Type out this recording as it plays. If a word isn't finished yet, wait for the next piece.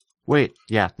Wait,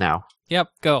 yeah, now. Yep,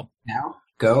 go. Now?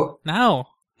 Go? Now.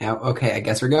 Now? Okay, I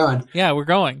guess we're going. Yeah, we're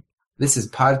going. This is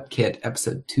PodKit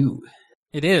episode 2.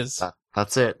 It is.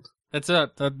 That's it. That's it.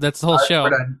 That's the whole All right, show. we're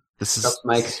done. This is, Up,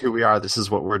 Mike. this is who we are. This is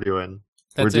what we're doing.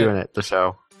 That's we're doing it, the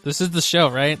show. This is the show,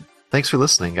 right? Thanks for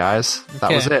listening, guys. That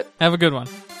Okay. was it. Have a good one.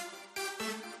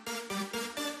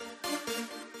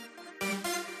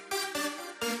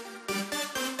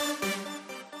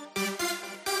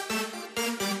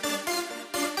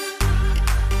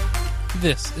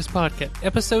 This is Podcast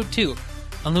Episode 2,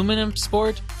 Aluminum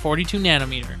Sport 42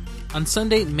 nanometer, on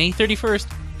Sunday, May 31st,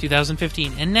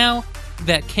 2015. And now,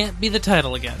 that can't be the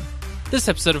title again. This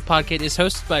episode of Podcast is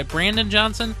hosted by Brandon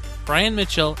Johnson, Brian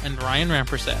Mitchell, and Ryan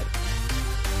Rampersad.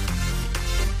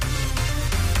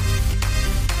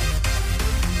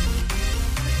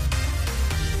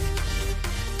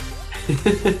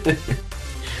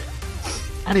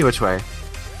 Any which way.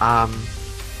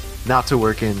 Not to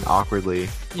work in awkwardly.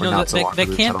 You or know, not so that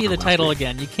awkwardly can't be the last title week.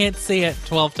 again. You can't say it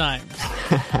 12 times.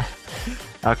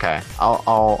 Okay,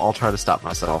 I'll try to stop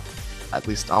myself. At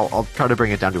least I'll try to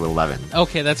bring it down to 11.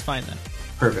 Okay, that's fine then.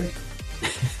 Perfect.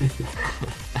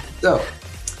 So,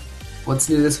 what's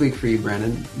new this week for you,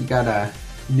 Brandon? You got a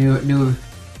new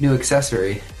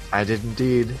accessory. I did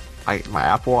indeed. My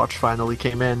Apple Watch finally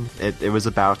came in. It was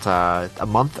about a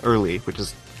month early, which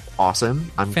is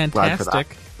awesome. I'm glad for that.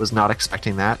 Fantastic. Was not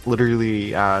expecting that.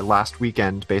 Literally last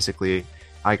weekend, basically,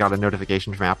 I got a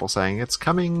notification from Apple saying it's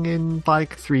coming in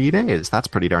like 3 days. That's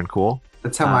pretty darn cool.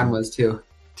 That's how mine was too.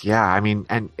 Yeah, I mean,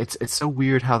 and it's so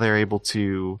weird how they're able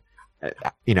to,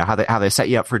 how they set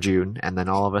you up for June, and then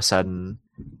all of a sudden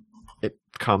it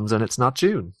comes and it's not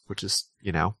June, which is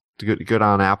good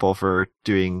on Apple for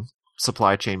doing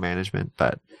supply chain management.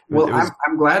 But Well, it was,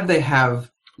 I'm glad they have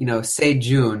say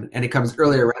June and it comes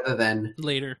earlier rather than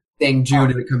Later. saying June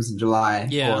and it comes in July.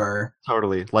 Yeah. Or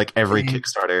totally like every Okay.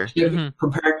 Kickstarter. Mhm.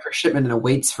 preparing for shipment and it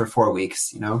waits for 4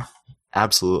 weeks.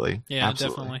 Absolutely, Yeah,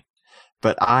 absolutely. definitely.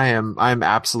 But I'm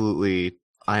absolutely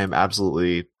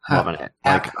loving it.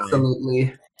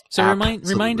 Absolutely. So remind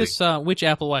Absolutely. us which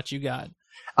Apple Watch you got.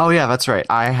 Oh yeah, that's right.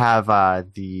 I have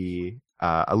the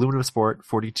Aluminum Sport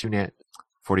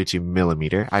 42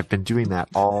 millimeter. I've been doing that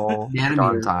all the darn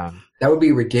Nanometer. time. That would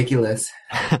be ridiculous.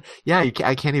 Yeah,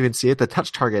 I can't even see it. The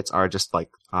touch targets are just like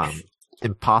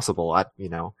impossible.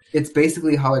 It's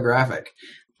basically holographic.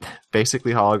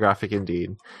 Basically holographic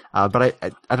indeed. But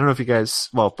I don't know if you guys,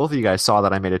 well, both of you guys saw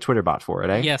that I made a Twitter bot for it,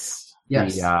 eh? Yes.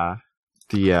 Yes.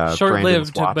 The Short-lived,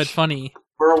 Brandon's watch. but funny.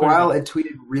 For a Twitter while, bot. it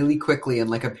tweeted really quickly in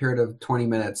like a period of 20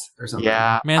 minutes or something.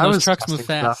 Yeah, Man, I those was trucks move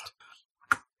testing fast. stuff.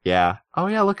 Yeah. Oh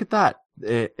yeah, look at that.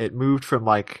 It moved from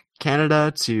like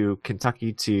Canada to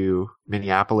Kentucky to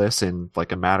Minneapolis in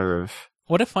like a matter of.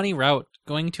 What a funny route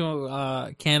going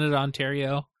to Canada,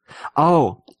 Ontario.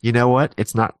 Oh, you know what?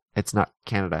 It's not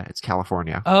Canada. It's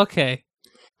California. Okay,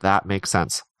 That makes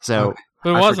sense. So but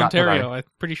it I was forgot that Ontario. I'm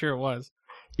pretty sure it was.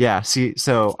 yeah, see,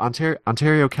 so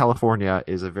Ontario, California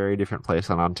is a very different place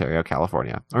than Ontario,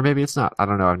 California, or maybe it's not. I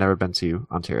don't know. I've never been to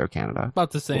Ontario, Canada, About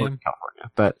the or same.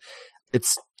 California, but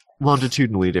it's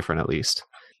longitudinally different at least.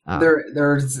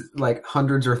 There's like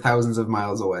hundreds or thousands of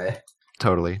miles away.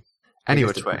 Totally. I Any guess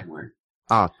which way. depending where.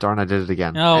 Oh, darn, I did it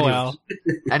again. Oh Any- well.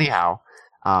 Anyhow,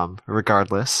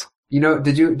 regardless.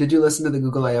 Did you listen to the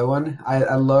Google I/O one?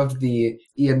 I loved the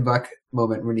Ian Buck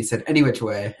moment when he said "any which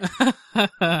way."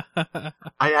 I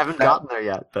haven't gotten there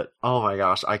yet, but oh my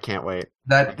gosh, I can't wait.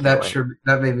 That can't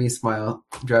that made me smile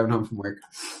driving home from work.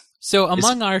 So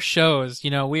among our shows,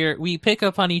 we pick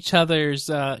up on each other's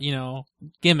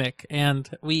gimmick and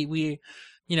we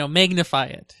magnify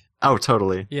it. Oh,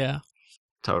 totally. Yeah.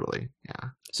 Totally. Yeah.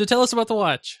 So tell us about the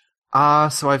watch.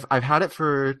 So I've had it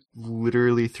for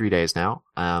literally 3 days now.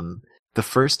 The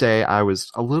first day I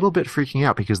was a little bit freaking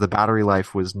out because the battery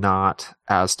life was not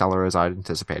as stellar as I'd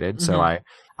anticipated. So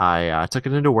I took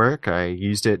it into work. I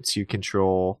used it to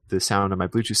control the sound of my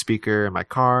Bluetooth speaker in my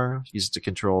car. Used it to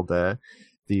control the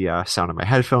sound of my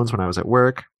headphones when I was at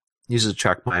work. Used it to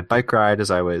track my bike ride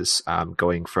as I was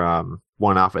going from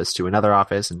one office to another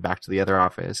office and back to the other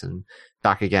office and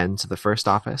back again to the first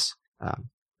office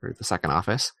or the second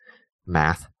office.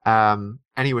 Math. Anyhow,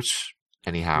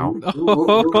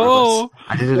 Oh,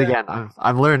 I did it again.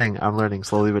 I'm learning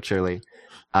slowly but surely.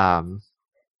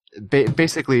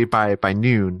 Basically by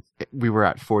noon we were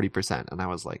at 40%, and I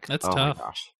was like, That's oh tough. my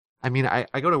gosh. I mean, I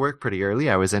go to work pretty early.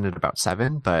 I was in at about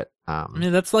 7, but I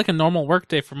mean, that's like a normal work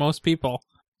day for most people.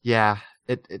 yeah,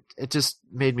 it just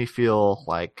made me feel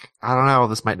like, I don't know,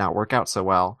 this might not work out so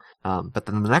well. But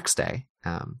then the next day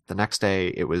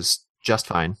it was just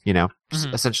fine.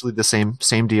 Mhm. Essentially the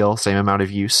same deal, same amount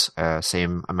of use,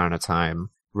 same amount of time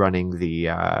running the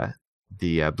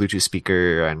Bluetooth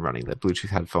speaker and running the Bluetooth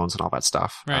headphones and all that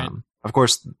stuff. Right. Of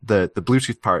course, the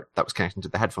Bluetooth part that was connecting to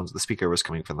the headphones of the speaker was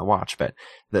coming from the watch, but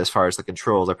as far as the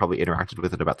controls, I probably interacted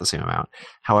with it about the same amount.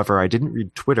 However, I didn't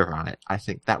read Twitter on it. I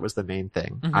think that was the main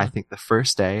thing. Mhm. I think the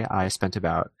first day I spent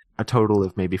about a total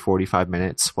of maybe 45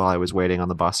 minutes while I was waiting on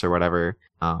the bus or whatever,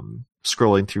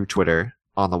 scrolling through Twitter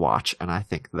on the watch, and I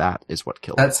think that is what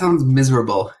killed it. That sounds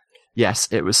miserable. Yes,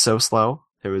 it was so slow.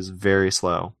 It was very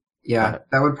slow. Yeah,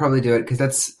 that would probably do it because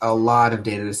that's a lot of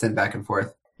data to send back and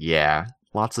forth. Yeah,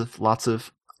 lots of.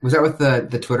 Was that with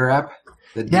the Twitter app?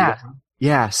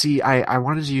 Yeah. See, I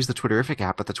wanted to use the Twitterific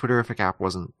app, but the Twitterific app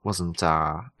wasn't.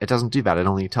 It doesn't do that. It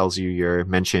only tells you your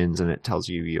mentions and it tells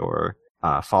you your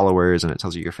followers and it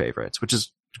tells you your favorites, which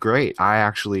is great. I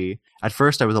actually, at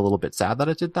first, I was a little bit sad that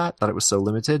it did that it was so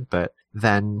limited. But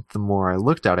then the more I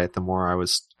looked at it, the more I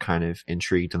was kind of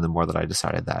intrigued, and the more that I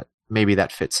decided that maybe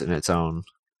that fits in its own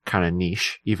kind of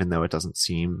niche, even though it doesn't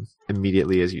seem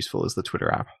immediately as useful as the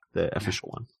Twitter app, the official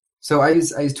one. So I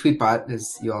use Tweetbot,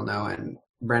 as you all know, and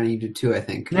Brandon, you do too, I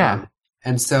think. Yeah.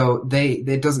 And so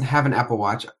it doesn't have an Apple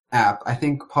Watch app. I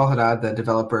think Paul Haddad, the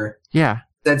developer,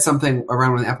 said something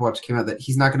around when the Apple Watch came out that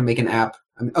he's not going to make an app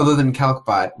other than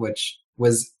CalcBot, which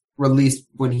was released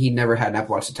when he never had an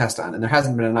Apple Watch to test on, and there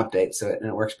hasn't been an update, so it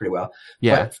works pretty well.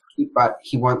 Yeah. But Tweetbot,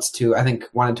 he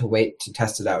wanted to wait to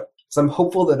test it out. So I'm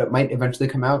hopeful that it might eventually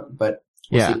come out, but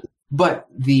we'll see. But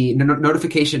the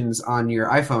notifications on your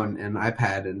iPhone and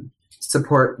iPad and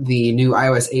support the new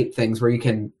iOS 8 things where you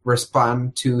can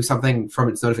respond to something from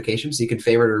its notifications, so you can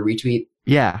favorite or retweet.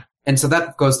 Yeah. And so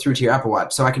that goes through to your Apple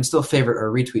Watch. So I can still favorite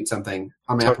or retweet something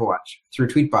on my Apple Watch through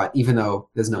Tweetbot, even though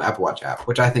there's no Apple Watch app,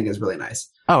 which I think is really nice.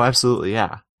 Oh, absolutely.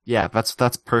 Yeah. Yeah.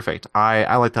 That's perfect.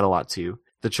 I like that a lot too.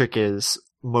 The trick is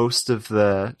most of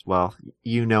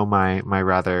my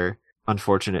rather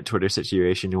unfortunate Twitter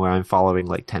situation where I'm following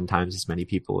like 10 times as many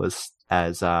people as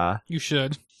you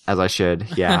should. As I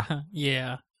should. Yeah.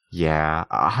 Yeah. Yeah.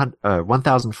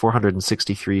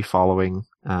 1,463 following.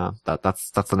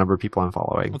 That's the number of people I'm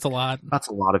following. That's a lot. That's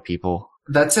a lot of people.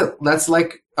 That's it. That's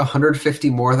like 150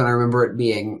 more than I remember it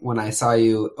being when I saw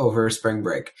you over spring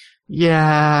break.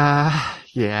 Yeah.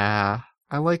 Yeah.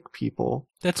 I like people.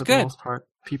 That's for good. The most part.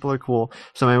 People are cool.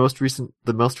 So the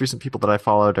most recent people that I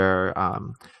followed are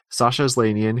Sasha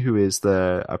Zlanian, who is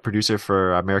a producer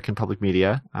for American Public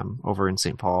Media over in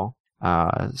St. Paul,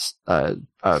 a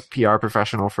PR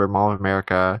professional for Mall of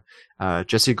America,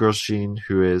 Jesse Grosjean,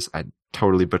 who is, I'm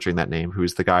totally butchering that name,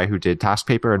 who's the guy who did Task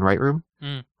Paper and Lightroom.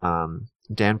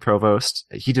 Dan Provost,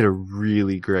 he did a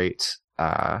really great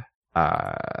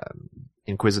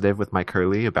Inquisitive with Mike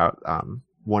Hurley about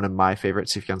one of my favorite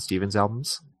Sufjan Stevens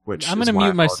albums. Which I'm going to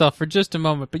mute myself for just a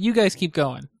moment, but you guys keep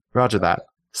going. Roger that.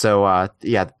 So,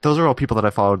 those are all people that I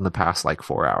followed in the past,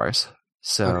 4 hours.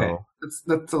 So. Okay.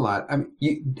 That's a lot.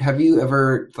 Have you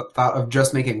ever thought of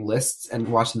just making lists and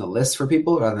watching the lists for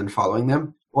people rather than following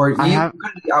them? Or kind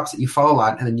of the opposite. You follow a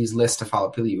lot and then use lists to follow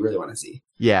people you really want to see.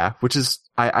 Yeah, which is,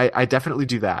 I definitely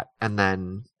do that. And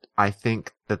then I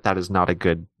think that is not a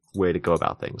good way to go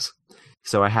about things.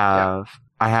 So I have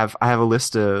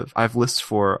lists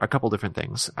for a couple different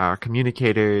things,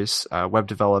 communicators, web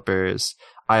developers,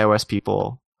 iOS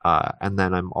people. And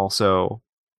then I also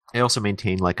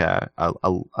maintain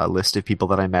a list of people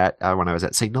that I met, when I was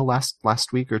at Signal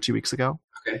last week or 2 weeks ago.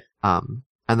 Okay. And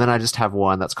then I just have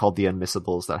one that's called the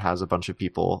Unmissables that has a bunch of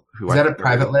people who Is that a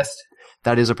private list?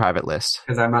 That is a private list.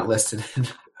 Because I'm not listed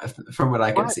from what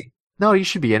I can see. No, you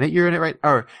should be in it. You're in it, right?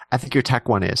 Or I think your tech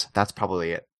one is. That's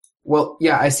probably it. Well,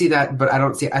 yeah, I see that, but I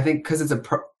don't see. I think because it's a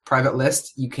private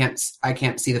list, I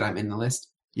can't see that I'm in the list.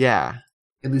 Yeah.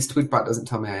 At least Tweetbot doesn't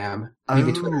tell me I am.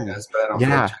 Maybe Twitter does, but I don't.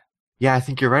 Yeah. Yeah, I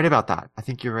think you're right about that.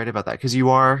 Because you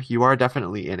are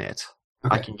definitely in it.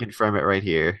 Okay. I can confirm it right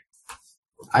here.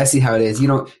 I see how it is. You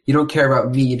don't care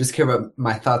about me. You just care about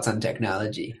my thoughts on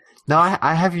technology. No,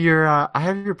 I have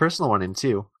your personal one in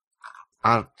too.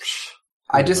 I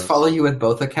just follow you with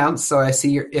both accounts, so I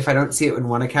see if I don't see it in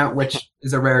one account, which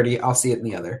is a rarity, I'll see it in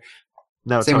the other.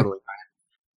 No, same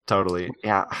totally.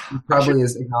 Yeah. He probably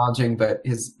is acknowledging, but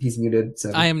he's muted.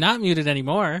 So I am not muted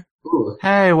anymore. Ooh.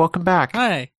 Hey, welcome back.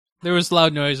 Hi. There was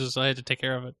loud noises, so I had to take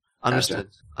care of it.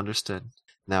 Understood.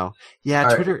 No. Yeah,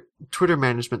 all Twitter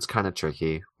management's kind of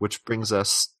tricky, which brings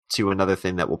us to another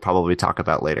thing that we'll probably talk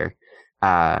about later.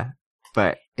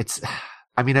 But it's,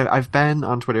 I've been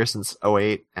on Twitter since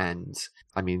 2008, and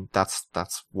that's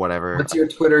whatever. What's your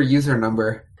Twitter user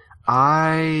number?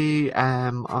 I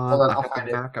am on. Hold on, I'll find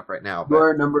it back up right now.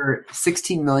 Your number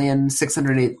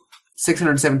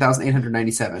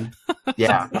 16,607,897.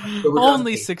 Yeah.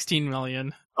 Only 16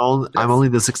 million. I'm only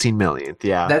the 16 millionth.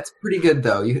 Yeah. That's pretty good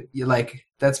though. You like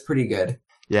that's pretty good.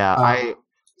 Yeah, I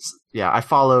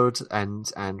followed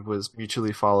and was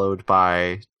mutually followed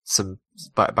by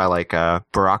Barack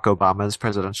Obama's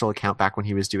presidential account back when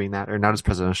he was doing that, or not his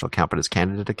presidential account, but his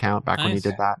candidate account back when he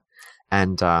did that.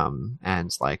 And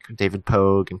like David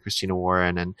Pogue and Christina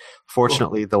Warren, and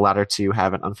fortunately the latter two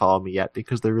haven't unfollowed me yet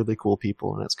because they're really cool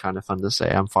people and it's kind of fun to say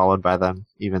I'm followed by them,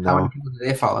 even How though many people do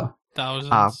they follow?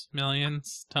 Thousands,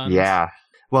 millions, tons. yeah.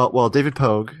 Well, David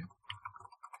Pogue,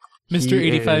 Mr.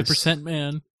 85%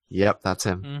 man. Yep, that's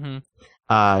him.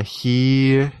 Mm-hmm.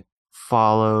 He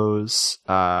follows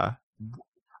a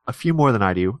few more than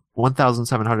I do,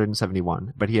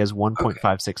 1,771, but he has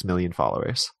 1.56 million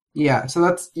followers. Yeah,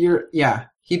 so he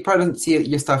probably doesn't see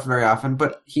your stuff very often,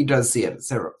 but he does see it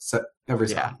every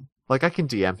time. Like I can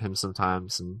DM him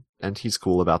sometimes, and he's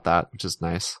cool about that, which is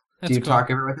nice. Do you talk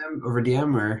ever with him over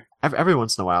DM or? Every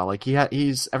once in a while, like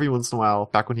he's every once in a while.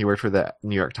 Back when he worked for the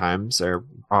New York Times, or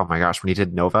oh my gosh, when he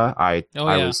did Nova, I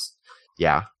DM'd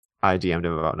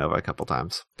him about Nova a couple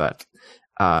times. But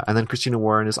and then Christina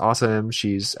Warren is awesome.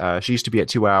 She used to be at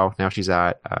 2WOW, now she's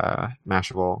at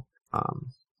Mashable.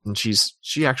 And she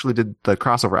actually did the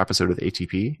crossover episode with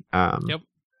ATP. Yep.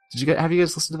 Have you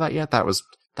guys listened to that yet? That was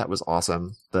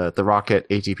awesome. The Rocket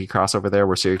ATP crossover there,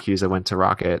 where Syracuse went to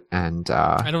Rocket, and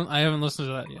I haven't listened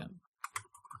to that yet.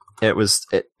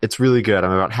 It's really good.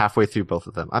 I'm about halfway through both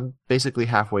of them. I'm basically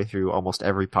halfway through almost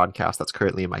every podcast that's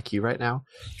currently in my queue right now.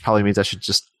 Probably means I should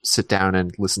just sit down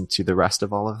and listen to the rest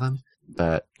of all of them.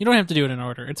 But you don't have to do it in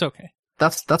order. It's okay.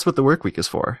 That's what the work week is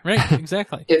for. Right,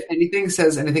 exactly. If anything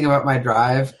says anything about my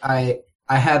drive, I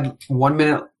had 1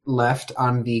 minute left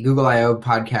on the Google I.O.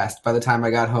 podcast by the time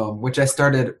I got home, which I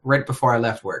started right before I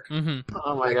left work. Mm-hmm.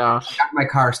 Oh my gosh. I got in my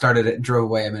car, started it, and drove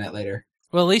away a minute later.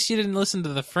 Well, at least you didn't listen to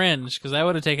The Fringe, because that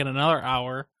would have taken another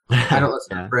hour. I don't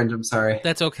listen to Fringe, I'm sorry.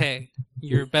 That's okay.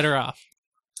 You're better off.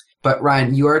 But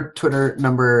Ryan, your Twitter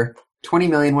number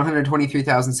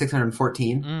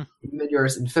 20,123,614. You made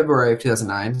yours in February of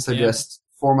 2009, so just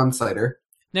 4 months later.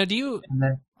 Now,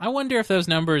 I wonder if those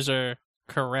numbers are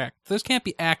correct. Those can't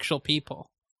be actual people.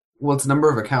 Well, it's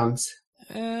number of accounts.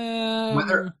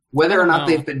 Whether or not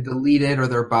they've been deleted or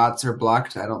their bots are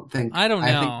blocked, I don't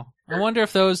know. I wonder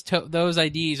if those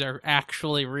IDs are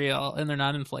actually real and they're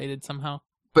not inflated somehow.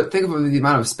 But think of the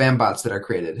amount of spam bots that are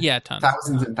created. Yeah, tons.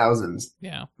 Thousands and thousands.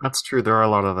 Yeah. That's true. There are a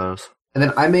lot of those. And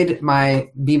then I made my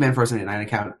BMan479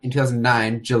 account in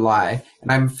 2009, July, and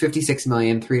I'm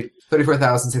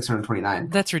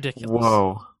 56,034,629. That's ridiculous.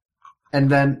 Whoa.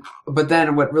 But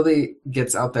then what really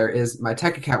gets out there is my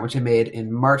tech account, which I made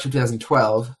in March of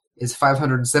 2012, is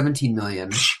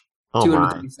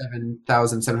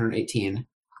 517,237,718.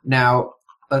 Now,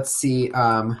 let's see.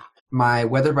 My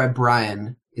Weather by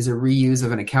Brian is a reuse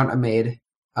of an account I made.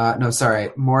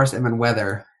 Morris M. and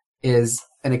Weather is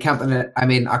an account that I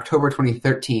made in October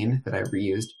 2013 that I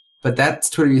reused. But that's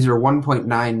Twitter user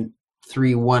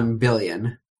 1.931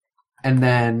 billion. And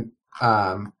then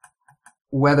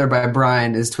Weather by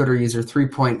Brian is Twitter user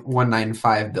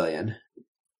 3.195 billion.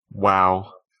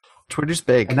 Wow. Twitter's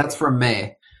big. And that's from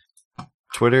May.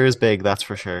 Twitter is big, that's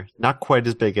for sure. Not quite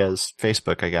as big as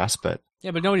Facebook, I guess, but...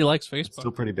 Yeah, but nobody likes Facebook.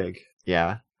 Still pretty big.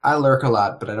 Yeah. I lurk a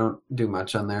lot, but I don't do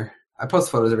much on there. I post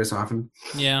photos every so often.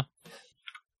 Yeah.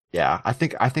 Yeah, I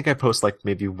think I post like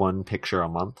maybe one picture a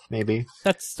month, maybe.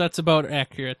 That's about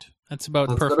accurate. That's about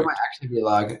perfect. Let's go to my activity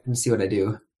log and see what I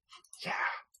do. Yeah.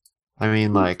 I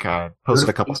mean, like, I posted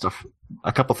a couple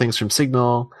things from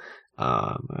Signal.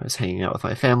 I was hanging out with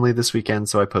my family this weekend,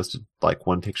 so I posted like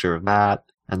one picture of that.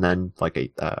 And then like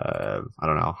a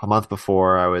month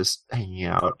before I was hanging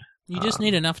out. You just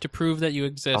need enough to prove that you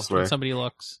exist elsewhere. When somebody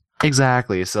looks.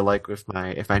 Exactly. So like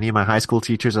if any of my high school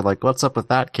teachers are like, what's up with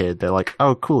that kid? They're like,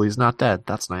 oh, cool, he's not dead.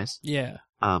 That's nice. Yeah.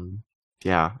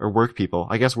 Yeah. Or work people.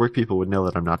 I guess work people would know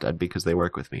that I'm not dead because they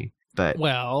work with me. But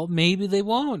well, maybe they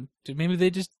won't. Maybe they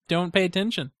just don't pay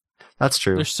attention. That's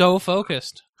true. They're so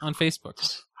focused on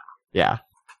Facebook. Yeah.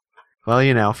 Well,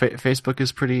 you know, Facebook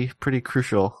is pretty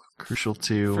crucial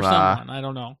to for someone. I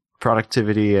don't know,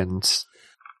 productivity and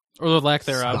or the lack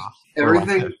thereof.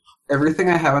 Everything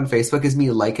I have on Facebook is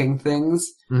me liking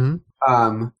things,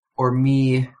 or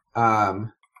me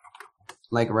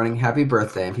like running happy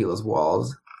birthday on people's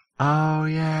walls. Oh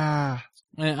yeah.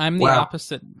 I'm the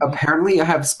opposite. Apparently, I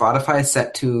have Spotify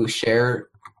set to share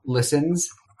listens.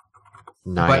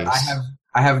 Nice. But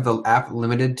I have the app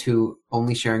limited to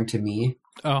only sharing to me.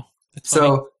 Oh, that's so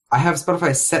funny. I have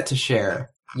Spotify set to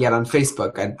share. Yet on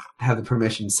Facebook, I have the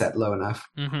permission set low enough.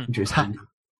 Mm-hmm. Interesting.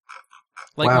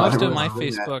 Most of my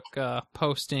Facebook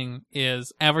posting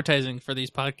is advertising for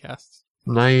these podcasts.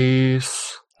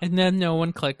 Nice. And then no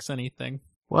one clicks anything.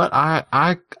 What?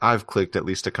 I've clicked at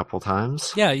least a couple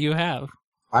times. Yeah, you have.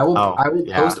 I will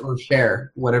yeah. post or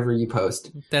share whatever you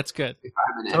post. That's good. If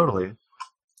I'm in it. Totally.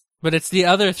 But it's the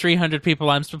other 300 people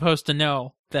I'm supposed to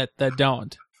know that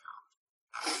don't.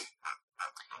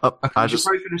 Oh, Okay, I we should just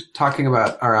probably finish talking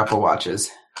about our Apple Watches.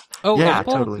 Oh, Yeah,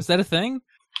 Apple? totally. Is that a thing?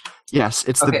 yes,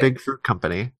 it's Okay. the Big Fruit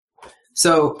Company.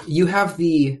 So you have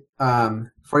the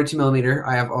 42 millimeter.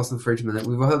 I have also the 42 millimeter.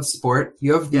 We both have the Sport.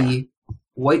 You have the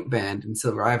white band and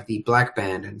silver. I have the black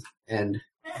band and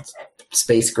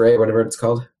space gray, whatever it's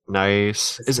called.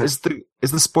 Nice. Is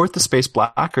the Sport the space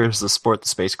black or is the Sport the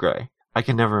space gray? I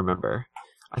can never remember.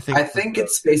 I think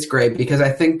it's space gray because I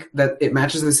think that it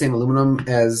matches the same aluminum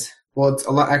as. Well, it's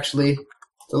a lot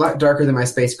darker than my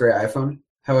space gray iPhone.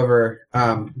 However,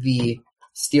 the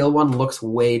steel one looks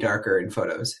way darker in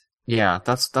photos. Yeah,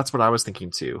 that's what I was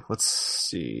thinking too. Let's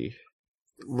see.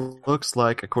 Looks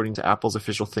like, according to Apple's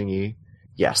official thingy,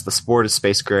 yes, the Sport is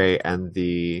space gray, and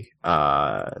the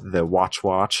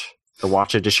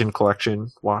Watch Edition collection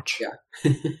watch,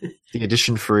 the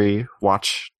edition free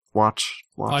watch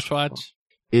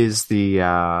is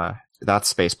the that's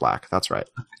space black. That's right.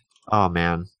 Oh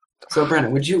man. So,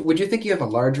 Brandon, would you think you have a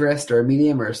large wrist or a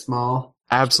medium or a small?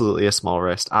 Absolutely a small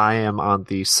wrist. I am on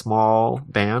the small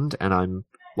band, and I'm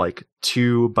like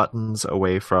 2 buttons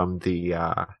away from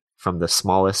the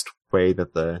smallest way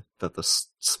that the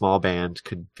small band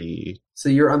could be. So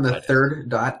you're on the third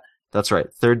dot. That's right,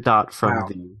 third dot from Wow.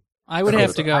 the. I would Okay,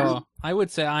 have to so go. I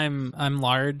would say I'm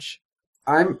large.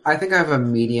 I think I have a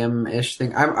medium-ish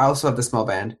thing. I also have the small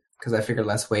band because I figured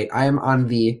less weight. I am on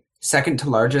the second to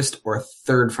largest or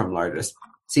third from largest.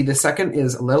 See, the second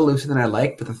is a little looser than I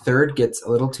like, but the third gets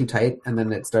a little too tight, and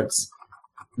then it starts.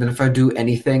 Then if I do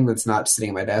anything that's not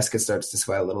sitting at my desk, it starts to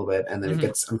sway a little bit, and then it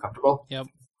gets uncomfortable. Yep.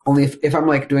 Only if I'm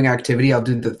like doing activity, I'll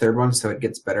do the third one so it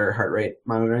gets better heart rate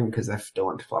monitoring because I don't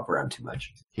want to flop around too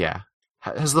much. Yeah.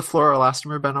 Has the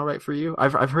fluoroelastomer been all right for you?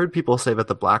 I've heard people say that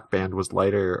the black band was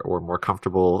lighter or more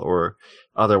comfortable or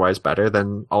otherwise better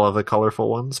than all of the colorful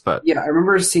ones, but Yeah, I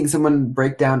remember seeing someone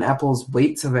break down Apple's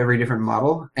weights of every different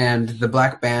model, and the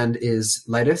black band is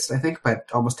lightest, I think, by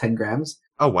almost 10 grams.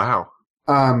 oh wow.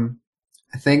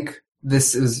 I think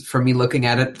this is from me looking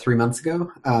at it 3 months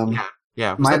ago.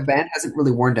 Yeah. My band hasn't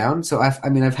really worn down, so I've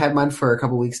had mine for a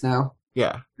couple weeks now.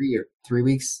 Yeah. 3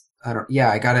 weeks.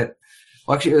 I got it.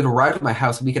 Well, actually, it arrived at my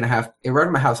house a week and a half. It arrived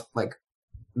at my house like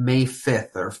May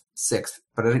 5th or 6th,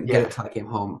 but I didn't get it until I came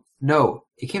home. No,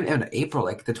 it came in April,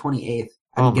 like the 28th.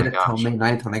 I didn't get it until May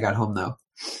 9th when I got home, though.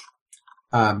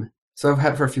 So I've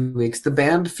had it for a few weeks. The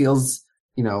band feels,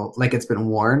 like it's been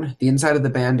worn. The inside of the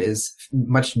band is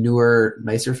much newer,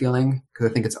 nicer feeling because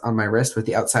I think it's on my wrist, but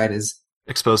the outside is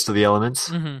Exposed to the elements.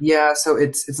 Mm-hmm. Yeah, so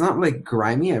it's not like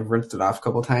grimy. I've rinsed it off a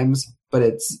couple times, but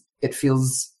it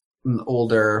feels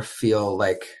older, feel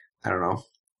like, I don't know,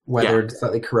 weathered,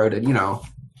 slightly corroded,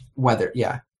 weathered,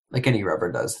 like any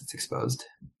rubber does that's exposed.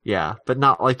 Yeah, but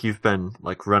not like you've been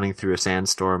like running through a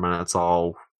sandstorm and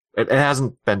it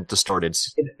hasn't been distorted.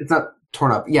 It's not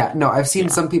torn up. Yeah, no, I've seen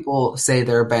some people say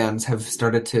their bands have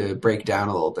started to break down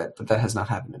a little bit, but that has not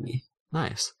happened to me.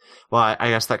 Nice. Well, I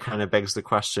guess that kind of begs the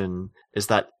question, is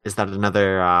that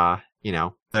another,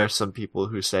 there's some people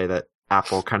who say that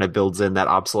Apple kind of builds in that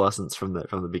obsolescence from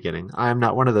the beginning. I'm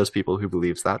not one of those people who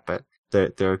believes that, but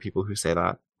there are people who say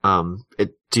that.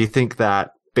 Do you think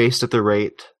that based at the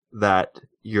rate that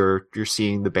you're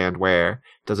seeing the band wear,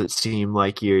 does it seem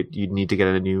like you'd need to get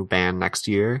a new band next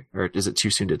year, or is it too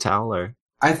soon to tell? Or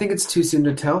I think it's too soon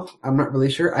to tell. I'm not really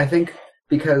sure. I think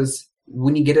because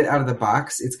when you get it out of the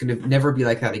box, it's going to never be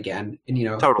like that again.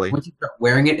 And, totally. Once you start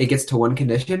wearing it, it gets to one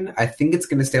condition. I think it's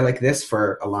going to stay like this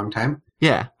for a long time.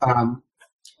 Yeah.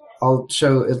 I'll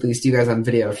show at least you guys on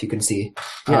video if you can see.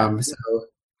 Yeah.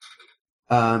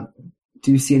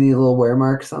 Do you see any little wear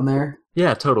marks on there?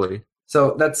 Yeah, totally.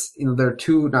 So that's, there are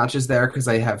 2 notches there because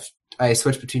I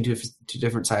switched between two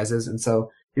different sizes. And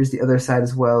so here's the other side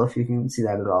as well, if you can see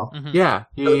that at all. Mm-hmm. Yeah.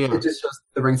 It just shows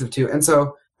the rings of 2. And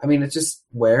so, it's just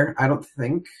wear. I don't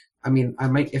think, I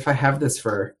might, if I have this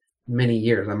for many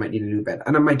years, I might need a new band.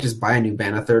 And I might just buy a new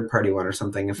band, a third-party one or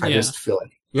something if I just feel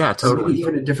like. Yeah, totally.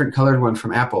 Even a different colored one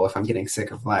from Apple if I'm getting sick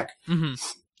of black. Mm-hmm.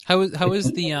 How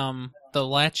is the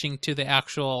latching to the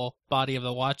actual body of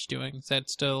the watch doing? Is that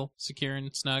still secure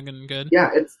and snug and good? Yeah,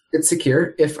 it's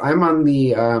secure. If I'm on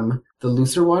the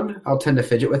looser one, I'll tend to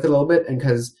fidget with it a little bit, and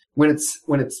because when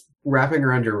it's wrapping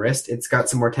around your wrist, it's got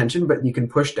some more tension, but you can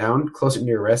push down closer to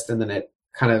your wrist, and then it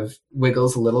kind of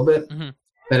wiggles a little bit. Mm-hmm.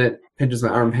 Then it pinches my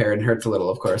arm hair and hurts a little,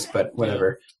 of course, but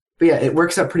whatever. Yeah. But yeah, it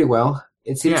works out pretty well.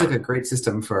 It seems like a great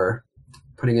system for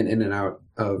putting it in and out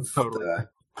of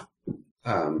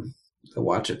the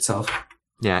watch itself.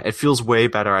 Yeah, it feels way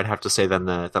better, I'd have to say, than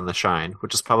the Shine,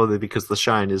 which is probably because the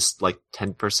Shine is like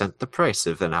 10% the price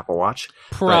of an Apple Watch.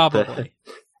 Probably.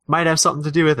 Might have something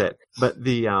to do with it. But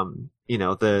the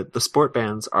the sport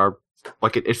bands are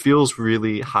like it feels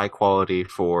really high quality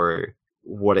for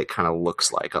what it kind of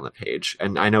looks like on the page.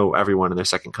 And I know everyone and their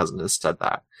second cousin has said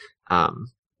that.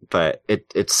 But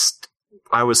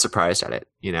I was surprised at it,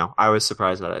 I was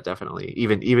surprised at it, definitely.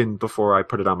 Even before I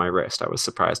put it on my wrist, I was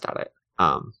surprised at it.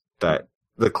 But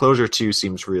the closure too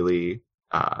seems really,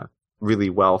 really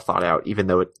well thought out, even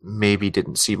though it maybe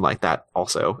didn't seem like that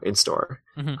also in store.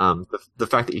 Mm-hmm. The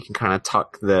fact that you can kind of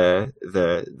tuck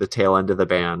the tail end of the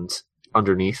band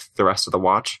underneath the rest of the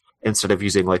watch instead of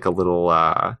using like a little,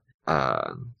 what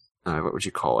would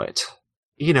you call it?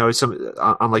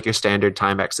 On like your standard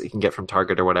Timex that you can get from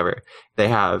Target or whatever, they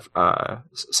have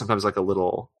sometimes like a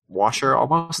little washer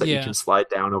almost that you can slide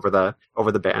down over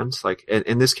the band. Like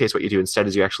in this case, what you do instead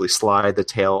is you actually slide the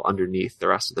tail underneath the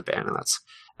rest of the band, and that's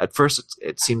at first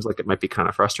it seems like it might be kind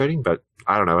of frustrating, but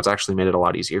I don't know. It's actually made it a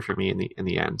lot easier for me in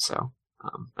the end. So,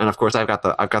 and of course I've got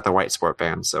the white sport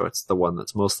band, so it's the one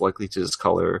that's most likely to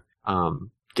discolor,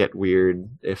 get weird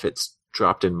if it's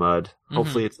dropped in mud. Mm-hmm.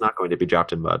 Hopefully it's not going to be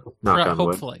dropped in mud. Knock on wood.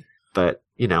 Hopefully. But,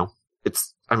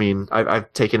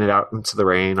 I've taken it out into the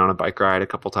rain on a bike ride a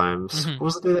couple times. Mm-hmm. What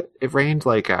was it? It rained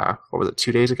like,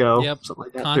 2 days ago? Yep. Something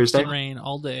like that. Constant Thursday? rain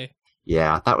all day.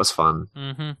 Yeah, that was fun.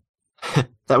 Mm-hmm.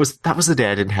 that was the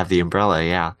day I didn't have the umbrella.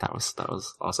 Yeah, that was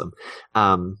awesome.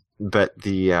 But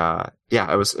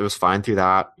it was fine through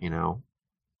that,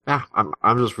 Yeah,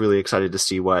 I'm just really excited to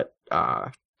see what,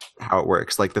 how it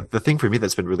works. Like the thing for me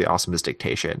that's been really awesome is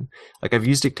dictation. Like I've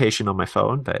used dictation on my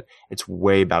phone, but it's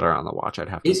way better on the watch, I'd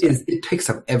have to say. It picks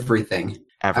up everything.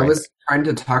 I was trying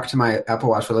to talk to my Apple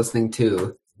Watch for listening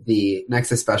to the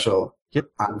Nexus special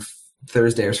on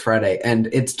Thursday or Friday, and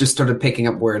it's just started picking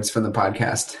up words from the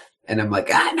podcast. And I'm like,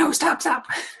 no, stop.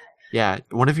 Yeah,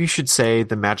 one of you should say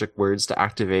the magic words to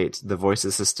activate the voice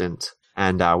assistant.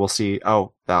 And we'll see.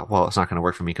 Oh, it's not going to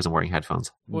work for me because I'm wearing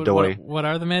headphones. What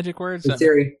are the magic words? Hey,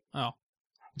 Siri. Oh.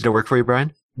 Did it work for you,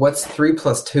 Brian? What's 3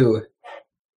 + 2?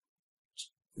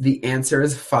 The answer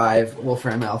is 5,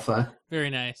 Wolfram Alpha. Very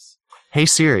nice. Hey,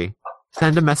 Siri.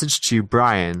 Send a message to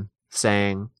Brian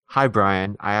saying, "Hi,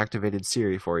 Brian. I activated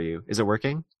Siri for you." Is it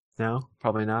working? No?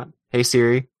 Probably not. Hey,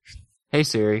 Siri. Hey,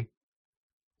 Siri.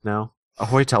 No?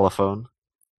 Ahoy, telephone.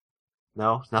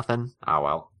 No? Nothing? Oh,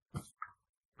 well.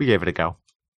 We gave it a go.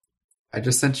 I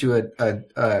just sent you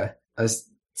a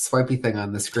swipey thing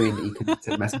on the screen that you can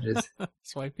send messages.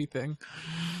 Swipey thing.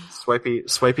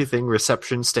 Swipey thing,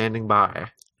 reception standing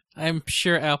by. I'm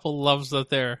sure Apple loves that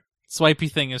their swipey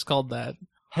thing is called that.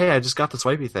 Hey, I just got the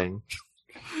swipey thing.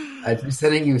 I'm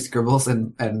sending you scribbles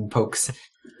and pokes.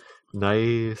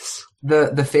 Nice.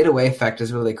 The fade away effect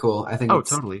is really cool. I think. Oh,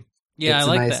 totally. Yeah, I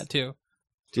like that too.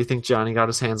 Do you think Johnny got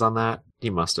his hands on that? He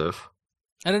must have.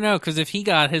 I don't know, because if he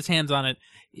got his hands on it,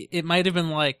 it might have been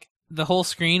like the whole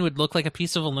screen would look like a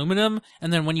piece of aluminum,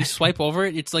 and then when you swipe over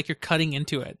it, it's like you're cutting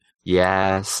into it.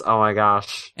 Yes. Oh my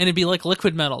gosh. And it'd be like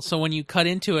liquid metal, so when you cut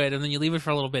into it and then you leave it for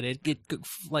a little bit, it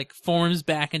like forms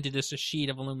back into just a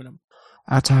sheet of aluminum.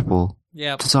 At Apple,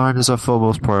 design is our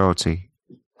foremost priority.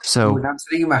 So, when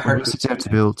we set out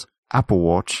to build Apple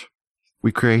Watch,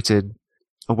 we created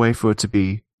a way for it to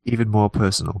be even more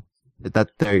personal.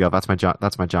 There you go. That's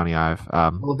my Johnny Ive.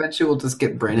 Well, eventually we'll just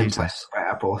get brand implanted by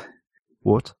Apple.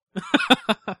 What?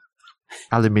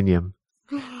 Aluminium.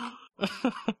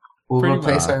 We'll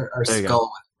replace our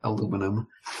skull with aluminum.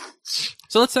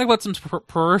 So let's talk about some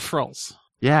peripherals.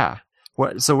 Yeah.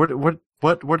 What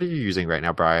are you using right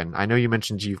now, Brian? I know you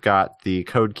mentioned you've got the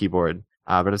Code keyboard,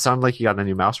 but it sounded like you got a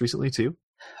new mouse recently too.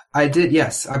 I did.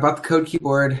 Yes, I bought the Code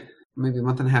keyboard maybe a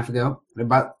month and a half ago. I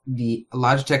bought the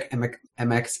Logitech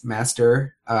MX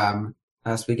Master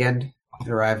last weekend. It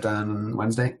arrived on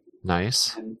Wednesday.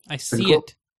 Nice. I see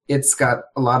it. It's got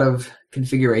a lot of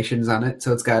configurations on it.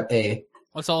 So it's got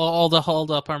let's all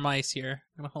hold up our mice here.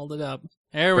 I'm going to hold it up.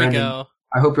 There we go.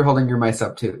 I hope you're holding your mouse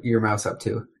up too.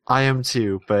 I am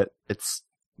too, but it's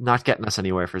not getting us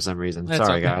anywhere for some reason.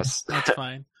 Sorry, guys. That's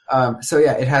fine. So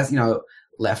yeah, it has,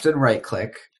 left and right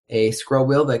click, a scroll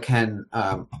wheel that can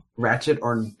ratchet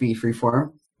or be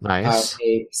freeform. Nice.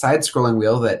 A side-scrolling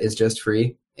wheel that is just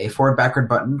free, a forward-backward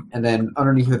button, and then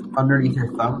underneath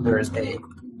your thumb there is a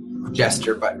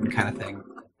gesture button kind of thing.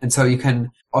 And so you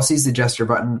can also use the gesture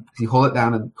button. You hold it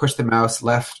down and push the mouse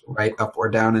left, right, up, or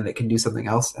down, and it can do something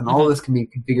else. And all of this can be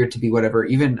configured to be whatever,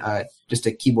 even just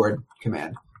a keyboard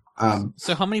command.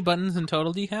 So how many buttons in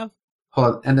total do you have?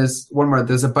 hold on. And there's one more.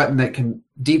 There's a button that can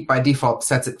by default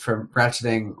sets it from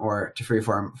ratcheting or to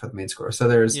freeform for the main scroll. So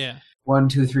there's 1,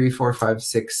 2, 3, 4, 5,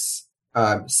 6,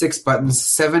 6 buttons.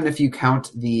 7 if you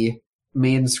count the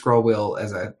main scroll wheel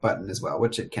as a button as well,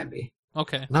 which it can be.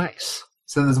 Okay. Nice.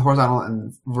 So there's horizontal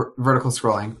and vertical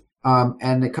scrolling.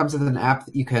 And it comes with an app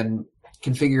that you can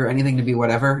configure anything to be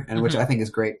whatever, and which I think is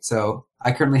great. So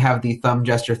I currently have the thumb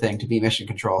gesture thing to be mission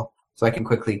control, so I can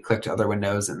quickly click to other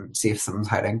windows and see if someone's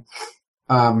hiding.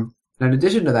 Now in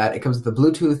addition to that, it comes with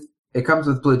Bluetooth,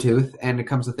 and it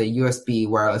comes with a USB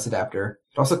wireless adapter.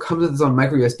 It also comes with its own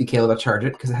micro USB cable to charge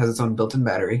it because it has its own built-in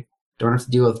battery. Don't have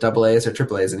to deal with AA's or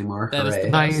AAA's anymore. That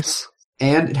is nice.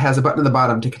 And it has a button at the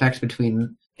bottom to connect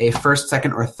between a first,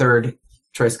 second, or third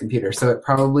choice computer. So it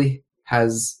probably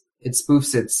it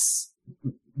spoofs its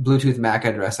Bluetooth MAC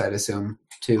address, I'd assume,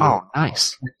 to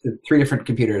nice. 3 different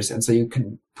computers. And so you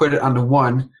can put it onto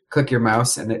one, click your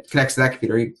mouse, and it connects to that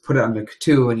computer. You put it onto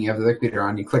 2, and you have the other computer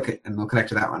on, you click it, and it'll connect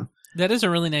to that one. That is a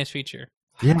really nice feature.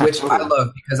 Yeah, which I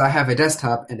love because I have a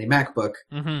desktop and a MacBook,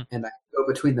 and I go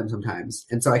between them sometimes.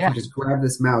 And so I can just grab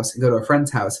this mouse and go to a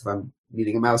friend's house if I'm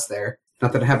needing a mouse there.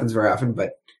 Not that it happens very often,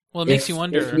 but it makes you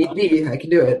wonder. If need be, I can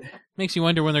do it. Makes you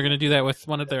wonder when they're going to do that with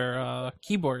one of their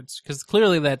keyboards, because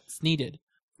clearly that's needed.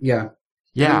 Yeah.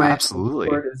 Yeah, absolutely.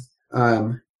 Is,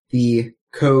 the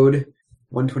Code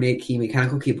 128 key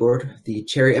mechanical keyboard, the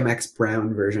Cherry MX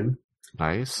Brown version.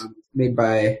 Nice. Made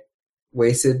by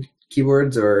Wasted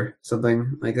Keyboards or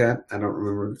something like that. I don't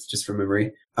remember. It's just from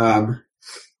memory.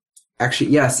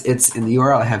 Actually, yes, it's in the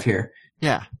URL I have here.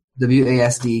 Yeah.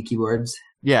 WASD keyboards.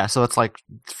 Yeah, so it's like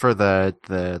for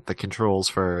the controls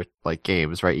for like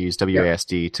games, right? You use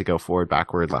WASD to go forward,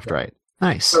 backward, left, right.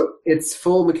 Nice. So it's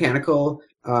full mechanical.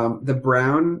 The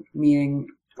brown meaning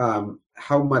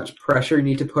how much pressure you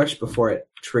need to push before it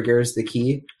triggers the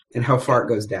key, and how far it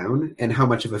goes down, and how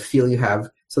much of a feel you have.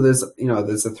 So there's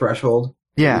a threshold.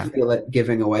 Yeah. You feel it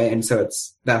giving away, and so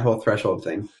it's that whole threshold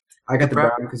thing. I got the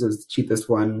brown because it was the cheapest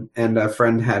one, and a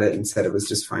friend had it and said it was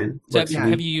just fine. So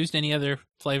have you used any other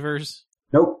flavors?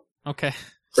 Nope. Okay.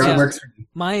 Brown works for me.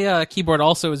 My keyboard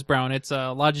also is brown. It's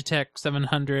a Logitech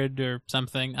 700 or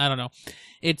something. I don't know.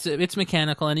 It's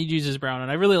mechanical, and it uses brown, and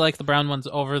I really like the brown ones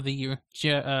over the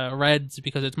reds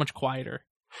because it's much quieter.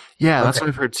 Yeah, that's what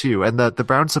I've heard too. And the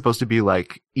brown's supposed to be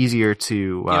like easier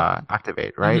to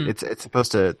activate, right? Mm-hmm. It's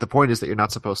supposed to. The point is that you're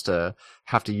not supposed to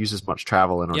have to use as much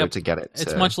travel in order to get it.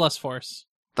 It's much less force.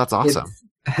 That's awesome. It's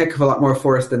a heck of a lot more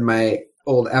force than my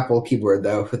old Apple keyboard,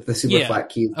 though, with the super flat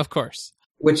keys. Of course.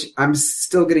 Which I'm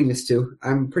still getting used to.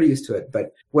 I'm pretty used to it.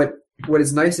 But what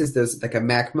is nice is there's like a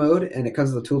Mac mode, and it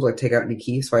comes with a tool to like take out any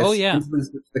key. So I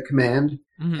switch the command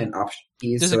and option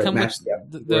keys. Does so it come matches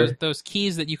with those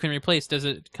keys that you can replace? Does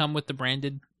it come with the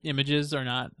branded images or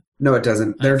not? No, it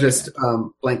doesn't. They're just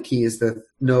blank keys with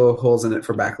no holes in it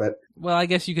for backlit. Well, I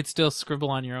guess you could still scribble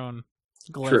on your own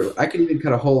glyph. True. I could even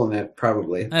cut a hole in it,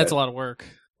 probably. That's a lot of work.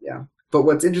 Yeah. But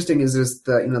what's interesting is there's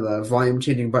the volume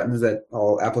changing buttons that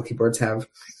all Apple keyboards have.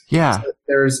 Yeah. So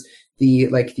there's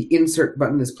the insert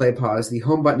button is play pause. The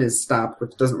home button is stop,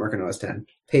 which doesn't work on OS X.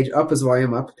 Page up is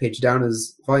volume up. Page down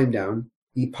is volume down.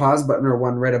 The pause button or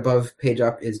one right above page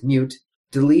up is mute.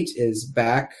 Delete is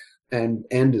back and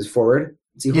end is forward.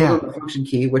 So you hold on the function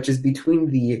key, which is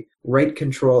between the right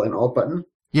control and alt button.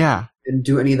 Yeah. And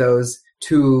do any of those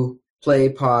to play,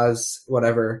 pause,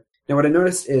 whatever. Now what I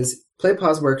noticed is play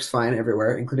pause works fine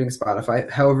everywhere, including Spotify.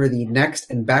 However, the next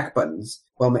and back buttons,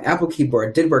 while my Apple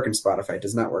keyboard did work in Spotify, it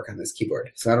does not work on this keyboard.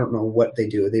 So I don't know what they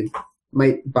do. They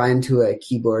might bind to a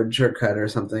keyboard shortcut or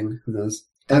something. Who knows?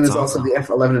 And there's also the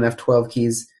F11 and F12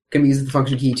 keys. Can be used with the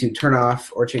function key to turn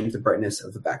off or change the brightness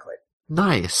of the backlight.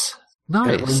 Nice. And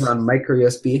it runs on micro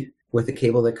USB with the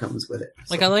cable that comes with it.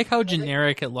 I like how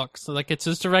generic it looks. So, it's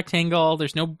just a rectangle.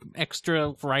 There's no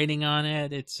extra writing on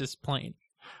it. It's just plain.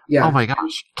 Yeah. Oh my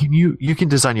gosh! You can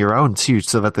design your own too,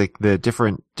 so that the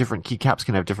different keycaps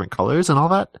can have different colors and all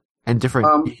that, and different.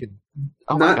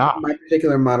 Not my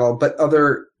particular model, but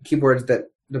other keyboards that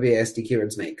WASD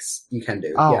keyboards makes, you can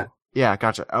do. Oh, yeah,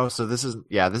 gotcha. Oh, so this isn't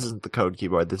the Code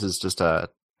keyboard. This is just the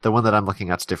one that I'm looking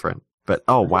at's different. But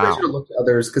wow! I should look at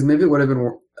others because maybe it would have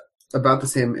been about the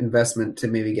same investment to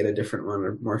maybe get a different one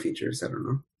or more features. I don't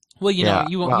know. Well,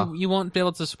 you won't be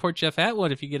able to support Jeff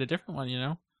Atwood if you get a different one.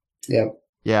 Yeah.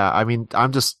 Yeah, I mean,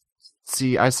 I'm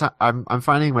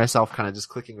finding myself kind of just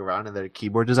clicking around in the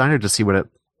keyboard designer to see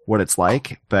what it's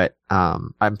like, but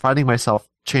I'm finding myself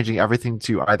changing everything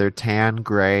to either tan,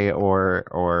 gray,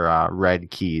 or red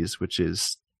keys, which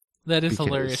is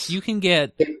hilarious. You can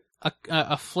get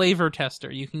a flavor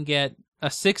tester. You can get a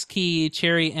 6-key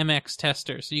Cherry MX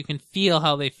tester, so you can feel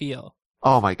how they feel.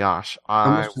 Oh my gosh.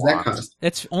 How much does that cost?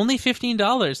 It's only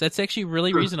 $15. That's actually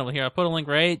really reasonable. Here, I'll put a link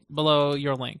right below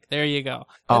your link. There you go.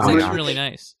 Oh That's my actually gosh. really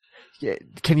nice. Yeah,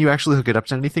 can you actually hook it up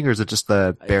to anything, or is it just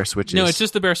the bare switches? No, it's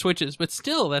just the bare switches, but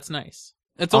still, that's nice.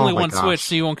 It's Oh only my one gosh. switch,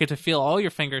 so you won't get to feel all your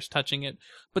fingers touching it.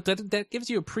 But that gives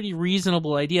you a pretty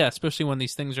reasonable idea, especially when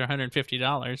these things are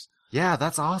 $150. Yeah,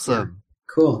 that's awesome.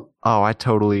 Cool. Oh, I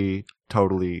totally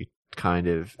kind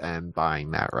of am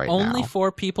buying that right Only now.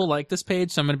 4 people like this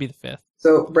page, so I'm going to be the 5th.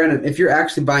 So, Brandon, if you're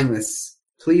actually buying this,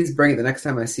 please bring it the next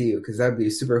time I see you, because that would be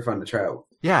super fun to try out.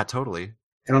 Yeah, totally.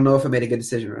 I don't know if I made a good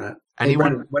decision or not. Hey, Anyone?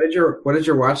 Brandon, what did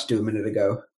your watch do a minute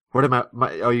ago? What am I?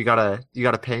 Oh, you got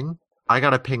a ping? I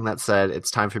got a ping that said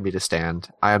it's time for me to stand.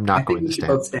 I am I not think going we to should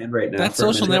stand. both stand right now. That for a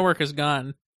social minute. network is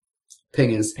gone.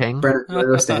 Ping is. Ping? Brandon, you want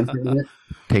to go stand for a minute?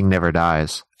 Ping never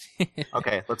dies.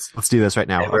 Okay, let's do this right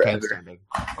now. Never, Okay, I'm ever. standing.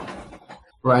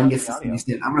 Ryan gets to see me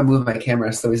stand. I'm going to move my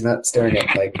camera so he's not staring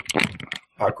at, like,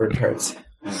 awkward parts.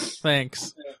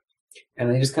 Thanks. And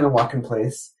then you just kind of walk in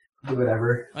place, do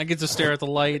whatever. I get to stare at the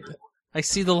light. I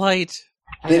see the light.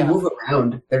 They move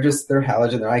around. They're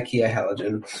halogen. They're IKEA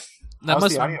halogen. That How's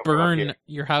must the audio burn here?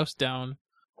 your house down.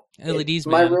 LEDs,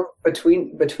 My man. room,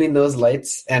 between those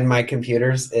lights and my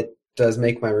computers, it does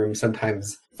make my room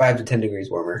sometimes 5 to 10 degrees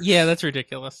warmer. Yeah, that's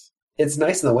ridiculous. It's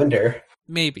nice in the winter.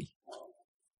 Maybe.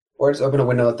 Or just open a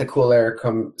window, let the cool air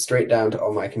come straight down to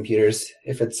all my computers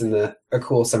if it's in a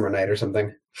cool summer night or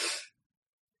something.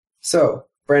 So,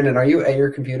 Brandon, are you at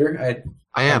your computer?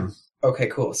 I am. Okay,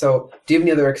 cool. So, do you have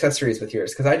any other accessories with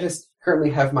yours? Because I just currently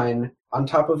have mine on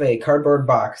top of a cardboard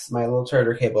box, my little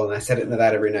charger cable, and I set it into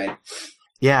that every night.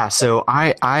 Yeah, so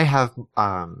I have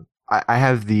I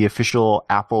have the official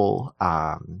Apple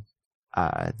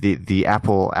the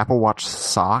Apple Watch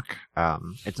sock.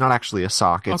 It's not actually a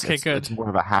sock. It's, Okay, it's, good. It's more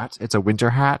of a hat. It's a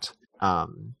winter hat.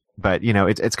 But you know,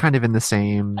 it's kind of in the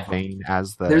same vein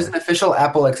as the. There's an official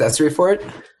Apple accessory for it?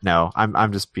 No,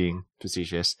 I'm just being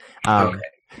facetious. Okay.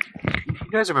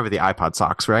 You guys remember the iPod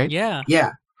socks, right? Yeah.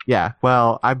 Yeah. Yeah.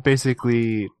 Well, I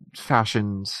basically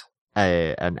fashioned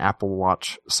an Apple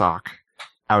Watch sock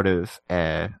out of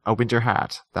a winter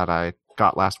hat that I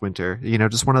got last winter. You know,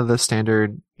 just one of the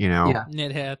standard, you know. Yeah.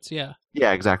 Knit hats, yeah.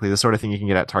 Yeah, exactly. The sort of thing you can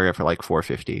get at Target for like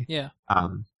 $4.50. Yeah.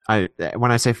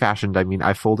 When I say fashioned, I mean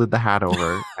I folded the hat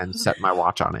over and set my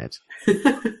watch on it.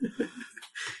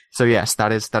 So yes,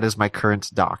 that is my current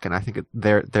dock, and I think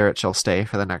there it shall stay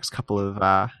for the next couple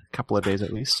of days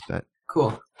at least. But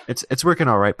Cool. it's working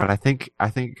all right. But I think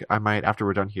I might, after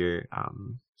we're done here,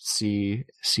 see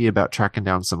about tracking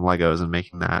down some Legos and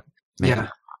making that happen.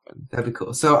 That'd be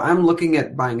cool. So I'm looking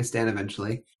at buying a stand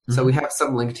eventually. So we have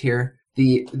some linked here.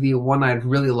 The one I'd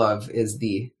really love is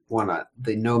the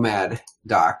Nomad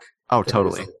dock. Oh,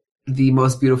 totally. The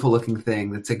most beautiful looking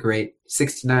thing. That's a great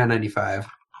 $69.95,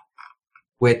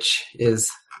 which is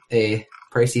a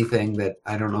pricey thing that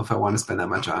I don't know if I want to spend that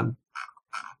much on.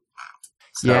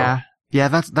 So, Yeah,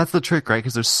 that's the trick, right?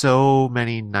 Because there's so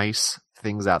many nice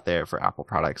things out there for Apple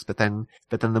products, but then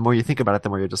the more you think about it, the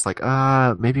more you're just like,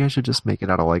 maybe I should just make it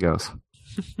out of Legos.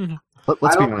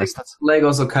 Let's be honest.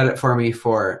 Legos will cut it for me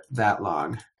for that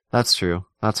long. That's true.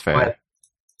 That's fair.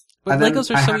 But And then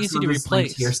Legos I are so have easy some to of this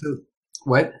linked replace. here, so,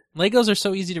 what? Legos are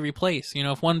so easy to replace. You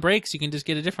know, if one breaks, you can just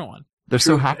get a different one. They're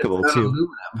so True, hackable it's not too.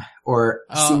 aluminum or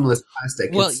Oh. seamless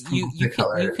plastic. Well, It's you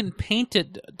multicolored. can paint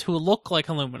it to look like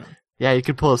aluminum. Yeah, you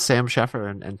could pull a Sam Sheffer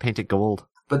and paint it gold.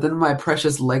 But then my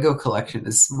precious Lego collection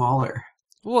is smaller.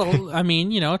 Well, I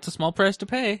mean, you know, it's a small price to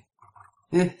pay.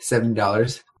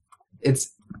 $70.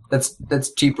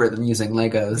 That's cheaper than using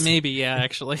Legos. Maybe, yeah,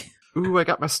 actually. Ooh, I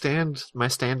got my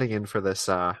standing in for this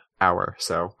hour,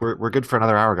 so we're good for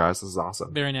another hour, guys. This is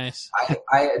awesome. Very nice.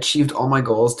 I achieved all my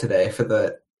goals today for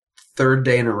the third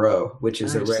day in a row, which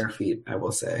is Nice. a rare feat, I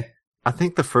will say. I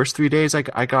think the first 3 days I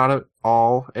got it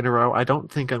all in a row. I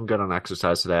don't think I'm good on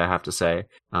exercise today, I have to say.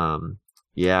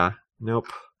 Yeah, nope.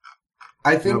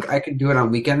 I think Nope. I can do it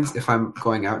on weekends if I'm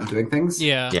going out and doing things.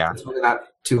 Yeah. Yeah, It's really not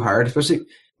too hard, especially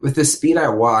with the speed I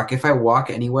walk. If I walk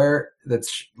anywhere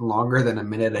that's longer than a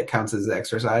minute, it counts as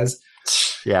exercise.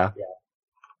 yeah,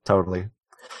 totally.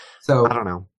 So I don't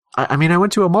know. I mean, I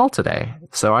went to a mall today,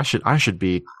 so I should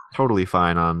be totally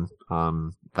fine on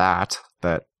that.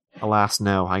 But alas,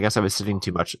 no. I guess I was sitting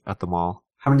too much at the mall.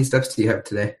 how many steps do you have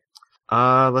today?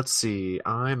 Let's see.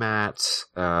 I'm at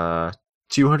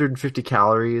 250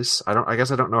 calories. I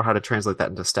guess I don't know how to translate that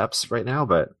into steps right now,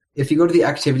 but If you go to the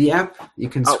activity app, you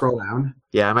can Oh. scroll down.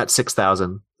 yeah, I'm at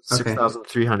 6,000. Okay.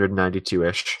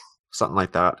 6,392-ish. Something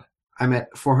like that. I'm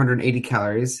at 480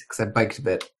 calories because I biked a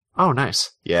bit. Oh,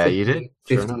 nice. Yeah, you did.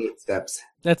 Sure enough. 58 steps.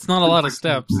 That's not a lot of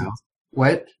steps.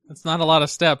 What? That's not a lot of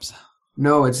steps.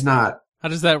 No, it's not. How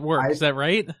does that work? Is that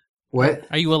right? What?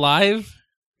 Are you alive?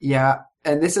 Yeah,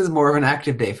 and this is more of an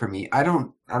active day for me. I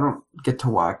don't get to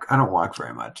walk. I don't walk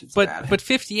very much. It's bad. But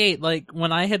 58, like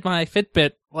when I had my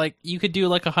Fitbit, like you could do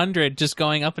like 100 just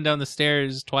going up and down the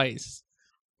stairs twice.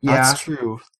 Yeah, That's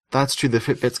true. That's true. The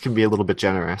Fitbits can be a little bit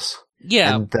generous.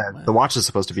 Yeah. And the watch is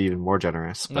supposed to be even more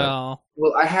generous. But...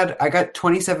 Well, I got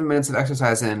 27 minutes of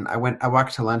exercise in. I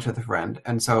walked to lunch with a friend,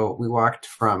 and so we walked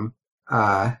from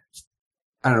I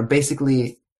don't know,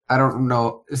 basically I don't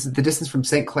know, this is the distance from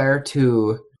St. Clair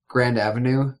to Grand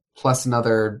Avenue plus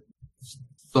another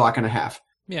block and a half.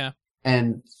 Yeah.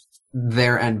 And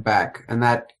there and back, and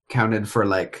that counted for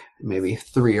like maybe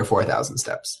 3,000 or 4,000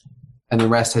 steps. And the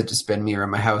rest had just been me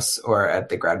around my house or at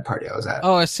the grad party I was at.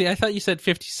 Oh, I see. I thought you said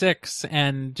 56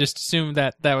 and just assumed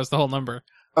that was the whole number.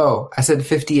 Oh, I said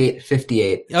 58.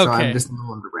 Okay. So I'm just no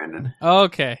longer Brandon.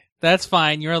 Okay. That's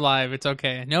fine. You're alive. It's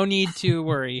okay. No need to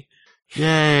worry.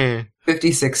 Yay.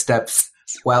 56 steps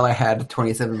while I had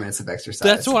 27 minutes of exercise.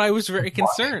 That's why I was very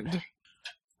concerned.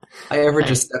 I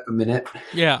average a step a minute.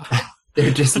 Yeah.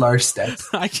 They're just large steps.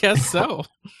 I guess so.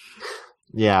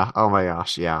 Yeah. Oh my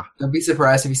gosh. Yeah. Don't be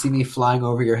surprised if you see me flying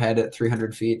over your head at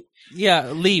 300 feet.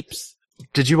 Yeah, leaps.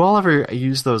 Did you all ever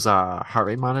use those heart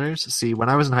rate monitors? See, when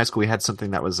I was in high school, we had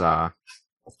something that was what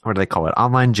do they call it?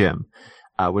 Online gym.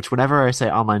 Which whenever I say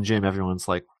online gym, everyone's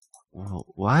like, well,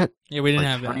 "What?" Yeah, we didn't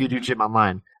like, have that. How do you do gym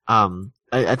online?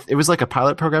 It was like a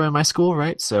pilot program in my school,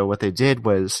 right? So what they did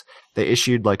was they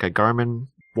issued like a Garmin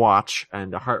watch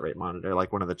and a heart rate monitor,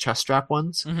 like one of the chest strap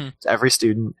ones, to every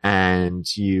student, and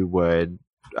you would,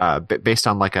 based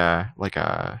on like a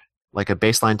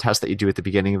baseline test that you do at the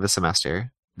beginning of the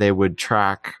semester, they would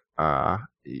track.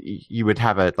 You would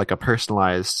have a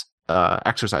personalized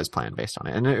exercise plan based on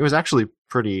it, and it was actually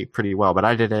pretty well. But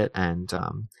I did it, and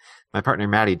my partner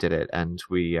Maddie did it, and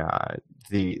we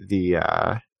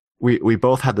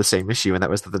both had the same issue, and that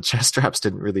was that the chest straps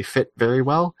didn't really fit very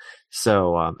well.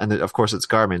 So, and of course it's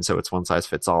Garmin, so it's one size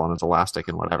fits all, and it's elastic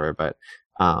and whatever. But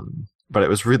it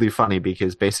was really funny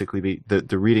because basically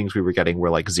the readings we were getting were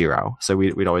like 0. So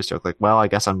we'd always joke like, well, I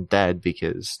guess I'm dead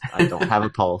because I don't have a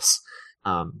pulse.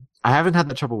 I haven't had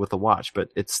that trouble with the watch, but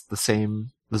it's the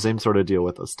same sort of deal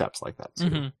with those steps like that.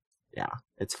 So, yeah,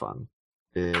 it's fun.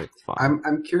 It's fun.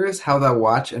 I'm curious how that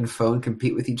watch and phone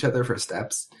compete with each other for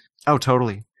steps. Oh,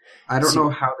 totally. I don't know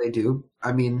how they do.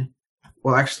 I mean,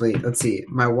 well, actually, let's see.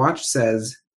 My watch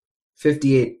says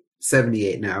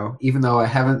 58.78 now, even though I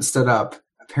haven't stood up.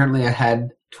 Apparently, I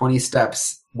had 20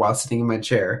 steps while sitting in my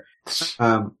chair.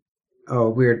 Oh,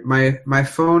 weird. My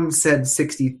phone said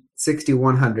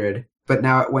 6,100, but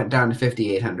now it went down to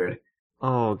 5,800.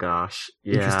 Oh gosh,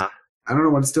 yeah. I don't know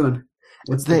what it's doing.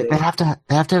 They have to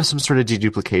have some sort of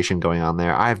deduplication going on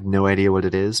there. I have no idea what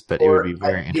it is, but it would be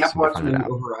very interesting. The Apple Watch maybe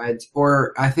overrides,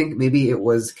 or I think maybe it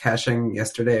was caching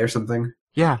yesterday or something.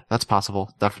 Yeah, that's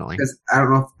possible. Definitely. Because I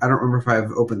don't remember if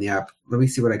I've opened the app. Let me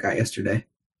see what I got yesterday.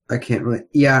 I can't really.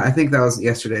 Yeah, I think that was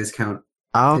yesterday's count.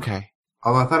 Oh, okay.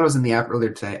 Although I thought it was in the app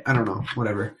earlier today. I don't know.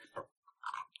 Whatever.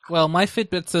 Well, my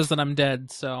Fitbit says that I'm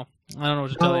dead, so I don't know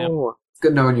what to tell you. It's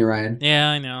good knowing you, Ryan. Yeah,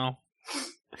 I know.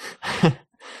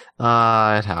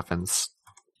 It happens.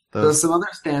 So some other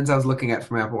stands I was looking at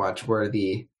from Apple Watch were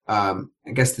the, I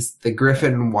guess the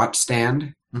Griffin watch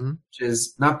stand, which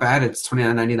is not bad. It's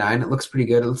 $29.99. It looks pretty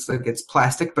good. It looks like it's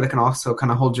plastic, but it can also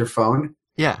kind of hold your phone.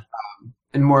 Yeah.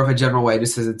 In more of a general way,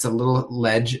 just as it's a little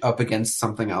ledge up against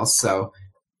something else, so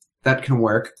that can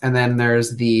work. And then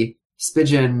there's the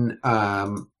Spigen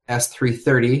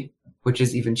S330, which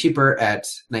is even cheaper at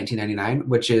 $19.99,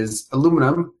 which is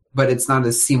aluminum, but it's not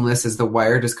as seamless as the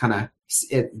wire. Just kind of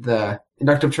the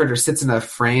inductive charger sits in a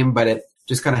frame, but it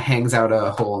just kind of hangs out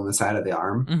a hole in the side of the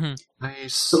arm. Mm-hmm.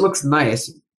 Nice. So it looks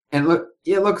nice, and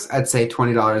it looks I'd say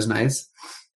 $20 nice.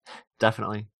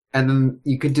 Definitely. And then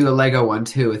you could do a Lego one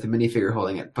too with a minifigure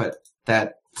holding it, but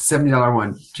that $70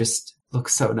 one just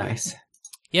looks so nice.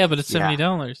 Yeah, but it's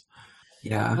 $70.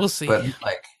 Yeah, we'll see. But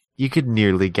like, you could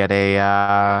nearly get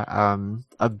a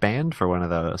band for one of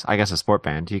those. I guess a sport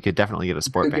band. You could definitely get a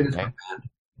sport band.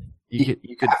 You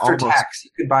could after almost... tax.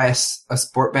 You could buy a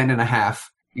sport band and a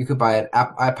half. You could buy an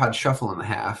iPod Shuffle and a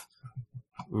half.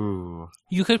 Ooh.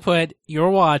 You could put your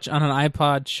watch on an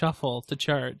iPod Shuffle to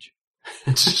charge.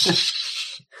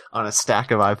 On a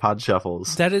stack of iPod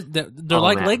Shuffles. They're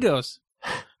like man. Legos.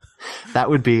 That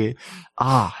would be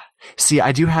See,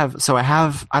 I do have. So I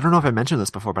have. I don't know if I mentioned this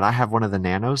before, but I have one of the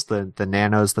Nanos. The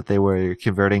Nanos that they were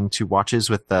converting to watches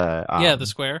with the the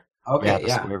square. Okay, the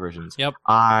square versions. Yep.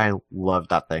 I loved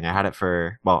that thing. I had it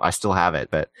for. Well, I still have it,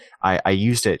 but I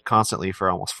used it constantly for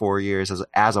almost 4 years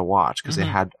as a watch because they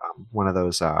had one of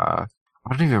those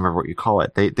I don't even remember what you call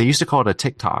it. They used to call it a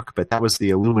TikTok, but that was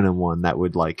the aluminum one that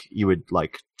would you would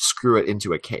screw it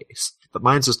into a case. But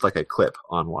mine's just like a clip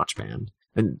on Watch Band.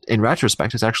 And in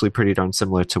retrospect, it's actually pretty darn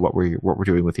similar to what we're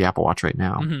doing with the Apple Watch right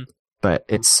now. Mm-hmm. But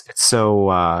it's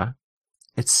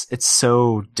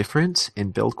so different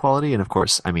in build quality, and of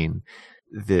course, I mean,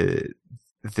 the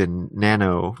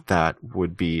Nano that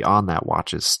would be on that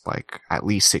watch is at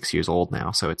least 6 years old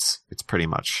now, so it's pretty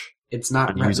much it's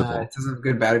not unusable. Retina. It doesn't have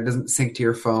good battery. It doesn't sync to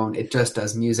your phone. It just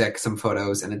does music, some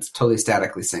photos, and it's totally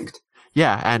statically synced.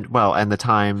 Yeah, and the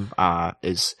time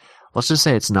is, let's just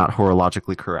say, it's not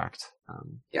horologically correct.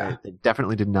 They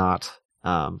definitely did not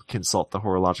consult the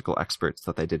horological experts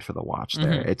that they did for the watch.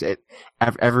 There,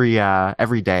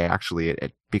 every day actually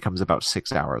it becomes about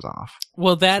 6 hours off.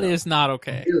 Well, that is not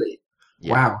okay. Really?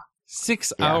 Yeah. Wow.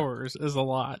 6 hours is a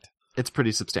lot. It's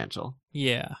pretty substantial.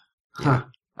 Yeah. Huh.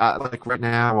 Right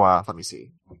now, let me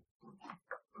see.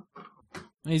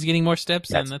 He's getting more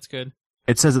steps in. That's good.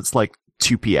 It says it's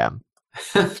 2 p.m.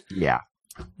 Yeah.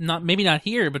 Maybe not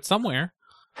here, but somewhere.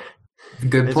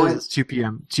 Good point. It's 2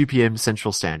 p.m. 2 p.m.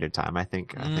 Central Standard Time. I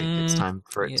think it's time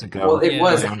for it to go. Well, it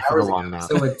was down hours for the long ago, nap.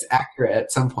 so it's accurate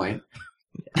at some point.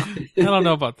 I don't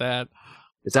know about that.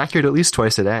 It's accurate at least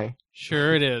twice a day.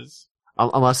 Sure, it is.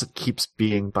 Unless it keeps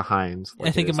being behind.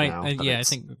 I think it might. Now, I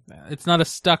think it's not a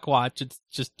stuck watch. It's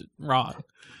just wrong.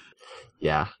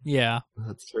 Yeah. Yeah.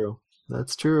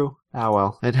 That's true. Ah,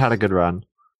 well, it had a good run.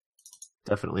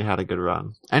 Definitely had a good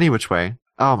run. Any which way.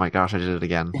 Oh my gosh, I did it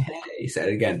again. He said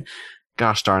it again.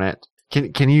 Gosh darn it.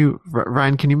 Can you,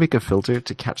 Ryan, can you make a filter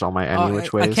to catch all my any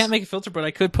which ways? I can't make a filter, but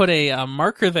I could put a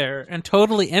marker there and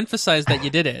totally emphasize that you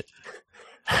did it.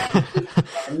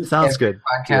 Sounds good.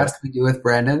 Podcast we do with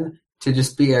Brandon to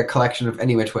just be a collection of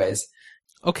any which ways.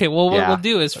 Okay, well, what we'll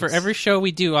do is for every show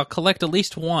we do, I'll collect at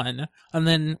least one, and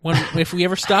then if we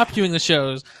ever stop doing the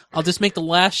shows, I'll just make the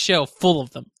last show full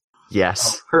of them.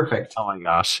 Yes. Oh, perfect. Oh my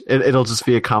gosh. It'll just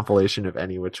be a compilation of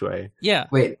any which way. Yeah.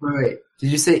 Wait.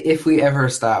 Did you say if we ever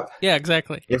stop? Yeah,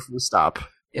 exactly. If we stop.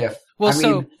 If.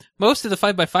 Well, most of the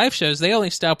 5x5 shows, they only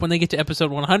stop when they get to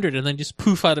episode 100 and then just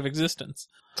poof out of existence.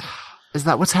 Is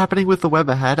that what's happening with the Web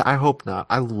Ahead? I hope not.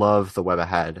 I love the Web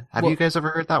Ahead. Have you guys ever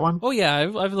heard that one? Oh yeah,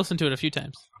 I've listened to it a few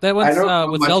times. That one's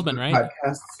with Feldman, right?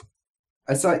 Podcasts.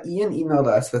 I saw Ian emailed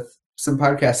us with some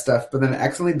podcast stuff, but then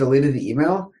accidentally deleted the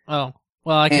email. Oh,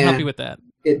 well, I can help you with that.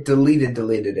 It deleted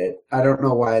it. I don't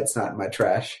know why it's not in my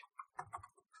trash.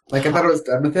 I thought I was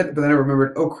done with it, but then I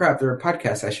remembered, oh crap, there are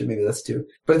podcasts I should maybe listen to.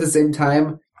 But at the same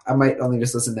time, I might only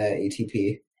just listen to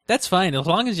ATP. That's fine, as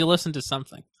long as you listen to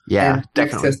something. Yeah, and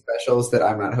definitely. Access specials that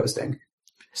I'm not hosting.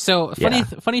 So,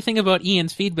 funny thing about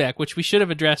Ian's feedback, which we should have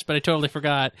addressed, but I totally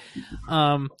forgot.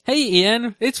 Hey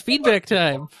Ian, it's feedback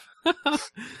time.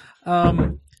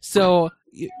 So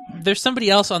there's somebody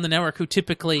else on the network who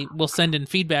typically will send in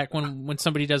feedback when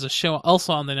somebody does a show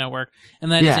also on the network,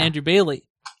 and that is Andrew Bailey.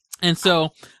 And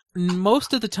so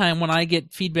most of the time when I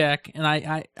get feedback, and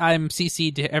I'm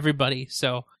CC'd to everybody,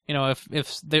 so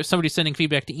if there's somebody sending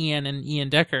feedback to Ian and Ian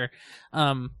Decker,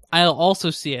 I'll also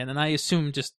see it, and I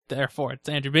assume just therefore it's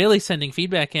Andrew Bailey sending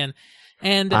feedback in.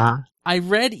 And I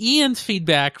read Ian's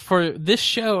feedback for this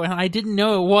show, and I didn't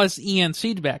know it was Ian's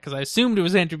feedback because I assumed it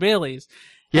was Andrew Bailey's.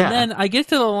 Yeah. And then I get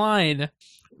to the line,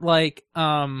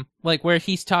 where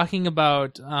he's talking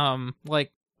about,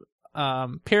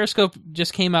 Periscope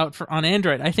just came out on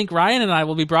Android. I think Ryan and I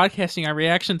will be broadcasting our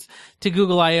reactions to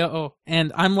Google I/O,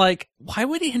 and I'm like, why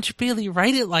would Andrew Bailey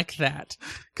write it like that?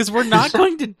 Because we're not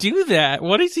going to do that.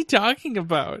 What is he talking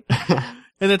about?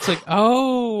 And it's like,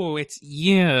 oh, it's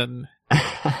Ian.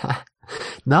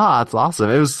 No, it's awesome.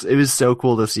 It was so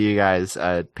cool to see you guys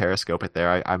Periscope it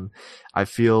there. I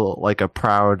feel like a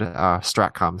proud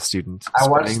Stratcom student. I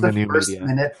watched the first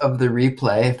minute of the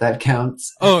replay, if that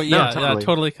counts. Oh yeah, no,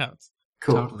 totally counts.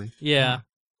 Cool. Totally. Yeah.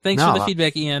 Thanks for the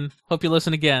feedback, Ian. Hope you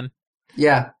listen again.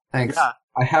 Yeah, thanks. Yeah.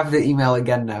 I have the email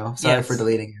again now. Sorry for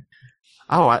deleting it.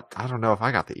 Oh, I don't know if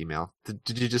I got the email.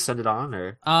 Did you just send it on,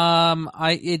 or?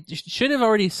 It should have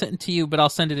already sent to you, but I'll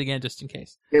send it again just in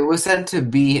case. It was sent to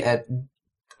B at.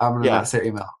 I'm gonna not say your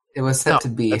email. It was sent to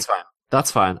B.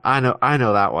 That's fine. I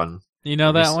know that one. You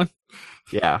know that one?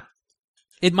 Yeah.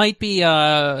 It might be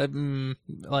being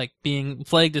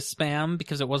flagged as spam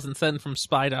because it wasn't sent from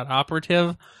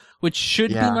spy.operative, which should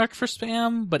be marked for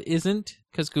spam, but isn't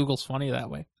because Google's funny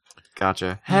that way.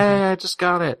 Gotcha. Hey, I just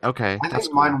got it. Okay. I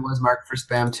think mine was marked for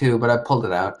spam too, but I pulled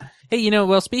it out.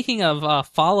 Hey, speaking of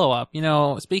follow-up,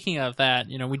 speaking of that,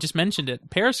 we just mentioned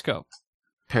it, Periscope.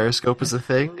 Periscope is a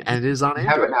thing, and it is on I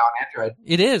have it Android. now on Android.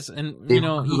 It is, and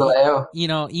Google I/O.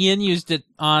 Ian used it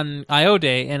on I/O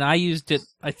Day, and I used it,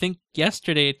 I think,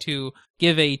 yesterday to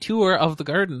give a tour of the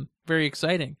garden. Very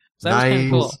exciting. So that was kind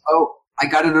of cool. Oh, I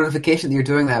got a notification that you're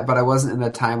doing that, but I wasn't in a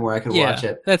time where I could watch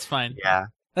it. That's fine. Yeah.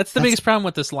 That's the biggest problem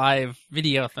with this live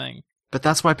video thing. But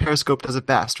that's why Periscope does it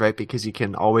best, right? Because you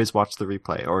can always watch the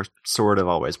replay, or sort of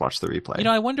always watch the replay.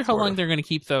 I wonder how Sort long of. they're going to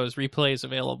keep those replays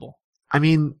available. I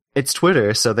mean, it's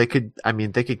Twitter, so they could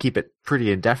keep it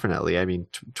pretty indefinitely. I mean,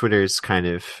 Twitter's kind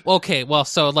of... Okay, well,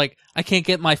 so, like, I can't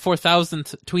get my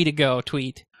 4,000th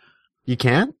tweet. You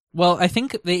can't? Well, I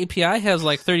think the API has,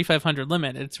 like, 3,500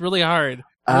 limit. It's really hard.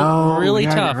 Oh, really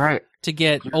yeah, tough you're right. to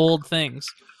get old things.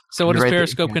 So what You're is right that you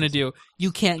Periscope can't. going to do?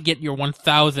 You can't get your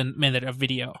 1,000th minute of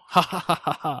video. Ha ha ha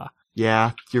ha ha.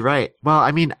 Yeah, you're right. Well,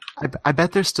 I mean, I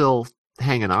bet they're still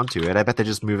hanging on to it. I bet they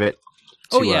just move it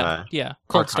to Oh, yeah. Yeah.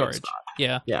 Cold archive storage. spot.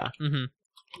 Yeah. Yeah. hmm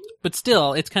But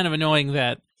still, it's kind of annoying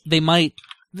that they might.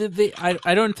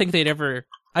 I don't think they'd ever.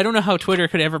 I don't know how Twitter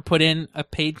could ever put in a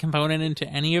paid component into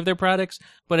any of their products.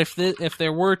 But if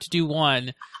there were to do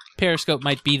one, Periscope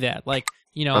might be that. Like,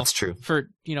 That's true. for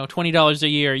 $20 a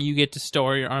year, you get to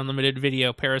store your unlimited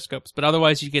video Periscopes. But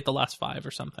otherwise, you get the last 5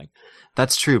 or something.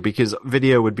 That's true, because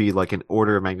video would be like an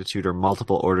order of magnitude or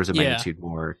multiple orders of Yeah. magnitude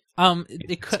more.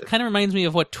 It kind of reminds me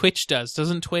of what Twitch does.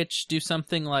 Doesn't Twitch do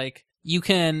something like you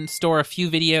can store a few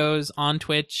videos on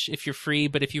Twitch if you're free,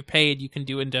 but if you're paid, you can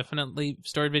do indefinitely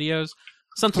stored videos?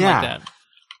 Something like that.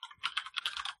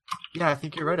 Yeah, I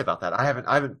think you're right about that. I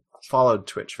haven't followed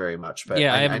Twitch very much, but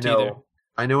Yeah, I I haven't know either.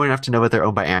 I know enough to know that they're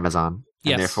owned by Amazon,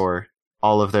 Yes. and therefore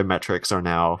all of their metrics are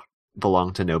now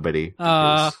belong to nobody.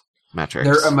 because metrics.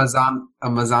 They're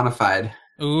Amazonified.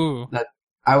 Ooh.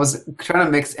 I was trying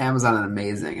to mix Amazon and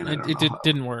Amazing, and I don't know.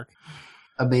 Didn't work.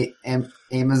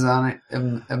 Amazoning?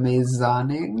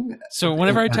 So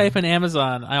whenever I type in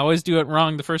Amazon, I always do it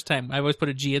wrong the first time. I always put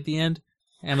a G at the end.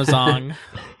 Amazon.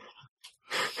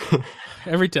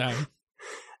 Every time.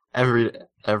 every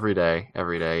day,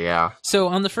 yeah. So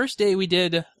on the first day we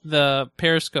did the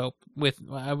Periscope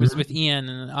I was with Ian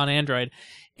on Android,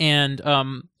 and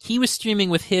he was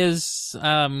streaming with his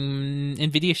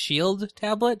NVIDIA Shield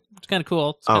tablet. It's kind of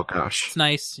cool. Gosh. It's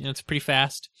nice. It's pretty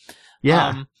fast.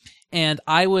 Yeah. And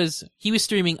he was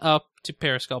streaming up to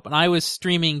Periscope, and I was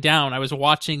streaming down. I was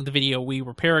watching the video we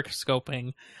were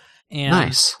Periscoping. And,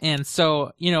 Nice. And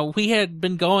so, we had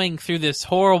been going through this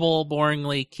horrible,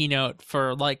 boringly keynote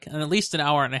for like at least an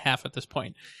hour and a half at this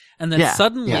point. And then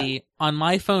suddenly on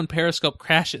my phone, Periscope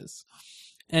crashes.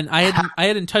 And I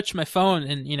hadn't touched my phone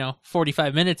in,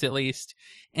 45 minutes at least.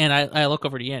 And I look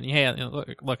over to Ian. Hey,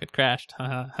 look, it crashed.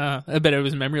 I bet it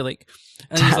was a memory leak.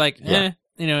 And he's like, and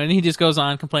he just goes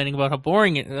on complaining about how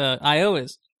boring I/O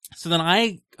is. So then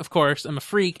I, of course, am a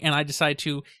freak, and I decide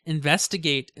to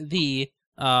investigate the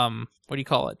what do you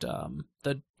call it?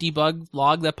 The debug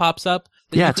log that pops up.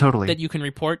 Totally. That you can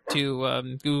report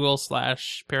to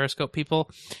Google/Periscope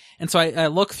people. And so I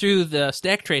look through the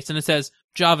stack trace, and it says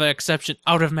Java exception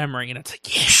out of memory, and it's like,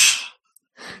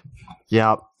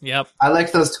 yeah. Yep. I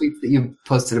like those tweets that you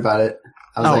posted about it.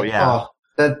 I was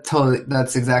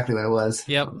that's exactly what it was.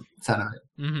 Yep. Sound of it.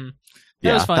 Mm-hmm.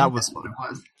 Yeah, was fun. that was What it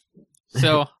was.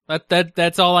 So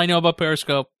that's all I know about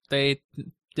Periscope. They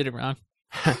did it wrong.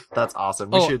 That's awesome.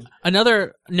 We should.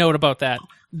 Another note about that.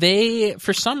 They,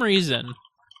 for some reason,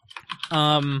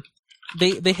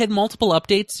 they had multiple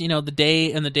updates, the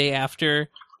day and the day after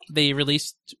they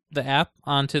released the app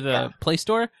onto the Play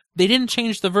Store. They didn't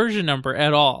change the version number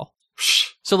at all.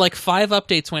 So like 5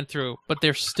 updates went through, but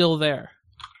they're still there.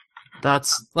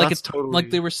 That's totally like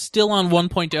they were still on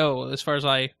 1.0 as far as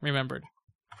I remembered.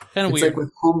 Kind of It's weird. like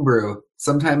with Homebrew.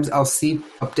 Sometimes I'll see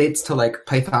updates to like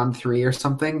Python 3 or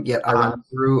something, yet I run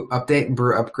brew update and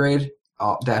brew upgrade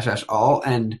all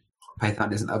and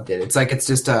Python isn't updated. It's like it's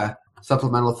just a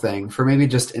supplemental thing for maybe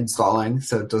just installing,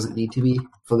 so it doesn't need to be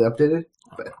fully updated.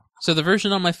 But So the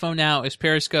version on my phone now is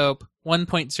Periscope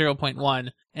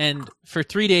 1.0.1, and for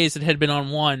 3 days it had been on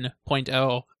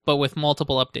 1.0, but with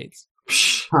multiple updates.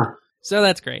 Huh. So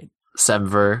that's great.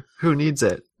 Semver. Who needs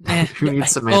it? Who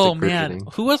needs semantic Oh man, proofing?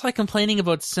 who was I complaining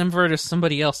about Semver to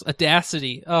somebody else?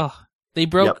 Audacity. Oh, they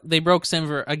broke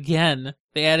Semver again.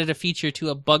 They added a feature to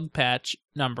a bug patch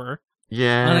number.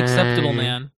 Yay. Unacceptable,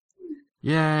 man.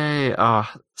 Yay. Oh,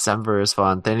 Semver is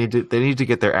fun. They need to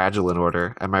get their Agile in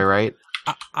order. Am I right?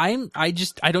 I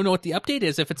don't know what the update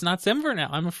is if it's not Semver now.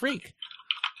 I'm a freak.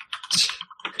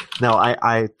 No,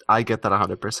 I get that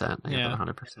 100%. I get Yeah. that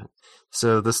 100%.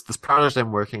 So this project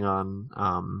I'm working on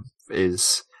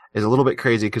is a little bit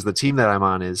crazy because the team that I'm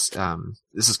on is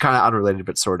this is kind of unrelated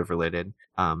but sort of related.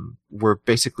 We're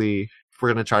basically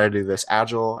gonna try to do this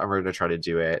agile, and we're gonna try to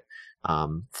do it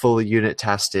fully unit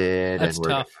tested, That's and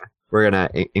tough. we're gonna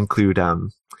include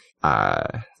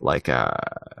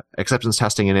acceptance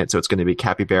testing in it, so it's gonna be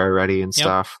capybara ready and Yep.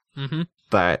 stuff. Mm-hmm.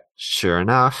 But sure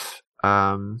enough,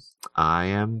 I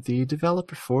am the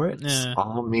developer for it. It's Yeah.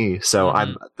 all me. So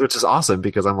Mhm. which is awesome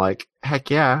because I'm like, heck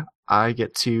yeah, I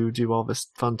get to do all this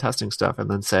fun testing stuff and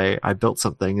then say I built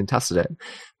something and tested it.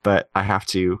 But I have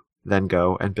to then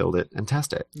go and build it and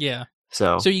test it. Yeah.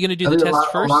 So So you're gonna do I the mean, test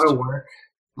a first? lot of work,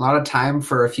 a lot of time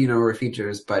for a few number of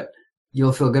features, but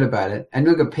you'll feel good about it, and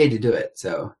you'll get paid to do it.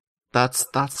 So that's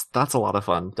a lot of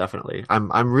fun, definitely.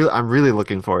 I'm really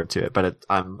looking forward to it, but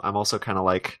I'm also kind of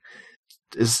like,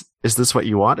 is this what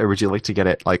you want, or would you like to get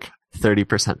it like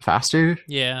 30% faster?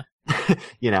 Yeah.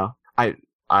 You know,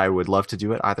 I would love to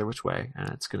do it either which way, and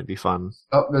it's going to be fun.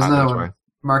 oh, there's either another which one. way.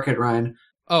 Mark it, Ryan.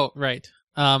 Oh, right.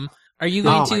 Are you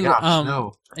going Oh to my gosh,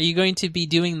 no. are you going to be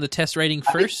doing the test writing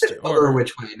I think first, it's over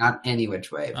which way, not any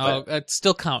which way. Oh, But it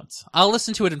still counts. I'll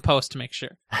listen to it in post to make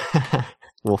sure.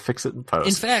 We'll fix it in post.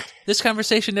 In fact, this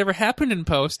conversation never happened in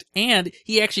post, and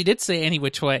he actually did say any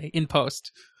which way in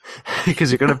post.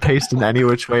 Because you're going to paste in any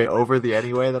which way over the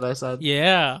anyway that I said?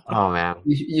 Yeah. Oh, man.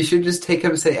 you should just take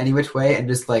him say any which way and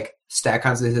just like stack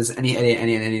on so it says any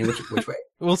which way.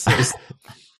 We'll see.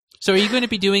 So are you going to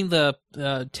be doing the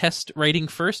test writing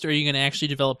first, or are you going to actually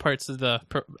develop parts of the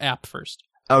app first?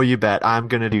 Oh, you bet. I'm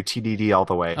going to do TDD all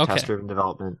the way. Okay. Test-driven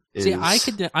development is... See,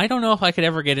 I don't know if I could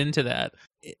ever get into that.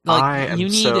 I am you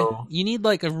so- need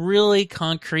like a really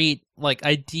concrete like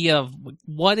idea of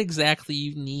what exactly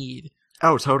you need.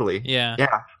 Oh, totally. Yeah.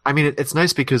 Yeah. I mean, it's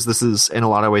nice because this is in a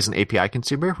lot of ways an API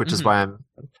consumer, which is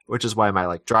Mhm. why my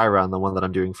like dry run, the one that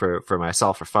I'm doing for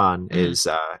myself for fun, is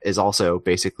also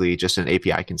basically just an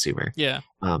API consumer. Yeah.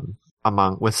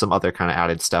 With some other kind of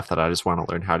added stuff that I just want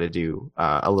to learn how to do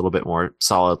a little bit more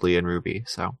solidly in Ruby.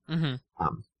 So, hmm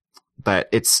but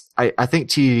I think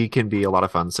TDD can be a lot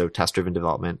of fun. So test driven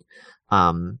development,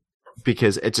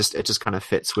 because it just kind of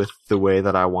fits with the way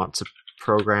that I want to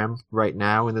program right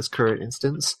now in this current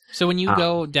instance. So when you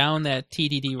go down that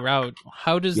TDD route,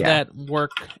 how does Yeah. that work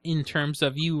in terms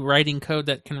of you writing code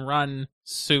that can run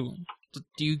soon?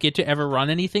 Do you get to ever run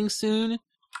anything soon?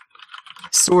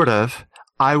 Sort of.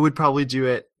 I would probably do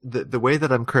it the way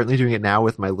that I'm currently doing it now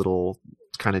with my little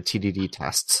kind of TDD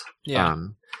tests. Yeah.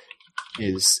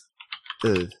 Is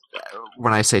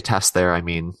when I say test there, I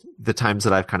mean the times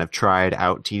that I've kind of tried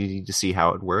out TDD to see how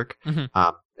it would work. Mhm.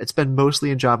 It's been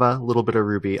mostly in Java, a little bit of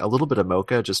Ruby, a little bit of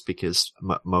Mocha, just because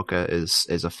Mocha is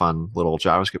a fun little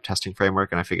JavaScript testing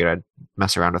framework, and I figured I'd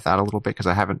mess around with that a little bit because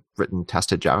I haven't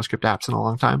tested JavaScript apps in a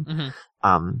long time.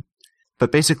 Mhm.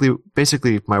 But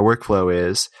basically my workflow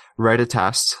is write a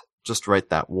test, just write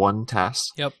that one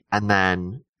test, Yep. and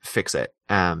then fix it.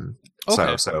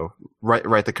 Okay. So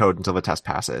write the code until the test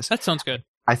passes. That sounds good.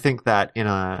 I think that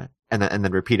and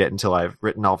then repeat it until I've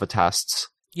written all the tests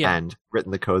Yeah. and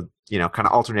written the code, kind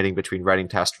of alternating between writing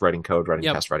test, writing code, writing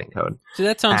Yep. test, writing code. So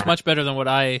that sounds And- much better than what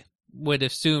I would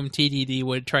assume TDD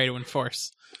would try to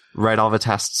enforce. Write all the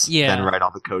tests, Yeah. then write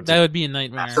all the code. That would be a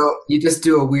nightmare. So you just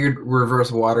do a weird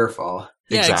reverse waterfall.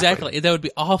 Yeah, exactly. That would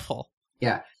be awful.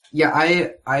 Yeah,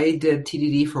 I did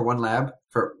TDD for one lab.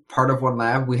 For part of one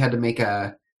lab, we had to make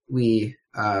we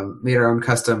made our own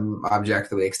custom object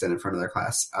that we extended for another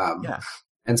class. Yeah.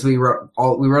 And so we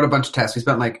wrote a bunch of tests. We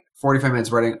spent like 45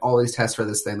 minutes writing all these tests for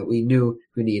this thing that we knew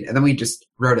we need, and then we just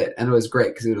wrote it, and it was great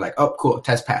because we were like, oh, cool,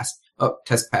 test pass. Oh,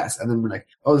 test pass. And then we're like,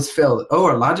 oh, this failed. Oh,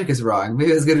 our logic is wrong.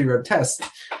 Maybe it's going to rewrote tests.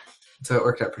 So it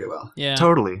worked out pretty well. Yeah.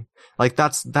 Totally. Like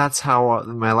that's how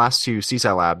my last two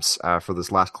CSI labs for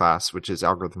this last class, which is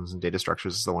algorithms and data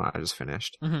structures, is the one I just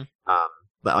finished. Mhm.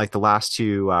 But like the last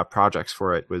two projects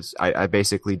for it was I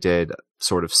basically did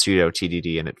sort of pseudo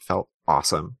TDD, and it felt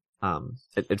awesome.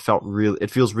 It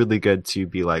feels really good to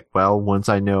be like, well, once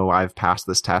I know I've passed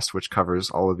this test, which covers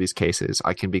all of these cases,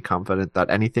 I can be confident that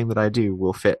anything that I do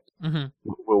will fit, Mhm.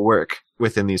 will work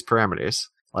within these parameters.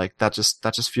 Like that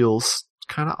just feels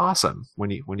kind of awesome when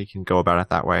you can go about it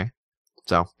that way.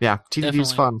 So yeah, TDD is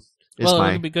Definitely. fun. Well,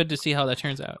 it'll be good to see how that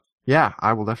turns out. Yeah,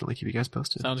 I will definitely keep you guys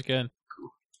posted. Sounds good.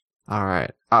 All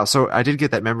right. So I did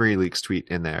get that memory leaks tweet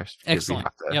in there. because Excellent.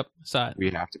 Yep, saw it.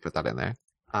 We have to put that in there.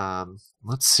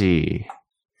 Let's see.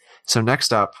 So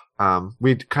next up,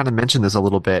 we kind of mentioned this a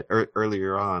little bit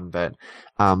earlier on, but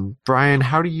Brian,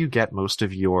 how do you get most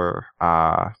of your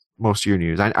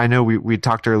news? I know we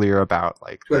talked earlier about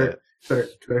like Twitter.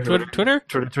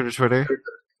 Twitter?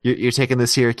 You're taking the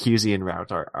Syracusean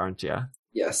route, aren't you?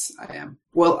 Yes, I am.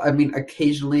 Well, I mean,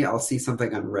 occasionally I'll see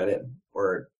something on Reddit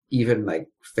or even like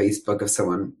Facebook if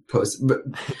someone posts, but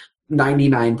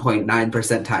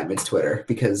 99.9% time it's Twitter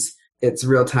because it's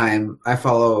real time. I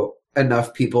follow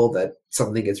enough people that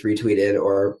something gets retweeted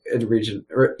or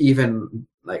even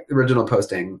like original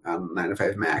posting on 9 to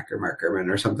 5 Mac or Mark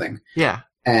Gurman or something. Yeah.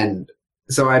 And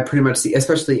so I pretty much see,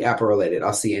 especially Apple related,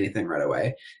 I'll see anything right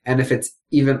away. And if it's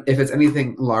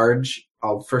anything large,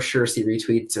 I'll for sure see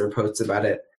retweets or posts about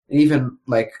it. And even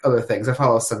like other things, I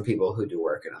follow some people who do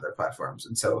work in other platforms,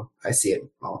 and so I see it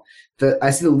all. I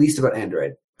see the least about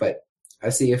Android, but I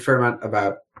see a fair amount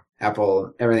about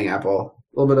Apple, everything Apple,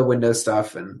 a little bit of Windows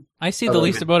stuff, and I see the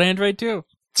least about Android too.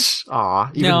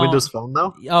 Aw, even Windows Phone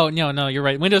though? Oh no, you're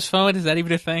right. Windows Phone, is that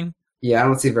even a thing? Yeah, I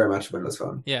don't see very much Windows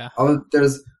Phone. Yeah. Although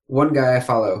there's one guy I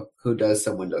follow who does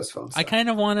some Windows Phone stuff. I kind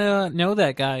of want to know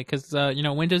that guy because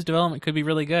Windows development could be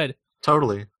really good.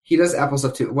 Totally. He does Apple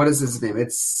stuff too. What is his name?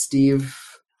 It's Steve.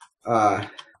 Hold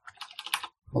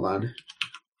on. Let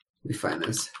me find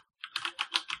this.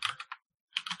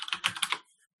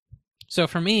 So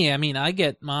for me, I mean, I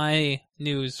get my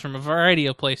news from a variety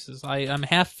of places. I'm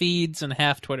half feeds and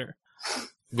half Twitter.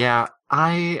 Yeah,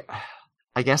 I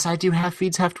guess I do have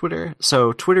feeds, have Twitter.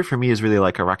 So Twitter for me is really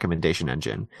like a recommendation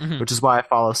engine, which is why I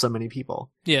follow so many people.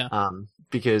 Yeah.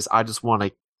 Because I just want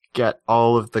to get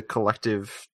all of the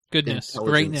collective goodness,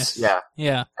 greatness.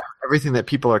 Yeah. Everything that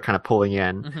people are kind of pulling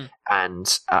in.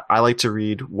 And I like to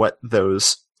read what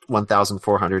those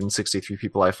 1,463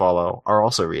 people I follow are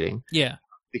also reading. Yeah.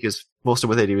 Because most of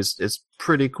what they do is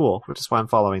pretty cool, which is why I'm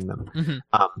following them.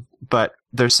 But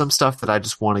there's some stuff that I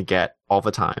just want to get all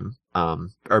the time.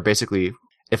 Or basically,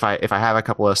 if I have a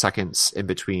couple of seconds in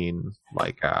between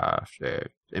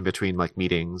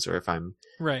meetings, or if I'm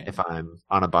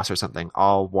on a bus or something,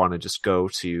 I'll want to just go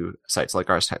to sites like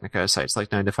Ars Technica, sites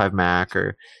like 9 to 5 Mac,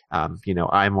 or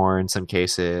iMore in some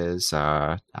cases,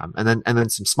 and then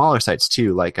some smaller sites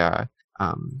too, like there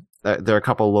are a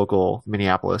couple local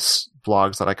Minneapolis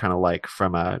blogs that I kind of like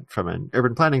from an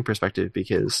urban planning perspective,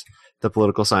 because the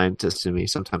political scientist in me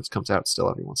sometimes comes out still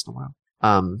every once in a while.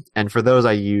 And for those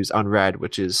I use Unread,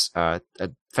 which is a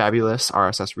fabulous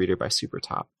RSS reader by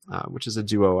Supertop, which is a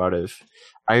duo out of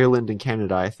Ireland and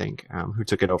Canada, I think, who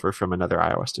took it over from another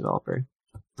iOS developer.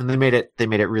 And they made it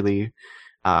really,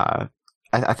 I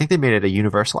think they made it a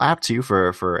universal app too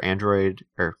for Android,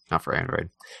 or not for Android,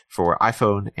 for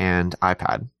iPhone and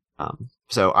iPad.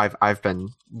 So I've been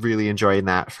really enjoying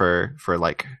that for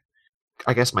like,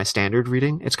 I guess my standard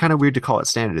reading. It's kind of weird to call it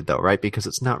standard though, right? Because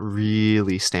it's not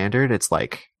really standard. It's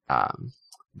like,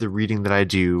 the reading that I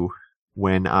do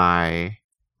when I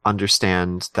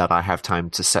understand that I have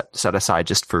time to set aside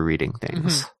just for reading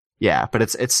things. Yeah. But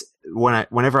it's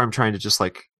whenever I'm trying to just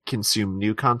like consume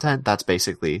new content, that's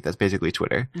basically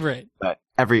Twitter. Right. But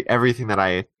everything that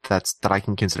I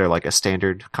can consider like a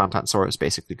standard content source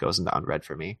basically goes into Unread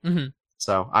for me.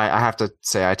 So I have to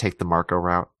say I take the Marco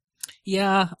route.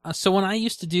 Yeah. So when I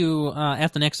used to do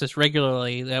At the Nexus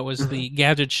regularly, that was the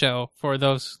Gadget Show for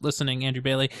those listening, Andrew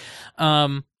Bailey.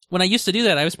 When I used to do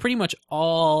that, I was pretty much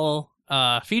all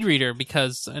feed reader,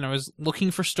 because I was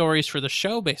looking for stories for the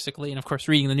show basically, and of course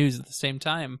reading the news at the same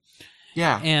time.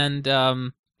 Yeah. And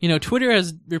Twitter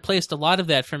has replaced a lot of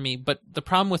that for me. But the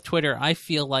problem with Twitter, I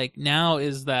feel like now,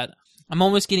 is that I'm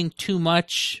almost getting too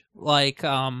much like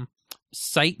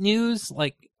site news,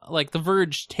 like The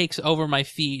Verge takes over my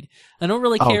feed. I don't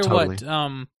really care what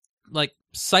like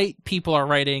site people are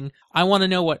writing. I want to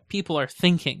know what people are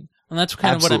thinking. And that's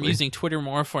kind of what I'm using Twitter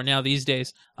more for now these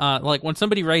days. Like when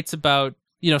somebody writes about,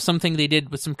 something they did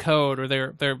with some code, or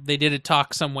they did a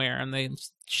talk somewhere and they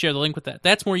share the link with that.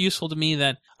 That's more useful to me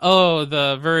than,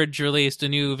 The Verge released a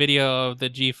new video of the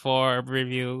G4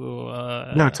 review.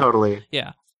 No, totally.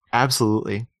 Yeah.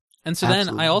 Absolutely. And so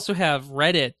then I also have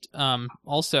Reddit,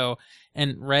 also.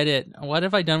 And Reddit, what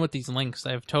have I done with these links?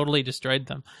 I've totally destroyed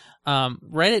them.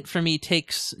 Reddit for me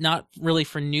takes, not really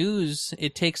for news,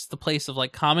 it takes the place of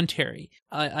like commentary.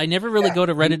 I never really go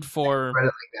to Reddit for... Reddit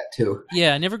like that too.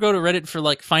 Yeah, I never go to Reddit for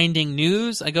like finding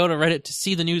news. I go to Reddit to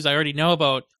see the news I already know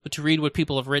about, but to read what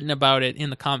people have written about it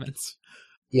in the comments.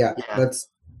 Yeah.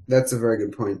 That's a very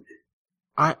good point.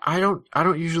 I don't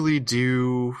usually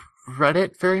do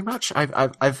Reddit very much.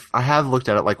 I have looked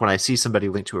at it, like when I see somebody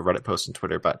link to a Reddit post on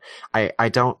Twitter, but I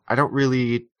don't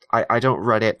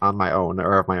Reddit on my own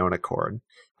or of my own accord.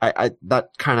 That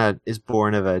kind of is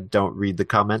born of a don't read the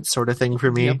comments sort of thing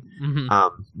for me. Yep.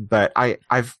 But I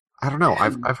don't know.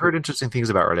 I've heard interesting things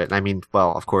about Reddit. And I mean,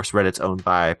 well, of course, Reddit's owned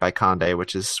by Conde,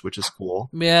 which is cool.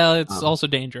 Yeah, it's also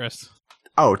dangerous.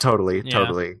 Oh, totally.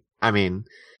 I mean,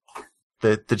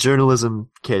 the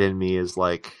journalism kid in me is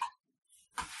like,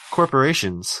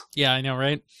 corporations. Yeah, I know,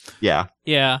 right? Yeah.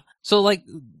 Yeah. So, like,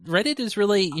 Reddit is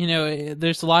really,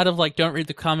 there's a lot of, like, don't read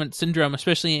the comment syndrome,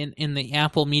 especially in the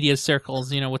Apple media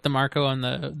circles, with the Marco and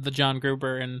the John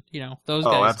Gruber and, those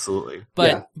guys. Oh, absolutely.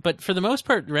 But for the most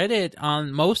part, Reddit,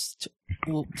 on most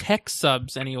tech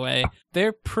subs anyway,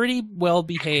 they're pretty well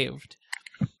behaved.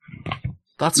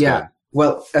 That's good.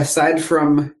 Well, aside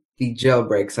from the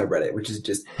jailbreak subreddit, which is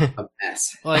just a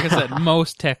mess. Like I said,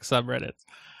 most tech subreddits.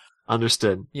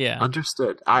 Understood. Yeah.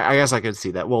 Understood. I guess I could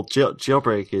see that. Well,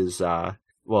 jailbreak is,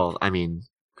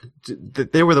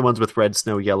 they were the ones with red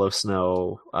snow, yellow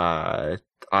snow, I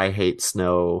hate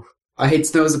snow. I hate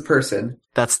snow as a person.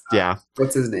 That's, yeah.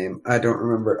 What's his name? I don't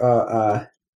remember.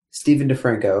 Stephen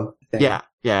DeFranco. I think.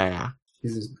 Yeah.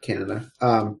 He's in Canada.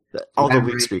 All the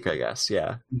weak speak, I guess,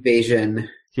 yeah. Invasion.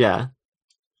 Yeah.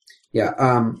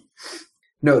 Yeah.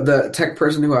 No, the tech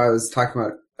person who I was talking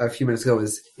about a few minutes ago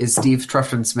is Steve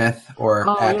Trufton Smith, or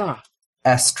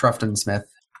S Trufton Smith.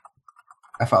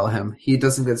 I follow him. He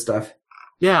does some good stuff.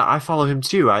 Yeah, I follow him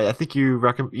too. I think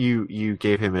you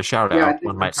gave him a shout out.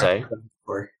 One might say.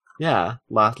 Yeah,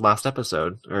 last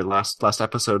episode or last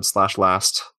episode /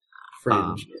 last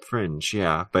Fringe.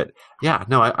 Yeah, but yeah,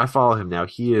 no, I follow him now.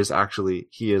 He is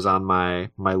on my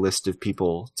list of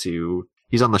people to.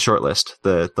 He's on the short list,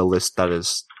 the list that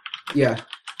is. Yeah.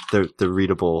 The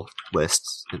readable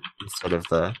lists instead of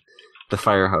the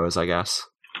fire hose, I guess.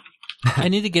 I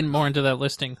need to get more into that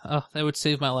listing. Oh, that would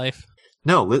save my life.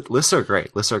 No, lists are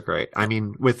great. I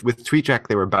mean, with TweetDeck,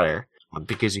 they were better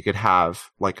because you could have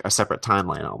like a separate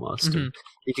timeline almost. Mm-hmm. And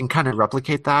you can kind of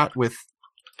replicate that with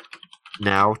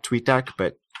now TweetDeck,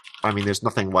 but I mean, there's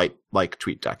nothing like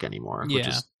TweetDeck anymore, which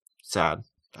is sad.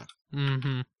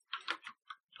 Mm-hmm.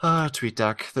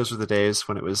 TweetDeck. Those were the days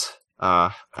when it was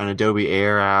an Adobe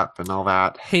Air app and all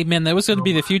that. Hey man, that was going to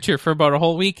be the future for about a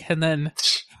whole week, and then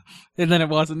it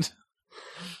wasn't.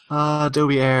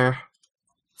 Adobe Air,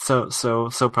 so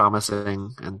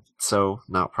promising and so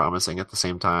not promising at the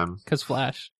same time. Because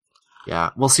Flash. Yeah,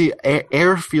 well, see,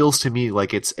 Air feels to me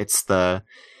like it's the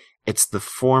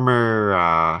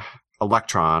former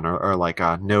Electron or like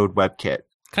a Node WebKit.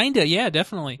 Kinda, yeah,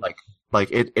 definitely. Like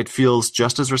it feels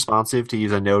just as responsive to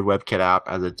use a Node WebKit app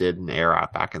as it did an Air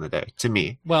app back in the day, to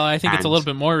me. Well, I think it's a little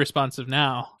bit more responsive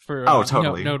now for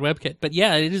totally. Node WebKit. But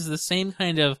yeah, it is the same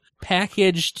kind of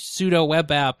packaged pseudo web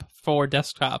app for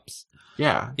desktops.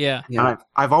 Yeah. And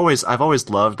I've always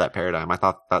loved that paradigm. I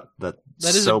thought that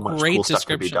is so a much great cool stuff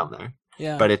could be description. done there.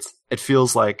 Yeah. But it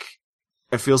feels like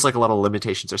a lot of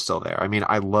limitations are still there. I mean,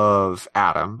 I love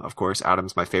Atom, of course.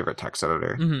 Atom's my favorite text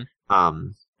editor.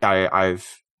 Mm-hmm.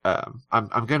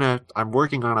 I'm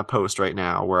working on a post right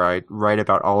now where I write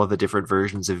about all of the different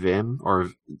versions of Vim or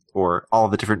all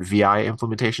of the different VI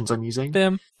implementations I'm using.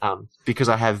 Vim. Because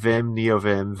I have Vim,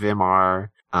 NeoVim, VimR,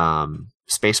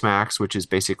 Spacemacs, which is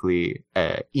basically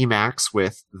Emacs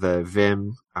with the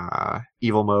Vim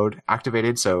evil mode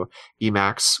activated. So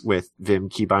Emacs with Vim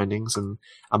key bindings and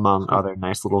among other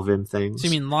nice little Vim things. So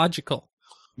you mean logical?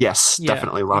 Yes,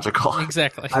 definitely logical.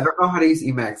 Exactly. I don't know how to use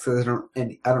Emacs because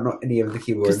I don't know any of the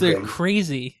keyboard because they're things.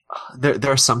 crazy.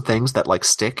 There are some things that like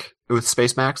stick with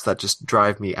Spacemacs that just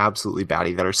drive me absolutely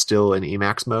batty that are still in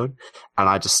Emacs mode, and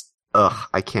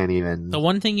I can't even. The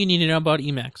one thing you need to know about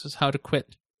Emacs is how to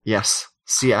quit. Yes,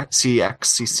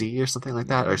 CX, or something like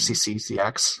that, or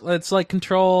CX. It's like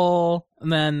Control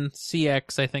and then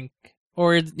CX, I think,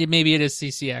 or maybe it is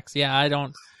CCX. Yeah, I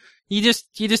don't. You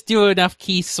just do enough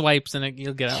key swipes and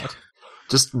you'll get out.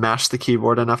 Just mash the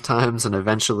keyboard enough times, and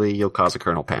eventually you'll cause a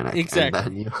kernel panic. Exactly.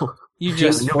 And then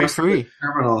you'll be free.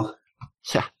 Terminal.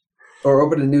 Yeah. Or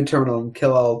open a new terminal and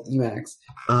kill all Emacs.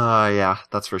 Yeah,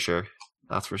 that's for sure.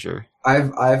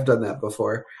 I've done that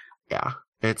before. Yeah,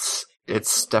 it's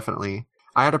definitely.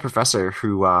 I had a professor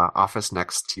who office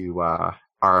next to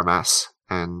RMS,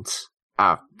 and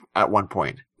at one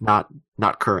point, not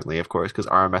currently, of course, because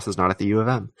RMS is not at the U of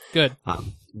M. Good.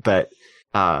 But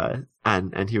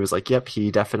and he was like, yep,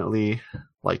 he definitely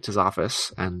liked his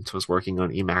office and was working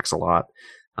on Emacs a lot.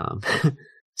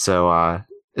 So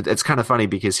it's kind of funny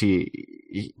because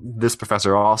this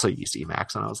professor also used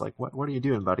Emacs, and I was like, what are you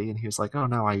doing, buddy? And he was like, oh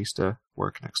no, I used to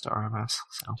work next to RMS.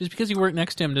 So just because you work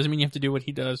next to him doesn't mean you have to do what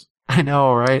he does. I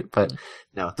know, right? But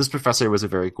no, this professor was a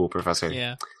very cool professor.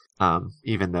 Yeah.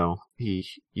 Even though he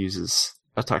uses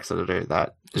a text editor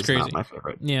that is not my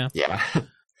favorite. Yeah. Yeah.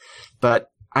 But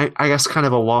I guess kind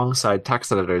of alongside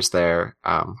text editors there,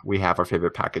 we have our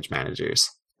favorite package managers,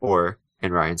 or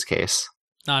in Ryan's case.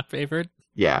 Not favorite?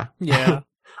 Yeah. Yeah.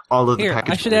 All of the here,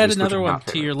 package I should add managers another which are one not to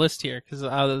favorite. your list here,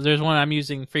 because there's one I'm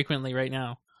using frequently right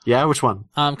now. Yeah, which one?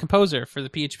 Composer for the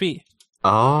PHP.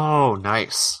 Oh,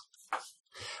 nice.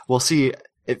 Well, see,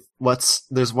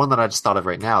 there's one that I just thought of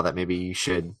right now that maybe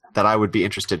that I would be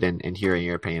interested in hearing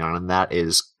your opinion on, and that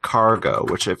is Cargo,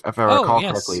 which if I recall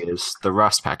correctly is the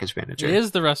Rust package manager. It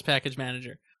is the Rust package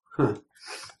manager. Huh.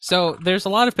 So there's a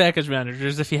lot of package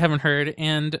managers, if you haven't heard,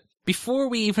 and before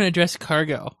we even address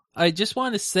Cargo, I just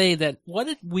want to say that what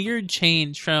a weird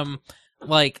change from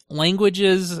like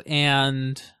languages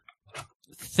and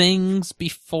things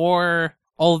before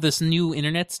all of this new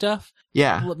internet stuff.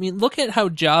 Yeah. I mean, look at how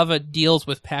Java deals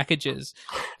with packages.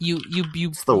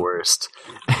 It's the worst.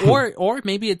 or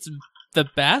maybe it's the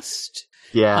best.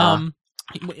 Yeah.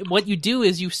 What you do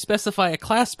is you specify a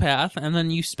class path, and then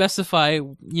you specify,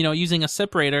 using a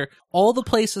separator, all the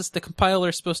places the compiler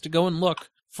is supposed to go and look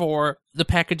for the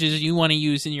packages you want to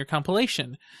use in your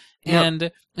compilation. Yep.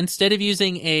 And instead of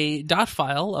using a dot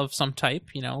file of some type,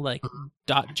 like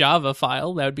 .java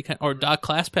file, that would be or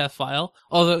 .classpath file,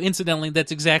 although incidentally,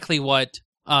 that's exactly what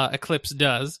Eclipse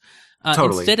does.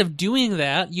 Totally. Instead of doing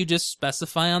that, you just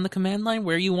specify on the command line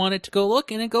where you want it to go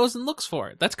look, and it goes and looks for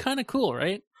it. That's kind of cool,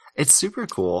 right? It's super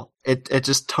cool. It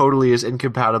just totally is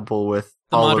incompatible with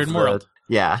the all modern world.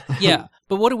 Yeah. Yeah.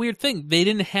 But what a weird thing. They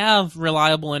didn't have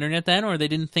reliable internet then, or they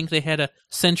didn't think they had a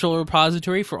central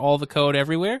repository for all the code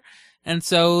everywhere. And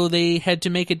so they had to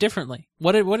make it differently.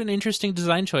 What an interesting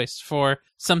design choice for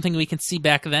something we can see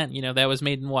back then. That was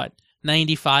made in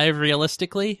 95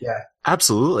 realistically? Yeah.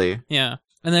 Absolutely. Yeah.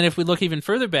 And then if we look even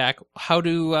further back, how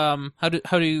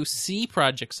do C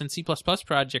projects and C++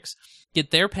 projects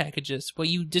get their packages? Well,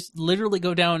 you just literally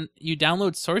go down, you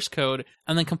download source code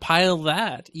and then compile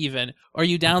that even, or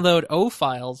you download O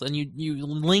files and you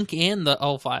link in the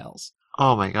O files.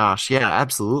 Oh my gosh. Yeah,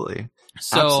 absolutely.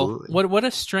 So Absolutely. what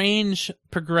a strange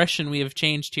progression we have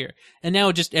changed here. And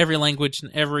now just every language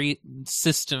and every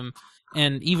system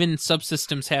and even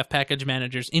subsystems have package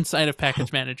managers inside of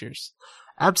package managers.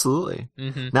 Absolutely.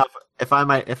 Mm-hmm. Now, if I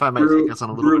might take us on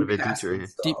a little bit of a detour here.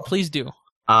 Please do.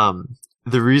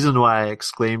 The reason why I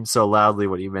exclaimed so loudly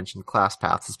when you mentioned class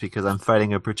paths is because I'm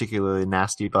fighting a particularly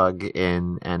nasty bug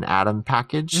in an Atom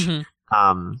package.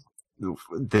 Mm-hmm.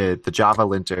 The Java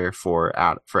linter for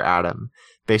Atom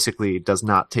basically does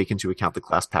not take into account the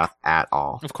class path at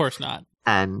all. Of course not.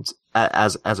 And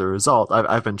as a result,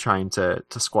 I've been trying to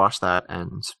squash that,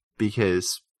 and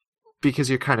because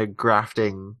you're kind of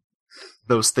grafting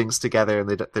those things together, and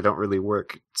they don't really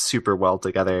work super well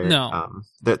together. No,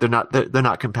 they're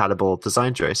not compatible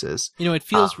design choices. It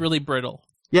feels really brittle.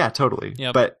 Yeah, totally.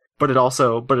 Yep. But it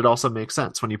also makes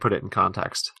sense when you put it in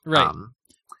context. Right.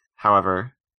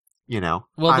 However,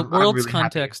 well, the world's really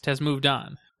context has moved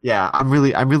on. Yeah, I'm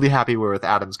really happy where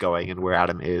Atom's going and where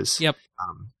Atom is. Yep.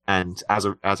 And as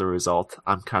a result,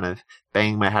 I'm kind of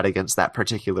banging my head against that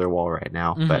particular wall right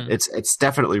now. Mm-hmm. But it's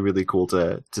definitely really cool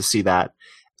to see that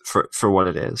for what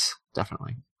it is.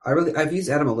 Definitely. I've used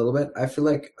Atom a little bit. I feel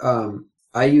like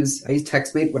I use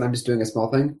TextMate when I'm just doing a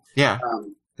small thing. Yeah.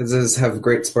 Because those have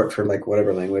great support for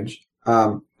whatever language.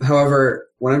 However,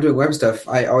 when I'm doing web stuff,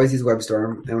 I always use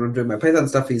WebStorm, and when I'm doing my Python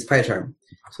stuff, I use PyCharm.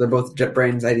 So they're both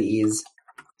JetBrains IDEs.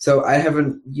 So I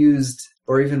haven't used,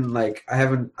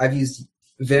 I've used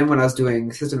Vim when I was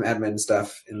doing system admin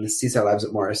stuff in the CSAT labs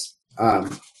at Morris.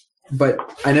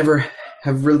 But I never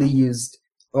have really used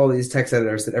all these text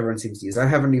editors that everyone seems to use. I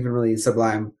haven't even really used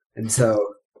Sublime, and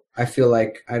so I feel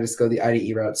like I just go the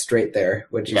IDE route straight there,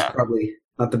 which is probably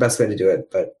not the best way to do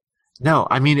it, but... No,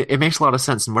 I mean, it makes a lot of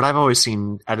sense. And what I've always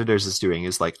seen editors is doing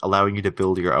is allowing you to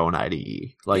build your own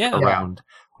IDE, around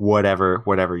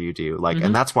whatever you do. Mm-hmm.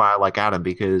 And that's why I like Atom,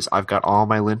 because I've got all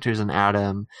my linters in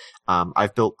Atom.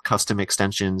 I've built custom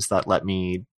extensions that let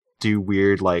me do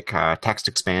weird, text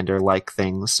expander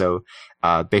things. So,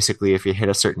 basically if you hit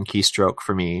a certain keystroke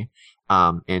for me,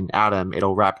 in Atom,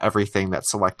 it'll wrap everything that's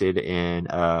selected in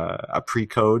a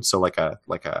pre-code. So like a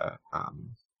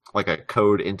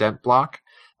code indent block.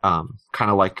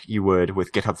 Kind of like you would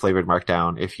with GitHub flavored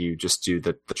Markdown if you just do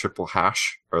the triple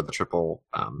hash or the triple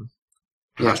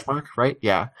hash mark, right?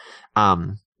 Yeah.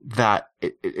 That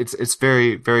it's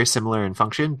very, very similar in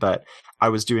function, but I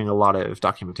was doing a lot of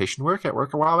documentation work at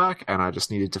work a while back, and I just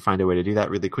needed to find a way to do that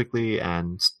really quickly,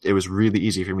 and it was really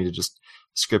easy for me to just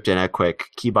script in a quick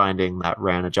key binding that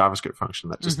ran a JavaScript function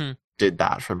that just did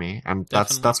that for me. And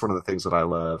that's one of the things that I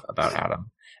love about Atom,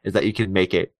 is that you can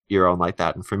make it your own like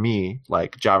that. And for me,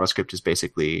 JavaScript is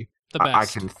basically, the best. I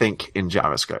can think in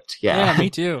JavaScript. Yeah,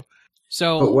 me too.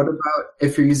 So, but what about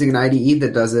if you're using an IDE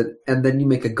that does it, and then you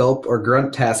make a gulp or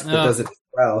grunt task that does it as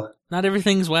well? Not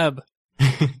everything's web.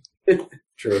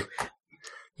 True.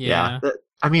 Yeah.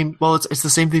 I mean, well, it's the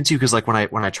same thing too, because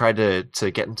when I tried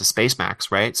to get into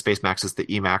Spacemacs, right? Spacemacs is the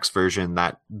Emacs version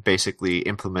that basically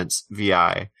implements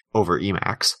VI over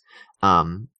Emacs.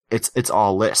 it's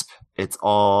all Lisp. It's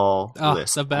all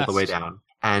Lisp the best. all the way down.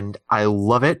 And I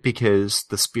love it because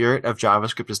the spirit of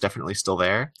JavaScript is definitely still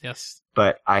there. Yes.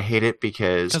 But I hate it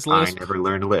because I Lisp. never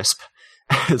learned Lisp.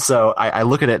 So I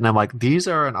look at it and I'm like, these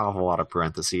are an awful lot of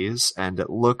parentheses, and it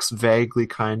looks vaguely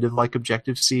kind of like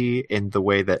Objective-C in the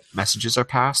way that messages are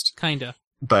passed. Kinda.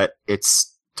 But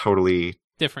it's totally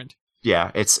different.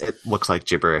 Yeah, it looks like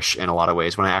gibberish in a lot of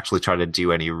ways when I actually try to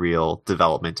do any real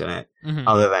development in it,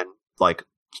 other than like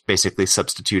basically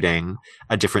substituting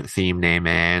a different theme name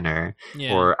in or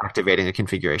activating a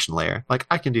configuration layer. Like,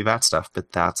 I can do that stuff,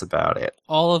 but that's about it.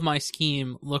 All of my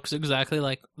Scheme looks exactly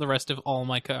like the rest of all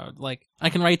my code. Like, I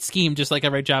can write Scheme just like I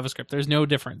write JavaScript. There's no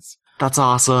difference. That's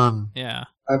awesome. Yeah.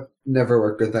 I've never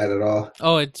worked with that at all.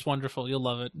 Oh, it's wonderful. You'll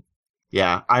love it.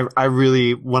 Yeah, I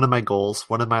really, one of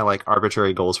my like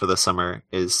arbitrary goals for this summer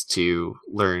is to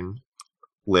learn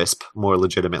Lisp more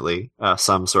legitimately,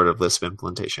 some sort of Lisp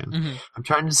implementation. I'm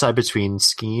trying to decide between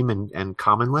Scheme and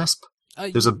Common Lisp.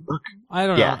 There's a book. I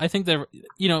don't know. I think they're,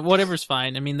 whatever's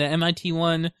fine. I mean, the MIT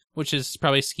one, which is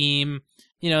probably Scheme,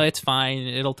 it's fine.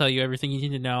 It'll tell you everything you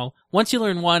need to know. Once you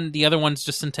learn one, the other one's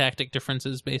just syntactic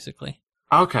differences, basically.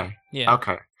 Okay. Yeah.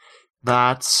 Okay.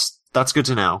 That's good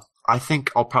to know. I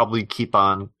think I'll probably keep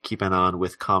on keeping on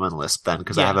with Common Lisp then,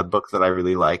 because I have a book that I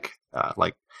really like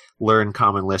Learn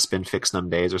Common Lisp in Fixed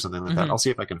Num Days or something like that. I'll see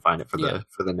if I can find it for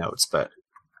the notes. But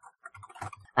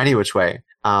any which way.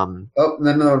 Then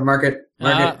another one, mark it.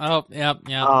 Yep.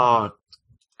 Oh,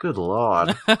 good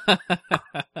lord.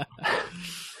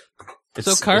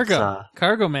 So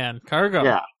Cargo Man.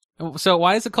 Yeah. So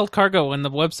why is it called Cargo when the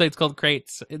website's called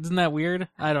Crates? Isn't that weird?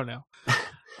 I don't know.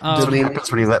 That's what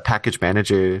happens when you let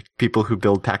people who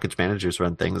build package managers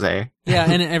run things, eh? Yeah,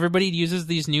 and everybody uses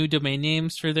these new domain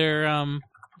names for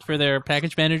their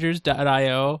package managers,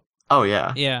 .io. Oh,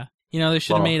 yeah. Yeah. They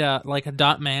should have made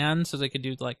a .man so they could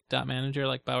do like .manager,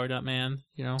 like Bower.man,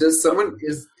 Does someone,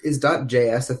 is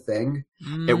 .js a thing?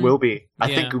 It will be. I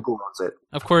think Google owns it.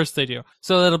 Of course they do.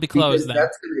 So that'll be closed then.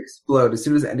 That's going to explode as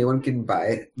soon as anyone can buy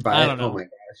it. I don't know. Oh my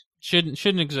gosh.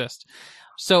 Shouldn't exist.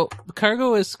 So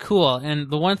Cargo is cool,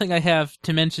 and the one thing I have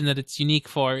to mention that it's unique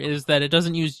for is that it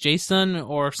doesn't use JSON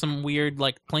or some weird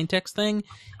like plaintext thing.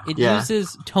 It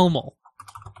uses TOML.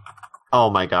 Oh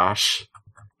my gosh.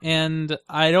 And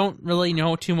I don't really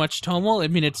know too much TOML. I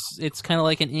mean, it's kind of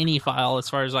like an INI file as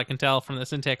far as I can tell from the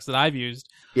syntax that I've used.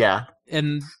 Yeah.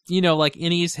 And, like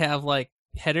INIs have like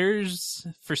headers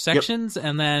for sections,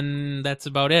 and then that's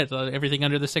about it. Everything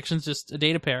under the section's just a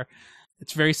data pair.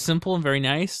 It's very simple and very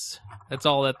nice. That's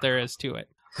all that there is to it.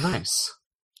 Nice.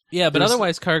 Yeah, but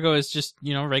otherwise Cargo is just,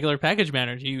 regular package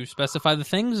manager. You specify the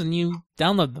things and you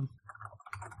download them.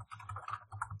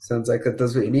 Sounds like that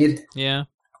does what you need. Yeah.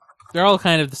 They're all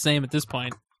kind of the same at this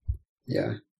point.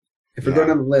 Yeah. If we're going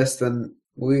down the list, then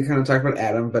we kind of talked about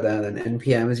Atom, but then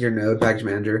NPM is your node package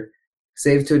manager.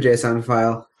 Save to a JSON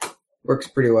file. Works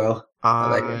pretty well.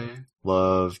 I like it.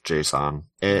 Love JSON.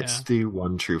 It's the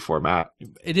one true format.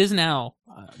 It is now.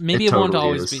 Maybe it won't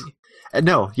always be.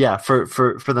 No, yeah. For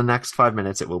the next 5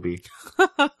 minutes, it will be. For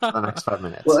the next 5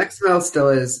 minutes. Well, XML still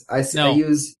is. I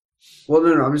use. Well,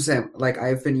 no. I'm just saying. Like,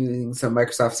 I've been using some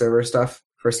Microsoft Server stuff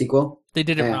for SQL. They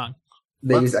did it wrong.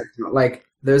 They use XML. Like,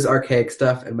 there's archaic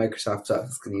stuff, and Microsoft stuff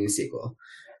is going to use SQL.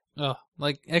 Oh,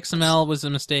 like XML was a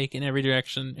mistake in every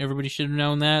direction. Everybody should have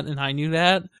known that, and I knew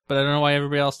that, but I don't know why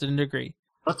everybody else didn't agree.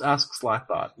 Let's ask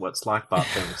Slackbot what Slackbot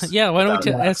thinks. Yeah, why don't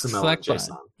we ask Slackbot?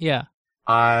 Yeah.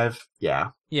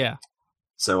 Yeah.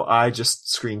 So I just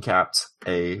screen capped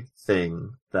a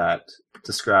thing that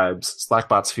describes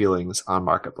Slackbot's feelings on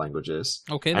markup languages.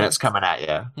 Okay. And it's coming at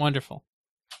you. Wonderful.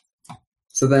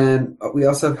 So then we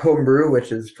also have Homebrew,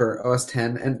 which is for OS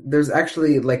X, and there's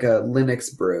actually like a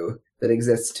Linux brew that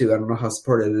exists too. I don't know how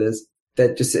supported it is.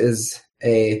 That just is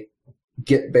a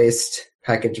Git-based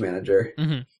package manager.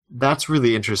 Mm-hmm. That's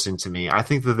really interesting to me. I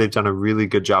think that they've done a really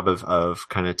good job of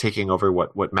kind of taking over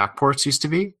what MacPorts used to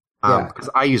be. Because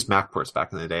I used MacPorts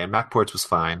back in the day, and MacPorts was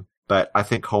fine. But I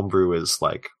think Homebrew is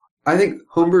like... I think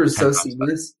Homebrew is so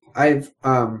seamless. I've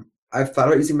thought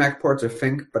about using MacPorts or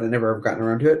Fink, but I never have gotten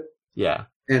around to it. Yeah.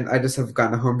 And I just have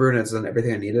gotten a Homebrew, and it's done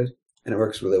everything I needed, and it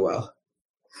works really well.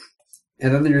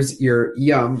 And then there's your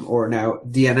Yum, or now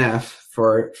DNF,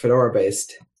 for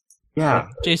Fedora-based. Yeah.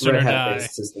 JSON or die.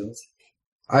 Systems.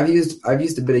 I've used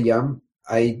a bit of Yum.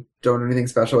 I don't do anything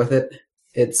special with it.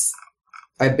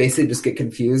 I basically just get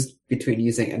confused between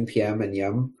using NPM and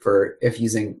Yum for if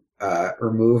using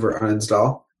remove or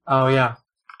uninstall. Oh yeah.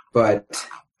 But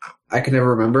I can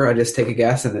never remember. I just take a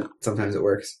guess, and sometimes it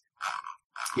works.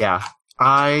 Yeah.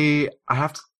 I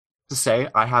have to to say,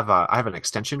 I have an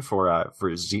extension for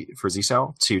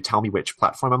ZCell to tell me which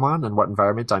platform I'm on and what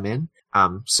environment I'm in.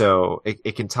 So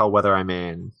it can tell whether I'm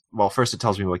in. Well, first it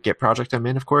tells me what Git project I'm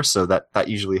in, of course. So that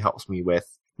usually helps me with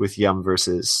Yum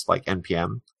versus like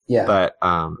npm. Yeah.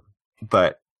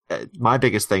 But my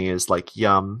biggest thing is like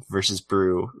Yum versus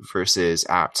Brew versus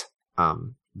apt.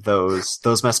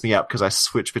 Those mess me up because I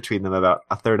switch between them about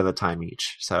a third of the time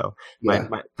each. So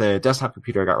the desktop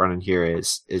computer I got running here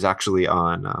is actually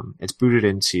on, it's booted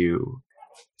into,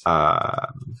 a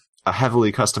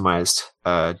heavily customized,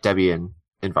 Debian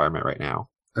environment right now.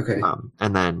 Okay.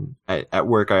 And then at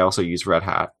work I also use Red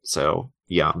Hat. So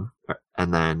Yum.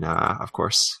 And then, of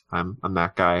course I'm a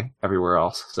Mac guy everywhere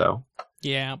else. So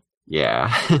Yeah.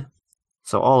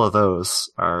 So all of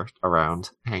those are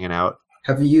around hanging out.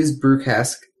 Have you used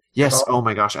Brewcask? Yes. Oh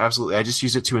my gosh, absolutely. I just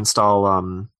use it to install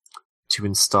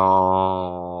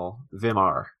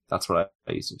Vimr. That's what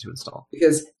I use it to install.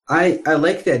 Because I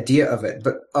like the idea of it,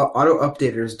 but auto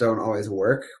updaters don't always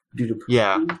work due to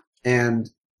permissions, and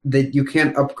you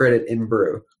can't upgrade it in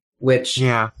Brew, which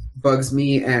bugs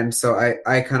me, and so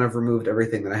I kind of removed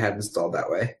everything that I had installed that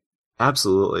way.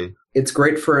 Absolutely. It's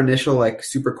great for initial, like,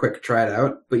 super quick try it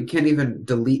out, but you can't even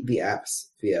delete the apps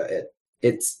via it.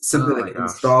 It's simply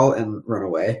install and run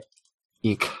away.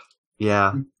 Eek.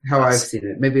 Yeah. How I've seen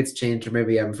it. Maybe it's changed, or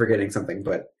maybe I'm forgetting something,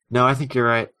 but no, I think you're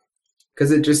right.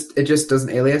 Because it just does an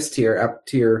alias to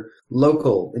your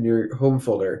local in your home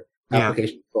folder,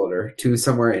 application folder, to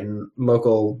somewhere in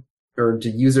local, or to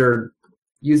user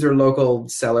local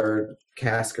seller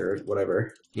cask or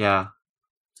whatever. Yeah.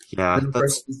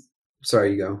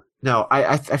 Sorry, you go. No,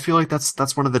 I feel like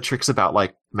that's one of the tricks about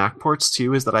like MacPorts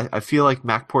too, is that I feel like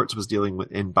MacPorts was dealing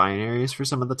with in binaries for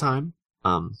some of the time.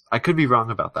 I could be wrong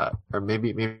about that, or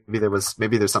maybe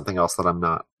there's something else that I'm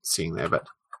not seeing there, but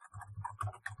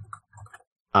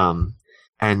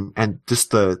and just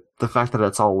the fact that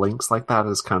it's all links like that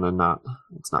is kind of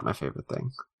it's not my favorite thing.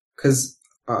 Because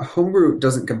Homebrew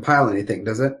doesn't compile anything,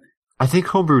 does it? I think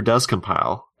Homebrew does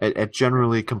compile. It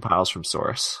generally compiles from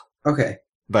source. Okay.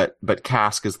 But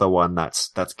Cask is the one that's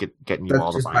getting you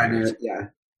all the binaries. Binary, yeah.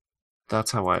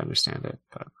 That's how I understand it.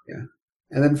 But. Yeah.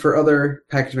 And then for other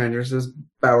package managers, there's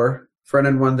Bower,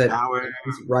 front-end one that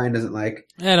Ryan doesn't like.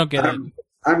 I don't get it.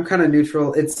 I'm kind of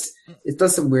neutral. It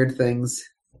does some weird things.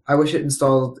 I wish it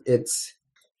installed its...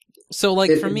 So,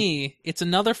 for me, it's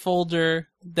another folder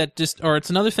it's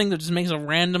another thing that just makes a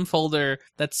random folder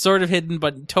that's sort of hidden,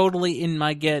 but totally in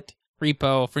my Git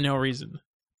repo for no reason.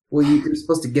 Well, you're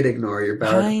supposed to Git ignore your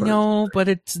Bower. I know, but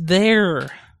it's there.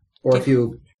 Or if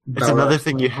you... It's another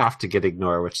thing you have to Git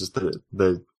ignore, which is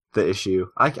the issue.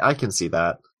 I can see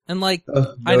that. And I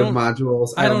don't modules.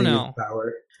 I don't know.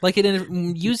 Bower.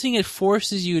 Using it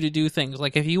forces you to do things.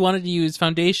 Like if you wanted to use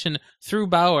Foundation through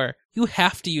Bower, you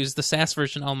have to use the SAS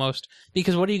version almost.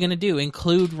 Because what are you going to do?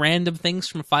 Include random things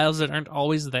from files that aren't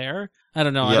always there? I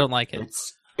don't know. Yep. I don't like it.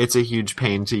 It's a huge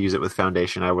pain to use it with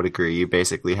Foundation. I would agree. You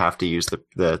basically have to use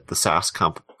the SAS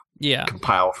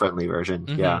compile friendly version.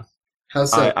 Mm-hmm. Yeah. How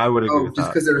so? I would agree with just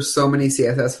that. because there are so many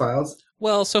CSS files?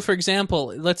 Well, so for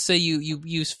example, let's say you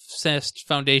use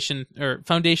Foundation or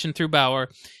Foundation through Bower.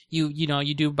 You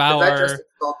do Bower. I just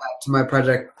installed that to my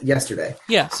project yesterday.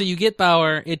 Yeah, so you get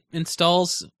Bower. It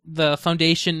installs the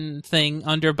Foundation thing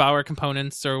under Bower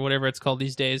components or whatever it's called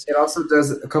these days. It also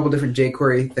does a couple different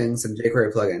jQuery things and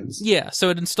jQuery plugins. Yeah, so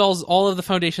it installs all of the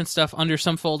Foundation stuff under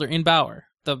some folder in Bower,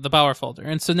 the Bower folder,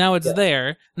 and so now it's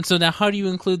there. And so now, how do you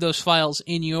include those files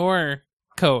in your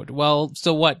code? Well,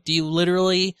 so what? Do you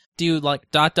literally do like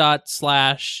 /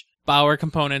 Bower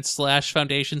components /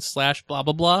 Foundation / blah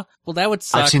blah blah? Well, that would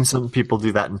suck. I've seen some people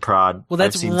do that in prod. Well,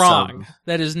 that's wrong.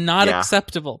 That is not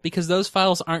acceptable because those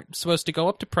files aren't supposed to go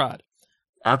up to prod.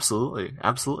 Absolutely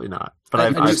not. But I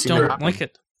I've just seen don't like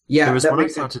it. Yeah, there was that one I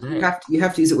makes saw sense. today. You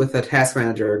have to use it with a task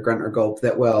manager, or Grunt or Gulp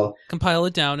that will compile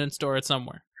it down and store it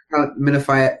somewhere.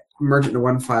 Minify it, merge it into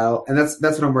one file, and that's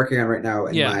what I'm working on right now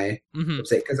in my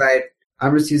website, because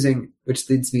I'm just using, which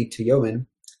leads me to Yeoman,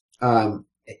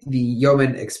 the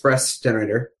Yeoman Express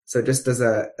generator. So it just does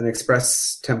an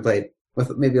Express template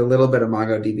with maybe a little bit of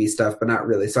MongoDB stuff, but not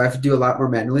really. So I have to do a lot more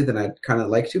manually than I'd kind of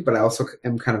like to, but I also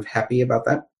am kind of happy about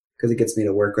that because it gets me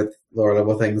to work with lower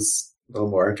level things a little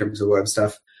more in terms of web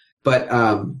stuff. But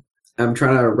I'm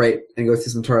trying to write and go through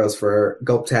some tutorials for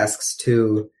Gulp tasks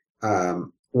to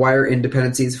wire in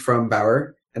dependencies from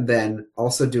Bower, and then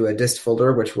also do a dist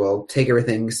folder, which will take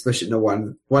everything, smush it into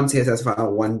one CSS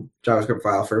file, one JavaScript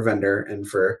file for a vendor and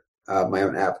for my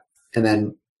own app. And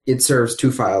then it serves two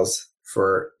files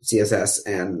for CSS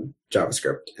and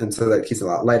JavaScript. And so that keeps it a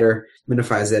lot lighter,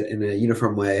 minifies it in a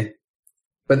uniform way.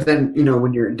 But then,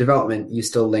 when you're in development, you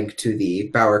still link to the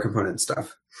Bower component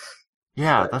stuff.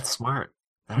 Yeah, that's smart.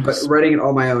 But writing it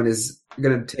all my own is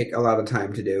going to take a lot of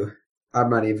time to do. I'm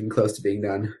not even close to being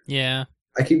done. Yeah.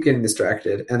 I keep getting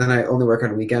distracted, and then I only work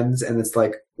on weekends, and it's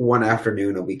like one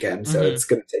afternoon a weekend, so it's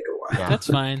going to take a while. Yeah. That's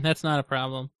fine. That's not a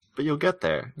problem. But you'll get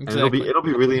there. Exactly. And it'll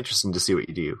be really interesting to see what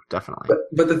you do, definitely.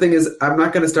 But the thing is, I'm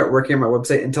not going to start working on my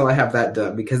website until I have that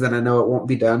done, because then I know it won't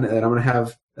be done, and then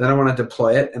then I want to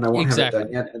deploy it, and I won't have it done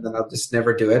yet, and then I'll just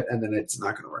never do it, and then it's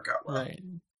not going to work out well. Right.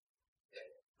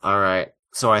 All right.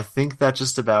 So I think that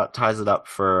just about ties it up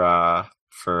for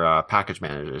package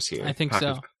managers here. I think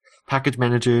so. Package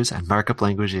managers and markup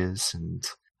languages and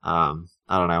I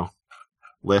don't know,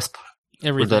 Lisp.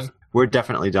 Everything. We're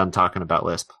definitely done talking about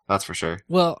Lisp. That's for sure.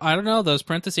 Well, I don't know. Those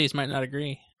parentheses might not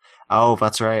agree. Oh,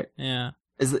 that's right. Yeah.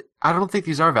 I don't think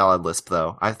these are valid Lisp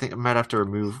though. I think I might have to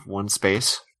remove one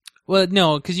space. Well,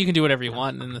 no, because you can do whatever you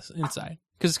want in this inside.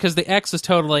 Because the X is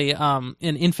totally an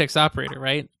infix operator,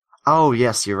 right? Oh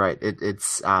yes, you're right. It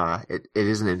is an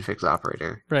infix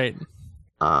operator. Right.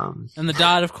 And the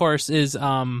dot, of course, is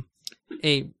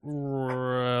a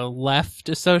left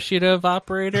associative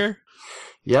operator.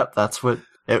 Yep, that's what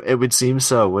it would seem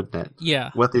so, wouldn't it? Yeah.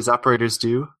 What these operators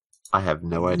do, I have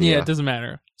no idea. Yeah, it doesn't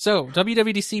matter. So,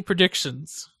 WWDC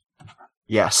predictions.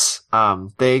 Yes,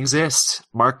 they exist.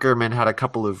 Mark Gurman had a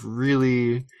couple of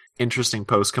really interesting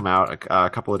posts come out a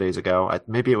couple of days ago.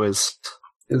 Maybe it was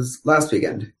last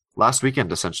weekend. Last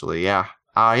weekend, essentially. Yeah.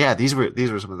 Yeah. These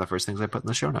were some of the first things I put in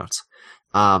the show notes.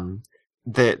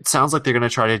 That sounds like they're going to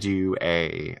try to do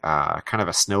a kind of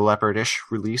a Snow Leopard-ish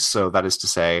release. So that is to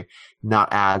say, not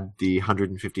add the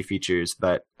 150 features,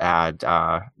 but add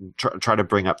try to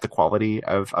bring up the quality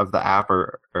of the app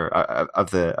or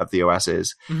of the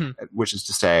OSs, which is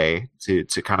to say to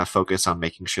kind of focus on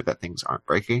making sure that things aren't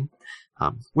breaking,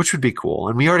 which would be cool.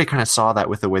 And we already kind of saw that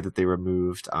with the way that they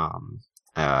removed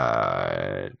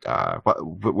where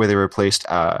they replaced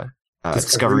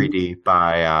Discovery-D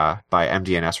by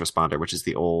MDNS Responder, which is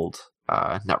the old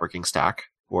networking stack,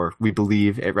 or we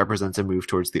believe it represents a move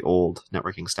towards the old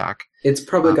networking stack. It's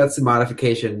probably got some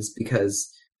modifications because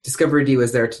Discovery-D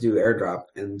was there to do airdrop,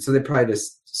 and so they probably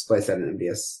just spliced that in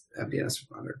MDNS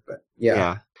Responder. But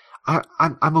yeah.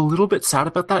 I'm a little bit sad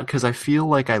about that because I feel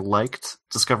like I liked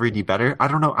Discovery-D better. I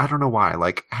don't know why.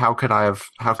 Like, how could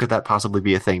that possibly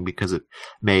be a thing? Because it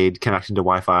made connecting to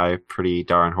Wi-Fi pretty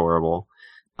darn horrible.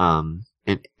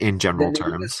 In general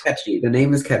terms. The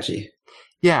name is catchy.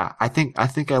 Yeah, I think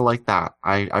I like that.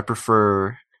 I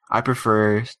prefer.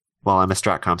 Well, I'm a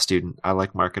Stratcom student. I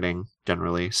like marketing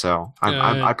generally, so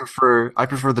I prefer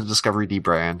the Discovery-D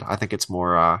brand. I think it's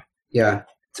more.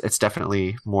 It's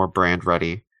definitely more brand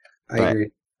ready. I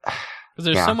agree. Because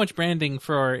there's so much branding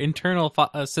for our internal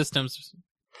systems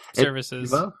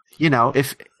services. Well,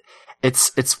 if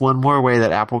it's one more way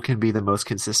that Apple can be the most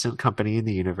consistent company in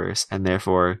the universe, and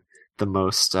therefore the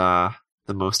most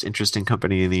interesting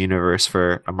company in the universe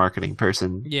for a marketing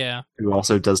person. Yeah. Who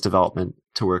also does development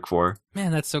to work for.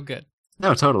 Man, that's so good.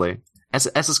 No, totally.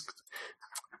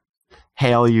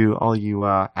 Hey, all you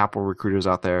Apple recruiters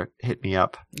out there, hit me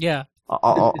up. Yeah.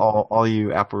 All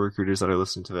you Apple recruiters that are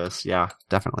listening to this, yeah,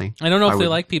 definitely. I don't know if they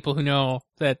like people who know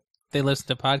that they listen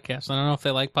to podcasts. I don't know if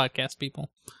they like podcast people.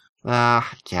 Yeah,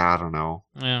 I don't know.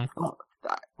 Yeah.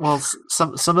 Well,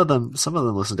 some of them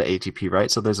listen to ATP,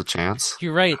 right? So there's a chance.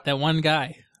 You're right. That one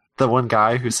guy. The one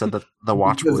guy who said that the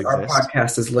watch will exist. Our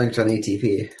podcast is linked on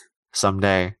ATP.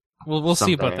 Someday. We'll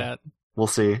see about that. We'll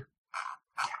see.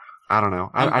 I don't know.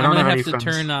 I don't have any friends.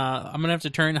 I'm gonna have to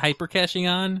turn hyper caching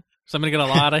on, so I'm gonna get a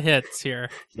lot of hits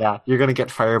here. Yeah, you're gonna get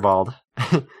fireballed.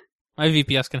 My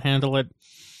VPS can handle it.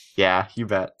 Yeah, you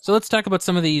bet. So let's talk about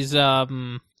some of these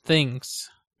things.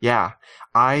 Yeah,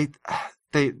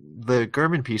 the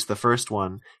Gurman piece, the first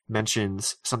one,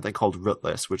 mentions something called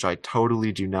rootless, which I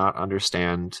totally do not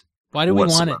understand. Why do we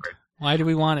want it? Why do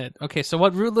we want it? Okay, so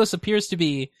what rootless appears to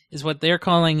be is what they're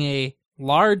calling a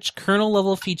large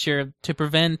kernel-level feature to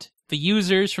prevent the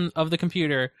users of the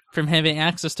computer from having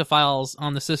access to files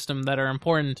on the system that are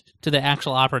important to the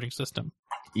actual operating system.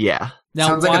 Yeah. Now,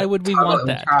 Sounds why like would we want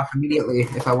that? Immediately,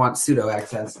 if I want sudo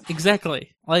access.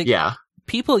 Exactly. Yeah.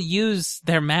 People use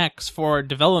their Macs for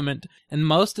development, and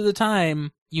most of the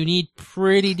time, you need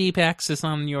pretty deep access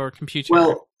on your computer.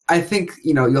 Well, I think,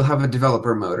 you'll have a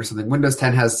developer mode or something. Windows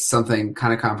 10 has something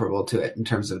kind of comparable to it in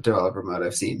terms of developer mode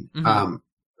I've seen. Mm-hmm.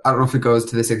 I don't know if it goes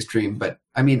to this extreme, but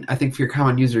I think for your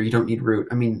common user, you don't need root.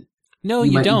 No,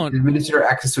 you don't. Need administrator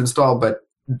access to install, but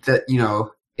that,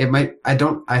 it might, I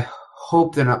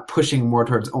hope they're not pushing more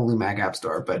towards only Mac App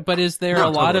Store. But is there No, a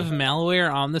lot totally. of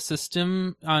malware on the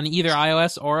system on either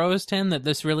iOS or OS 10 that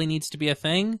this really needs to be a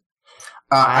thing?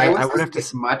 I I would would have have to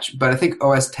to much, but I think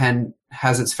OS 10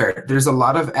 has its fair. There's a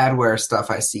lot of adware stuff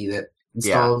I see that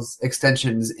installs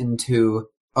extensions into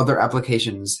other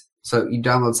applications. So you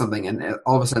download something and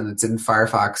all of a sudden it's in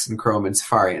Firefox and Chrome and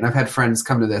Safari. And I've had friends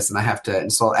come to this and I have to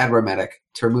install Adwarematic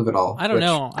to remove it all. I don't which-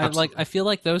 know. absolutely. I feel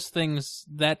like those things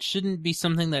that shouldn't be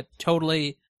something that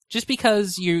totally just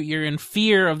because you're in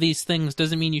fear of these things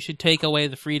doesn't mean you should take away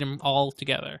the freedom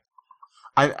altogether.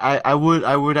 I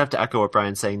would have to echo what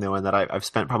Brian's saying though, in that I've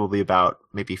spent probably about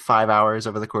maybe 5 hours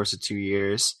over the course of 2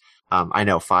 years. I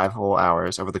know 5 whole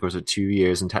hours over the course of 2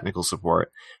 years in technical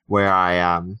support, where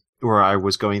I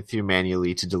was going through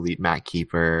manually to delete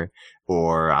MacKeeper,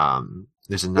 or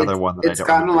there's another one that It's I don't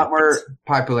gotten a lot remember. more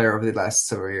popular over the last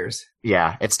several years.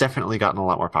 Yeah, it's definitely gotten a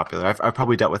lot more popular. I've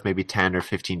probably dealt with maybe 10 or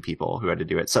 15 people who had to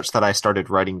do it, such that I started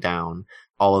writing down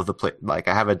all of the like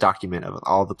I have a document of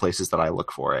all of the places that I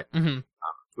look for it. Hmm.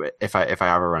 If I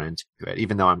ever run into it,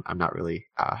 even though I'm not really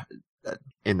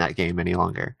in that game any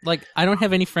longer. Like, I don't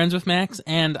have any friends with Macs,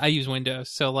 and I use Windows,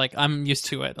 so like I'm used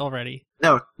to it already.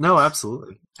 No,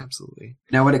 absolutely.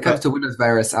 Now, when it comes to Windows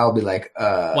virus, I'll be like,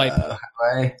 Wipe.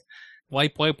 why?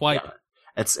 Wipe. Yeah.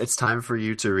 It's time for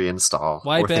you to reinstall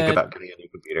Wipe or think it. about getting a new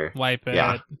computer. Wipe it.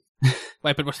 Yeah.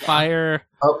 Wipe it with fire.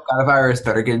 Oh, got a virus.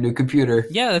 Better get a new computer.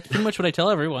 Yeah, that's pretty much what I tell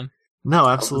everyone. No,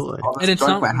 absolutely. All this And it's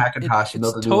junk not. by Hackintosh, you know,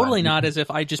 It's the new totally one. not as if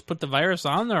I just put the virus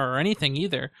on there or anything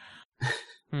either.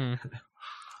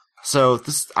 So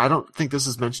I don't think this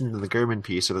is mentioned in the Gurman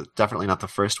piece, or definitely not the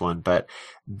first one, but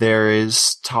there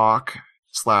is talk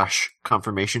 /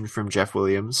 confirmation from Jeff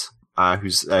Williams,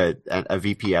 who's a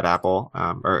VP at Apple,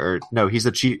 or no, he's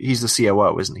the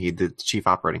COO, isn't he? The Chief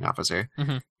Operating Officer.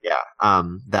 Mm-hmm. Yeah.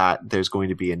 That there's going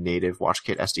to be a native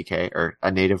WatchKit SDK, or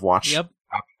a native Watch Yep,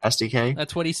 SDK.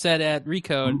 that's what he said at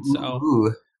Recode. So Ooh.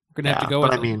 we're gonna have to go but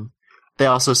with I it. mean, they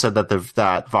also said that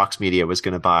that Vox Media was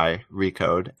going to buy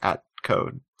Recode at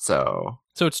Code, so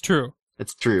So it's true.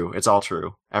 it's true. It's all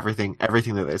true. Everything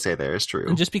that they say there is true.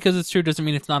 And just because it's true doesn't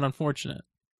mean it's not unfortunate.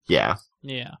 Yeah,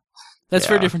 Yeah. That's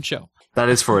for a Yeah. different show. that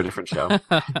is for a different show.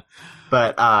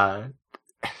 But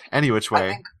any which I way.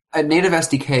 think a native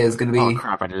SDK is going to Oh be.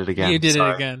 crap! I did it again. You did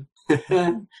Sorry. it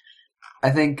again. I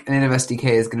think a native SDK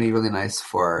is going to be really nice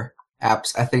for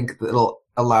apps. I think it'll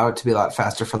allow it to be a lot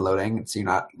faster for loading, so you're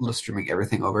not streaming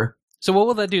everything over. So what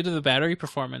will that do to the battery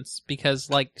performance? Because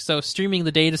so streaming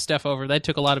the data stuff over, that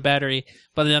took a lot of battery.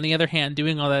 But on the other hand,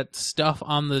 doing all that stuff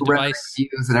on the device.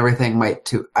 Views and everything might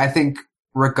too. I think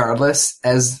regardless,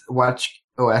 as Watch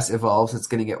OS evolves, it's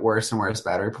going to get worse and worse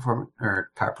battery performance or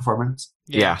power performance.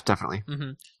 Yeah, definitely.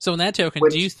 Hmm. So in that token,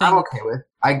 Which do you think? I'm okay with.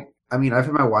 I mean, I've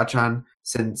had my watch on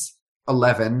since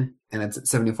 11, and it's at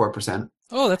 74%.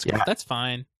 Oh, that's Yeah. that's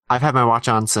fine. I've had my watch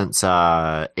on since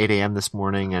 8 a.m. this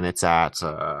morning, and it's at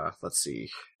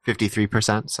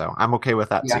 53%. So I'm okay with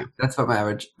that Yeah, too. that's what my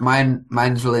average.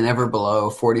 Mine's really never below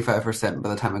 45% by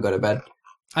the time I go to bed.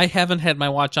 I haven't had my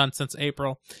watch on since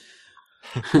April.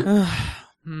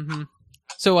 Hmm.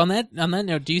 So on that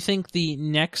note, do you think the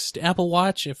next Apple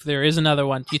Watch, if there is another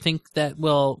one, do you think that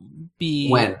will be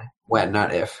When,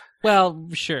 not if. Well,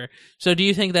 sure. So do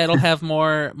you think that'll have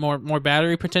more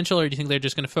battery potential, or do you think they're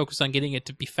just going to focus on getting it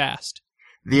to be fast?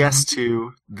 The S2,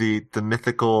 the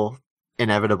mythical,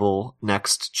 inevitable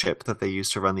next chip that they use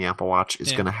to run the Apple Watch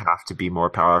is Yeah. going to have to be more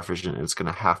power efficient, and it's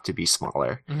going to have to be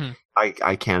smaller. Mhm.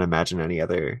 I can't imagine any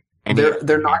other.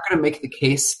 They're not going to make the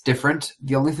case different.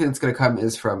 The only thing that's going to come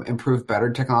is from improved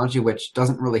battery technology, which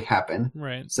doesn't really happen.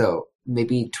 Right. So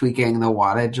maybe tweaking the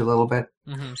wattage a little bit.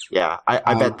 Hmm. Yeah,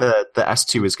 I bet the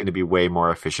S2 is going to be way more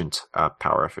efficient,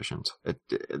 power efficient.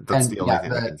 That's the only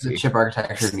thing I can the see. chip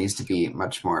architecture needs to be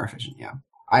much more efficient. Yeah,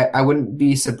 I wouldn't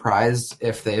be surprised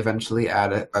if they eventually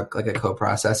add a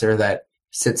coprocessor that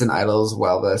sits and idles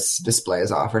while this display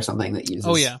is off, or something that uses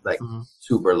Mhm.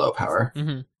 super low power.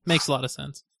 Hmm. Makes a lot of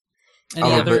sense. Any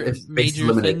Oh, other but it's major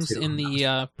limited things to- in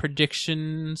the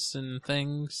predictions and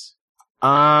things?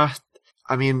 I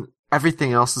mean,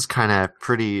 everything else is kind of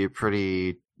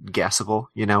pretty guessable.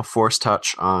 Force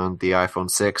touch on the iPhone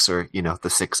 6 or the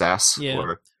 6S. Yeah.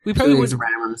 Or We probably 2 gigs would. of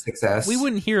RAM on the 6S. We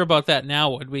wouldn't hear about that now,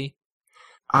 would we?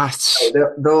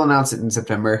 They'll announce it in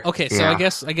September. Okay, so Yeah. I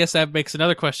guess that makes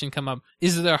another question come up.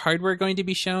 Is there hardware going to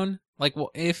be shown? Like,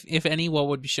 if any, what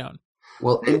would be shown?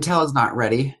 Well, Intel is not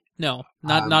ready. No,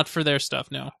 not for their stuff.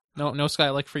 No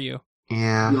Skylake for you.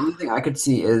 yeah. The only thing I could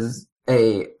see is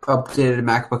a updated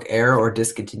MacBook Air or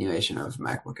discontinuation of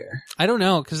MacBook Air. I don't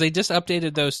know, because they just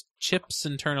updated those chips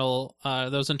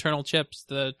those internal chips,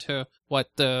 the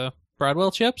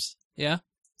Broadwell chips. Yeah.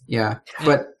 Yeah,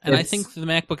 And I think the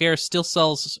MacBook Air still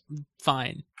sells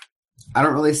fine. I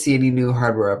don't really see any new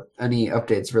hardware, any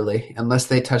updates really, unless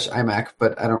they touch iMac.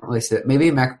 But I don't really see it.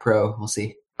 Maybe Mac Pro. We'll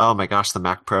see. Oh my gosh, the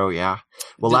Mac Pro, yeah.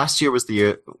 Well, last year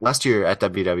at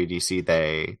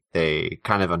WWDC they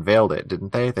kind of unveiled it,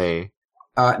 didn't they?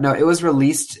 No, it was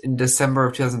released in December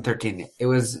of 2013. It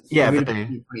was but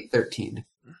 2013.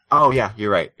 Oh yeah, you're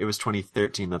right. It was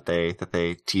 2013 that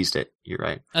they teased it. You're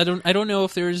right. I don't know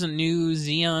if there's a new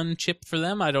Xeon chip for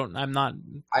them. I'm not.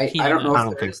 I don't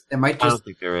know if there is. It might just. I don't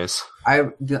think there is.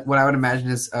 What I would imagine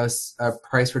is a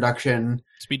price reduction.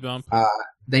 Speed bump.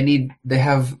 They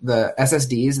have the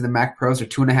SSDs. The Mac Pros are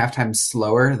 2.5 times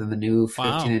slower than the new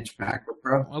 15-inch MacBook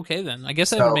Pro. Okay, then I guess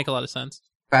that would make a lot of sense.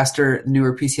 Faster,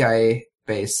 newer PCIe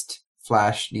based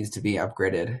flash needs to be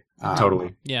upgraded.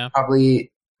 Totally. Yeah.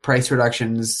 Probably price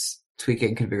reductions,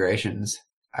 tweaking configurations.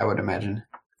 I would imagine.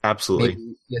 Absolutely.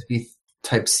 Maybe USB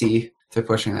Type-C. They're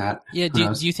pushing that. Yeah.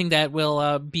 Do you think that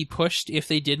will be pushed if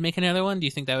they did make another one? Do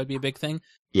you think that would be a big thing?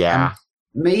 Yeah.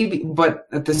 Maybe, but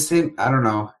at the same, I don't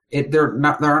know. There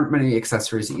aren't many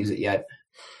accessories that use it yet.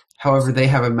 However, they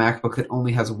have a MacBook that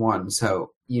only has one,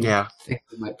 so think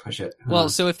they might push it. Well,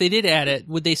 so if they did add it,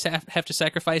 would they have to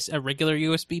sacrifice a regular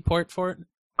USB port for it?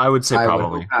 I would say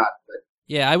probably. Would not, but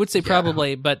yeah, I would say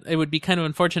probably, but it would be kind of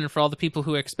unfortunate for all the people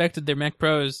who expected their Mac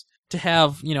Pros to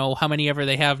have, how many ever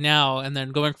they have now, and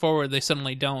then going forward they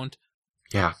suddenly don't.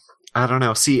 Yeah, I don't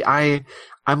know. See, I'm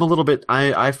a little bit.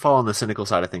 I fall on the cynical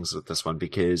side of things with this one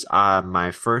because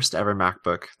my first ever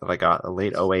MacBook that I got, a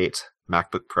late 08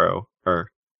 MacBook Pro,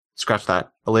 or scratch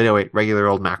that, a late 08 regular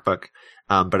old MacBook,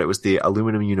 but it was the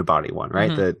aluminum unibody one,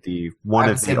 right? Mm-hmm. The one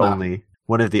of the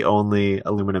only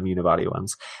aluminum unibody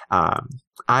ones.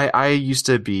 I used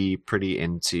to be pretty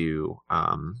into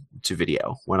to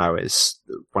video when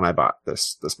I bought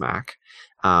this Mac.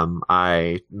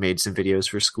 I made some videos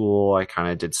for school. I kind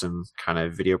of did some kind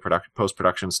of video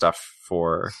post-production stuff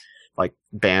for like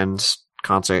band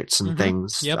concerts and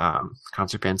things,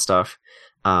 concert band stuff.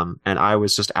 And I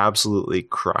was just absolutely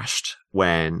crushed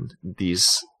when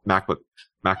these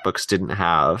MacBooks didn't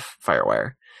have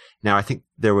FireWire. Now, I think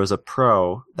there was a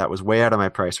Pro that was way out of my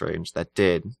price range that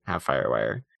did have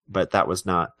FireWire, but that was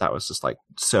just like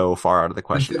so far out of the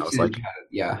question. I was like,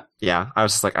 yeah. I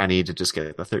was just like, I need to just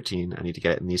get the 13. I need to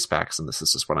get it in these specs, and this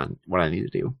is just what I need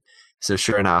to do. So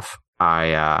sure enough,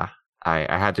 I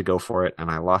had to go for it,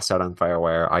 and I lost out on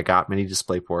FireWire. I got mini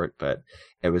DisplayPort, but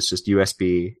it was just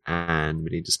USB and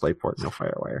mini DisplayPort, no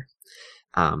FireWire.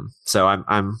 So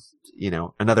I'm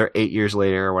another 8 years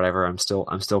later or whatever, I'm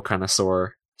still kind of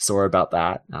sore about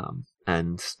that.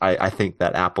 And I think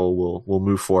that Apple will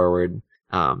move forward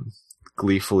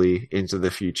gleefully into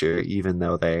the future, even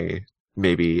though they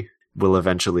maybe will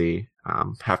eventually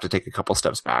have to take a couple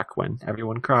steps back when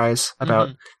everyone cries about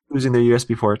losing their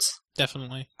USB ports.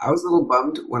 Definitely. I was a little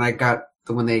bummed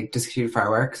when they discontinued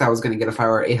FireWire, because I was going to get a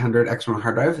FireWire 800 external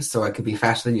hard drive so I could be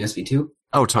faster than USB 2.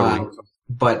 Oh, totally.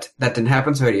 But that didn't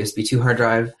happen, so I had a USB 2 hard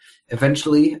drive.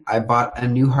 Eventually, I bought a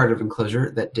new hard drive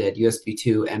enclosure that did USB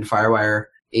 2 and FireWire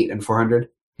 8 and 400.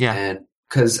 Yeah. And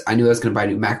because I knew I was going to buy a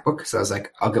new MacBook, so I was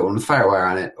like, I'll get one with FireWire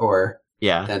on it.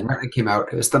 Then right when it came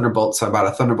out, it was Thunderbolt, so I bought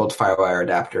a Thunderbolt to FireWire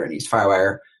adapter and used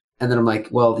FireWire. And then I'm like,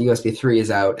 well, the USB 3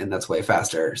 is out, and that's way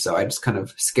faster. So I just kind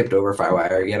of skipped over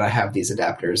FireWire, yet I have these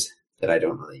adapters that I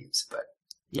don't really use. But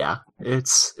yeah,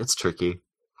 it's tricky.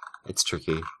 It's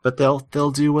tricky, but they'll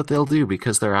do what they'll do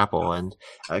because they're Apple. And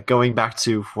going back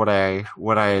to what I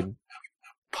had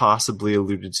possibly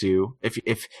alluded to,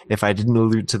 if I didn't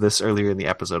allude to this earlier in the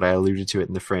episode, I alluded to it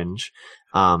in the Fringe.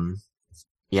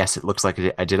 Yes, it looks like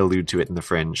I did allude to it in the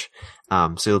Fringe.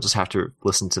 So you'll just have to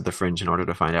listen to the Fringe in order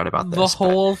to find out about this. The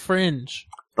whole Fringe.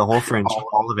 The whole Fringe,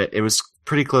 all of it. It was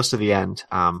pretty close to the end.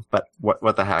 But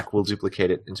what the heck? We'll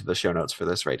duplicate it into the show notes for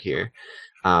this right here.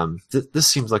 This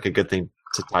seems like a good thing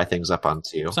to tie things up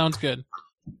onto. Sounds good.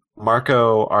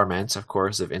 Marco Arment, of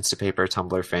course, of Instapaper,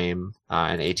 Tumblr fame,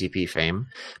 and ATP fame,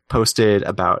 posted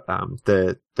about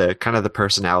the kind of the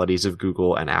personalities of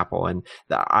Google and Apple, and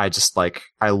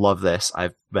I love this.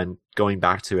 I've been going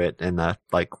back to it in the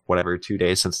 2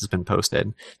 days since it's been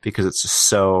posted because it's just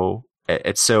so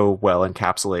well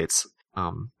encapsulates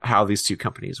how these two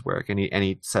companies work, and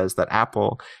he says that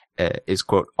Apple is,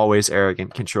 quote, always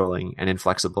arrogant, controlling, and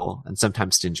inflexible, and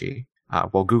sometimes stingy.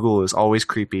 While Google is always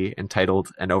creepy,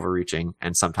 entitled, and overreaching,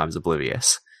 and sometimes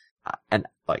oblivious. And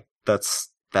that's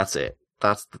it.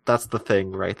 That's the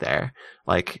thing right there.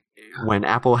 When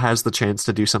Apple has the chance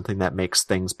to do something that makes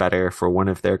things better for one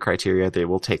of their criteria, they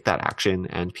will take that action,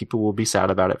 and people will be sad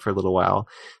about it for a little while,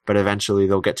 but eventually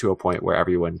they'll get to a point where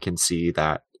everyone can see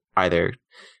that either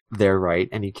they're right,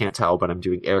 and you can't tell, but I'm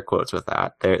doing air quotes with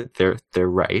that. They're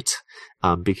right,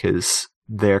 because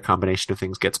their combination of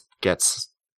things gets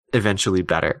eventually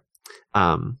better.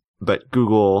 But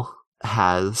Google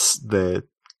has the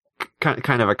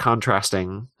kind of a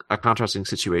contrasting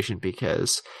situation,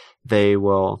 because they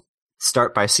will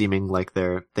start by seeming like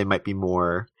they might be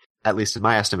more, at least in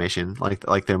my estimation,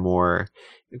 like they're more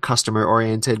customer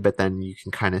oriented, but then you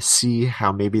can kind of see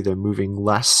how maybe they're moving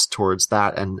less towards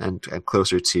that and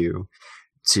closer to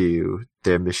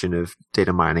their mission of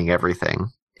data mining everything.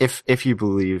 If you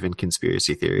believe in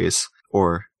conspiracy theories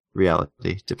or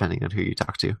reality, depending on who you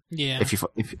talk to. Yeah.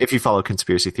 If you follow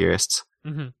conspiracy theorists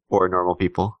or normal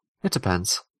people, it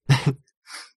depends. I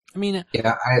mean,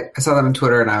 yeah, I saw that on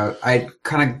Twitter, and I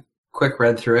kind of quick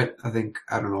read through it. I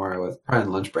don't know where I was, probably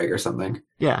on lunch break or something.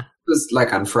 Yeah. It was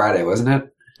like on Friday, wasn't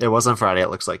it? It was on Friday, it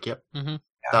looks like, yep. Mm-hmm.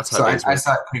 Yeah. That's how so I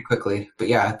saw it pretty quickly. But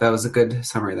yeah, that was a good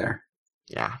summary there.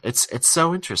 Yeah, it's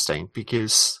so interesting,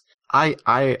 because I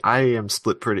am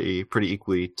split pretty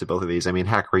equally to both of these. I mean,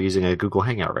 heck, we're using a Google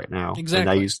Hangout right now. Exactly.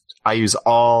 And I use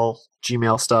all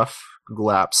Gmail stuff, Google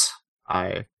Apps.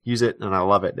 I use it and I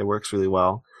love it. It works really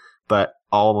well. But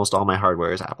almost all my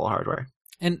hardware is Apple hardware.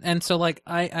 And so, like,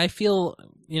 I feel,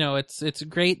 it's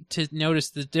great to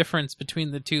notice the difference between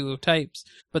the two types,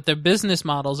 but their business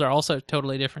models are also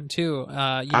totally different too.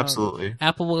 Absolutely.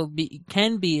 Apple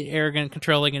can be arrogant,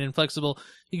 controlling, and inflexible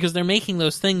because they're making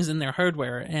those things in their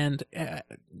hardware, and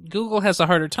Google has a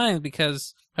harder time,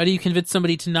 because how do you convince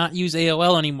somebody to not use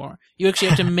AOL anymore? You actually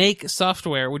have to make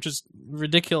software, which is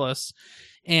ridiculous.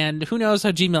 And who knows how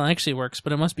Gmail actually works,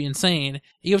 but it must be insane.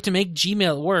 You have to make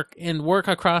Gmail work and work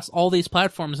across all these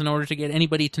platforms in order to get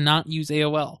anybody to not use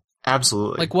AOL.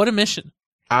 Absolutely. Like, what a mission.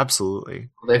 Absolutely.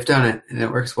 Well, they've done it, and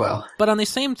it works well. But on the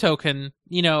same token,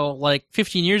 like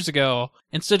 15 years ago,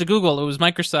 instead of Google, it was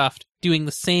Microsoft doing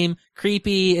the same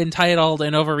creepy, entitled,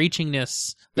 and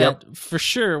overreachingness that for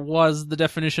sure was the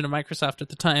definition of Microsoft at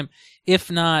the time, if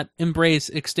not embrace,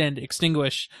 extend,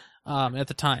 extinguish at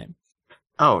the time.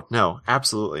 Oh, no,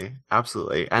 absolutely.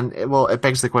 Absolutely. And it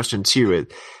begs the question too,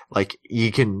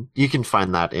 you can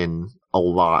find that in a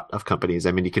lot of companies.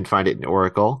 I mean, you can find it in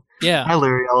Oracle. Yeah. Hi,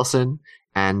 Larry Ellison.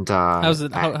 And, how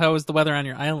was the weather on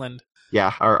your island?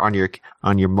 Yeah. Or on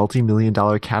your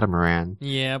multi-million-dollar catamaran.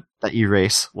 Yep. That you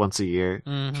race once a year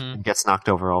and gets knocked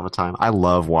over all the time. I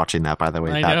love watching that, by the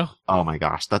way. I know. Oh my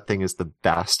gosh. That thing is the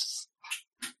best.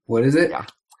 What is it? Yeah.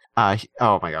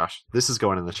 Oh my gosh, this is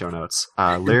going in the show notes.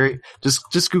 Larry,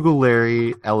 just Google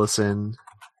Larry Ellison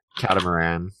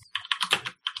catamaran.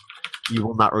 You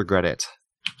will not regret it.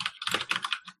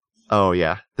 Oh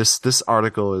yeah, this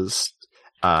article is.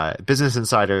 Business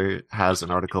Insider has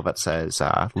an article that says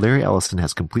Larry Ellison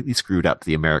has completely screwed up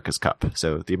the America's Cup.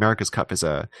 So the America's Cup is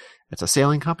a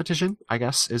sailing competition, I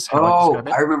guess, is how I describe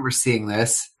it. I remember seeing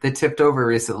this. They tipped over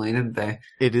recently, didn't they?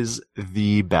 It is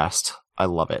the best. I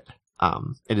love it.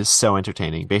 It is so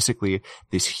entertaining. Basically,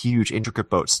 these huge, intricate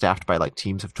boats staffed by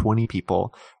teams of 20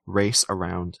 people race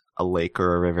around a lake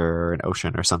or a river or an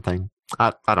ocean or something.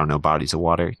 I don't know, bodies of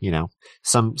water,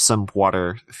 some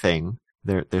water thing.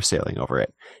 They're sailing over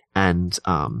it. And,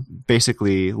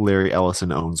 basically Larry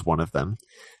Ellison owns one of them.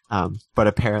 But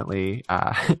apparently,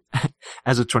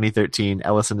 as of 2013,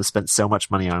 Ellison has spent so much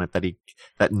money on it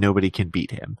that nobody can beat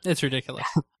him. It's ridiculous.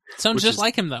 Sounds just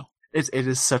like him though. It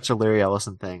is such a Larry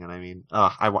Ellison thing, and I mean,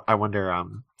 I wonder.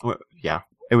 Yeah,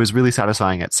 it was really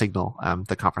satisfying at Signal,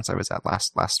 the conference I was at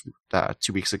last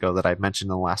 2 weeks ago that I mentioned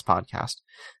in the last podcast.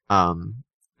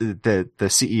 The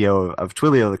CEO of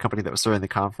Twilio, the company that was throwing the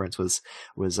conference, was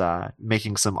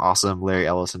making some awesome Larry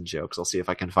Ellison jokes. I'll see if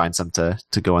I can find some to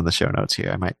go in the show notes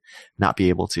here. I might not be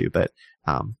able to, but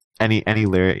any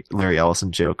Larry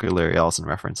Ellison joke or Larry Ellison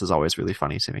reference is always really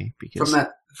funny to me, because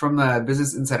from the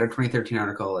Business Insider 2013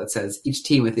 article, it says each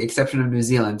team, with the exception of New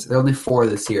Zealand, there are only 4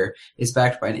 this year, is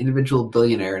backed by an individual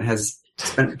billionaire and has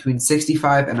spent between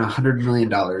 $65 and $100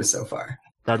 million so far.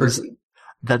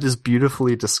 That is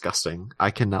beautifully disgusting. I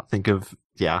cannot think of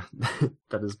that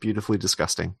is beautifully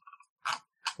disgusting.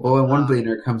 Well, when one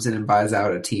billionaire comes in and buys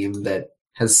out a team that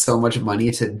has so much money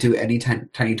to do any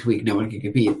tiny tweak, no one can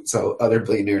compete. So other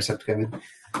billionaires have to come in.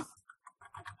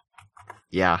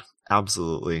 Yeah,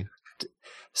 absolutely.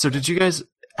 So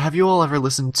have you all ever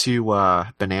listened to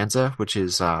Bonanza, which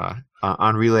is on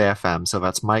Relay FM? So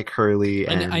that's Mike Hurley.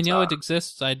 And I know it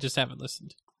exists. I just haven't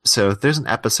listened. So there's an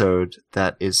episode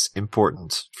that is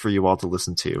important for you all to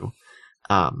listen to.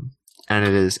 And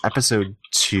it is episode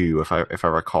 2, if I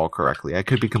recall correctly. I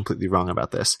could be completely wrong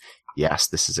about this. Yes,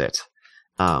 this is it.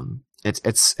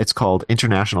 It's called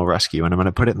International Rescue, and I'm going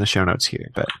to put it in the show notes here.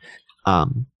 But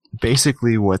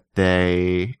basically what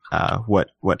they,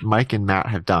 what Mike and Matt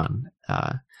have done,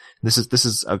 this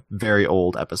is a very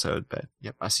old episode, but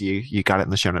yep, I see you got it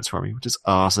in the show notes for me, which is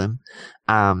awesome.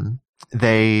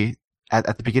 They,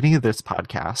 at the beginning of this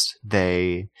podcast,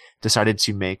 they decided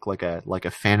to make like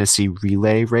a fantasy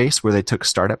relay race where they took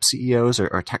startup CEOs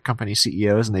or tech company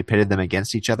CEOs and they pitted them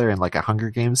against each other in like a Hunger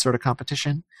Games sort of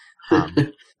competition.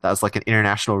 That was like an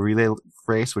international relay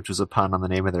race, which was a pun on the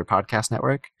name of their podcast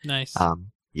network. Nice.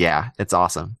 Yeah, it's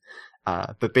awesome.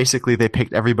 But basically they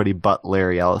picked everybody but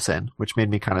Larry Ellison, which made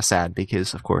me kind of sad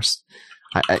because, of course,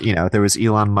 there was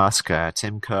Elon Musk,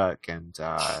 Tim Cook, and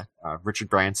Richard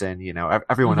Branson.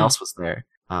 Everyone else was there,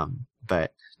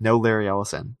 but no Larry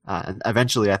Ellison. And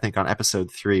eventually, I think on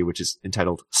episode 3, which is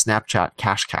entitled "Snapchat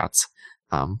Cash Cats,"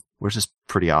 which is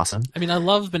pretty awesome. I mean, I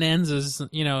love Bonanza's,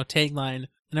 tagline: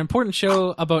 "An important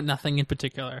show about nothing in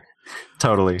particular."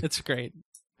 Totally, it's great.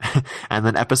 And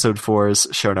then episode 4's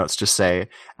show notes just say,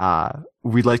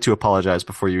 "We'd like to apologize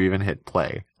before you even hit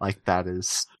play." Like that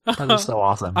is so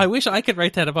awesome. I wish I could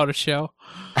write that about a show.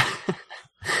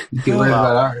 You can learn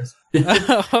about ours.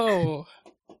 Oh,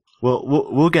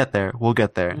 we'll get there. We'll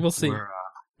get there. We'll see.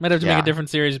 Might have to make a different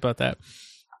series about that.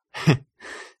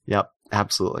 Yep,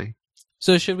 absolutely.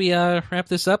 So should we wrap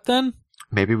this up then?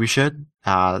 Maybe we should.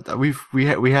 We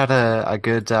had a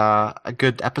good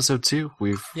episode 2.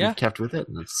 We've kept with it,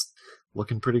 and it's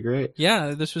looking pretty great.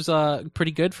 Yeah, this was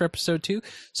pretty good for episode 2.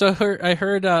 So I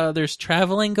heard there's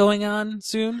traveling going on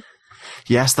soon.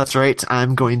 Yes, that's right.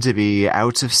 I'm going to be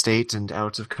out of state and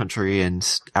out of country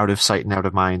and out of sight and out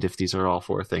of mind. If these are all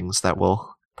 4 things that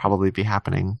will probably be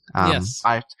happening. Yes.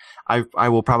 I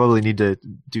will probably need to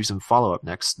do some follow up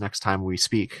next time we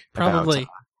speak. Probably.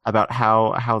 About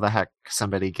how the heck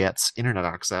somebody gets internet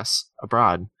access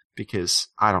abroad, because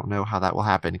I don't know how that will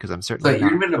happen, because I'm certainly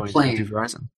not going to do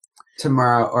Verizon.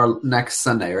 Tomorrow or next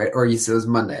Sunday, right? Or you said it was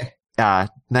Monday.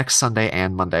 Next Sunday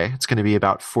and Monday. It's going to be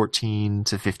about 14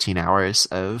 to 15 hours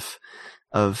of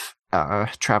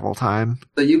travel time.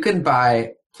 So you can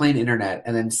buy plain internet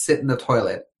and then sit in the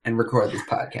toilet and record this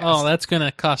podcast. Oh, that's going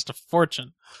to cost a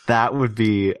fortune. That would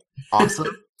be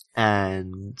awesome.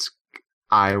 And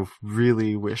I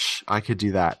really wish I could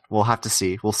do that. We'll have to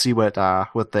see. We'll see what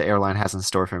the airline has in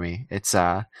store for me. It's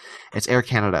Air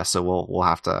Canada, so we'll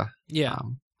have to. Yeah.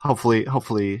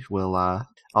 Hopefully we'll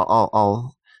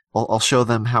I'll show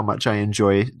them how much I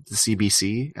enjoy the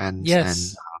CBC and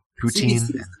poutine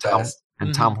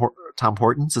and Tom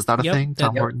Hortons. Is that a thing?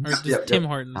 Tom Hortons. Or just Tim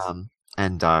Hortons.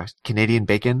 And Canadian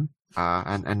bacon.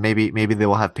 And maybe they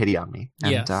will have pity on me.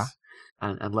 And, yes.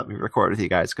 And let me record with you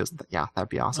guys, because that'd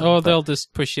be awesome. Oh, they'll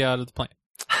just push you out of the plane.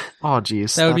 Oh,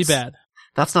 geez, that would be bad.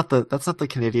 That's not the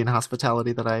Canadian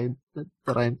hospitality that I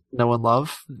know and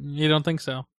love. You don't think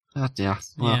so?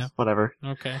 Whatever.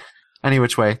 Okay. Any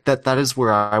which way, that is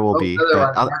where I will be.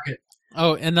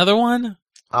 Oh, another one?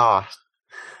 Oh,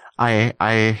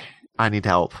 I need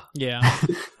help. Yeah.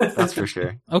 That's for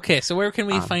sure. Okay, so where can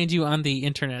we find you on the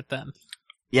internet then?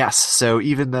 Yes. So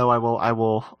even though I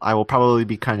will probably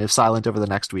be kind of silent over the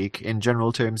next week, in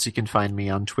general terms, you can find me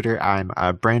on Twitter. I'm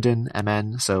Brandon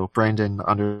MN. So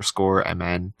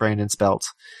Brandon_MN. Brandon spelt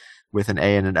with an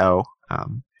A and an O,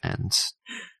 and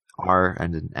R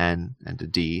and an N and a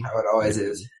D. How it always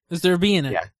is. Is there a B in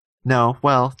it? Yeah. No.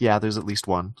 Well, yeah. There's at least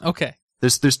one. Okay.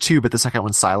 There's 2, but the second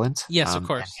one's silent. Yes, of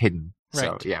course. Hidden. Right.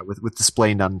 So yeah, with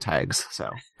display none tags. So.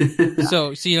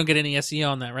 so you don't get any SEO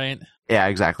on that, right? Yeah,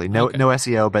 exactly. No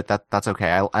SEO, but that's okay.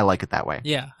 I like it that way.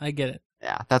 Yeah, I get it.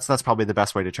 Yeah, that's probably the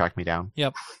best way to track me down.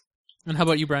 Yep. And how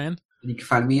about you, Brian? You can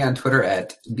find me on Twitter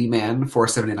at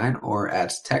bman479 or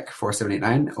at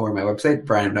tech479 or my website,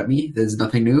 brian.me. There's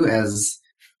nothing new, as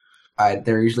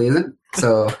there usually isn't.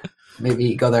 So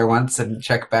maybe go there once and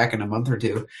check back in a month or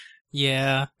 2.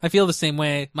 Yeah, I feel the same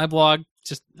way. My blog,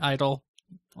 just idle.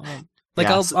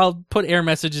 I'll put error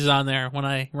messages on there when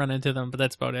I run into them, but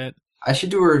that's about it. I should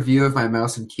do a review of my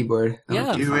mouse and keyboard.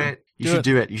 Yeah, do it. You should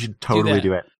do it. You should totally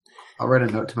do it. I'll write a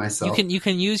note to myself. You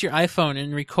can use your iPhone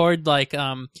and record with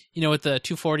the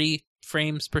 240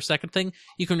 frames per second thing.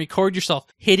 You can record yourself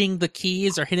hitting the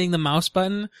keys or hitting the mouse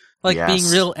button, being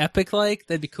real epic.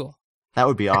 That'd be cool. That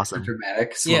would be awesome.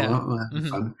 Dramatic.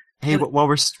 Fun. Hey, while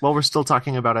we're still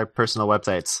talking about our personal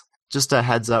websites, just a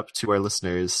heads up to our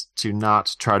listeners to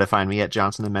not try to find me at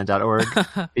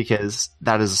johnsonandmen.org because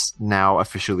that is now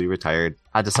officially retired.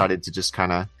 I decided to just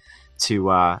kind of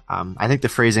I think the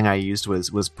phrasing I used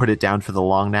was put it down for the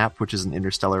long nap, which is an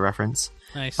Interstellar reference.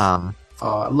 Nice. I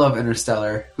love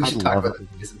Interstellar. We should talk about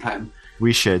that sometime.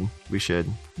 We should.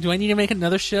 Do I need to make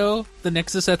another show, The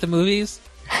Nexus at the Movies?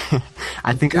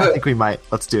 I think we might.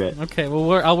 Let's do it. Okay,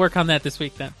 well, I'll work on that this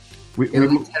week then. It'll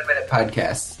be 10-minute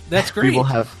podcasts. That's great.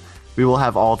 We will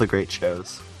have all the great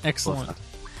shows. Excellent.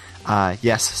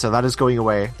 Yes, so that is going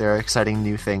away. There are exciting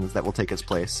new things that will take its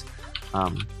place.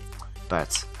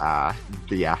 But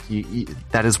yeah,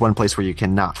 that is one place where you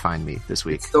cannot find me this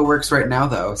week. It still works right now,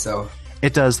 though. So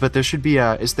it does, but there should be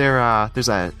there's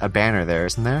a banner there,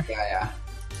 isn't there? Yeah.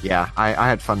 Yeah, I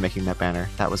had fun making that banner.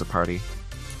 That was a party.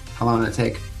 How long did it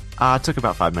take? It took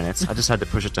about 5 minutes. I just had to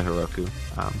push it to Heroku.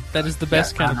 That is the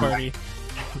best kind of party.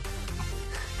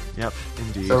 Yep,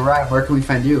 indeed. So, Ryan, where can we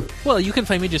find you? Well, you can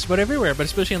find me just about everywhere, but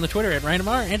especially on the Twitter at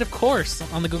RyanMR, and of course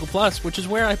on the Google Plus, which is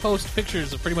where I post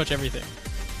pictures of pretty much everything.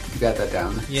 You got that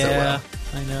down. Yeah, so well.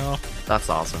 I know. That's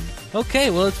awesome. Okay,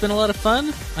 well, it's been a lot of fun.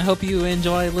 I hope you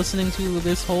enjoy listening to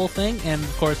this whole thing, and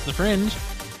of course The Fringe,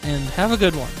 and have a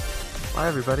good one. Bye,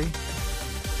 everybody.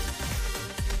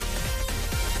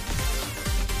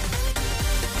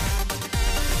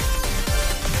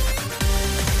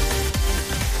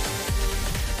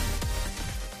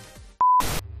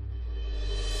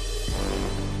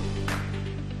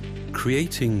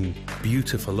 Creating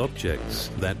beautiful objects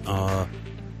that are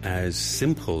as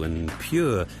simple and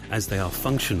pure as they are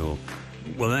functional,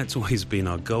 well, that's always been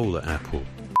our goal at Apple.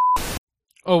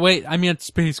 Oh, wait, I meant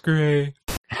Space Gray.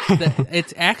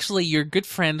 It's actually your good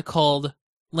friend called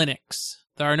Linux.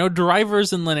 There are no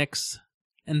drivers in Linux,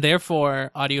 and therefore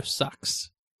audio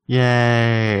sucks.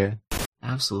 Yay.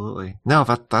 Absolutely. No,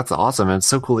 that's awesome. And it's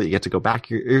so cool that you get to go back.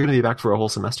 You're going to be back for a whole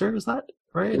semester, is that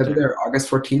right? I'll be there August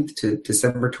 14th to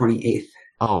December 28th.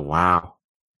 Oh, wow.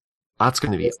 That's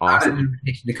going to be awesome. Not an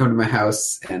invitation to come to my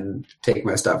house and take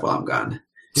my stuff while I'm gone.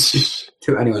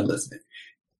 To anyone listening.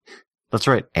 That's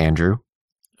right, Andrew.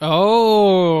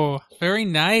 Oh, very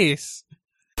nice.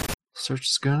 Search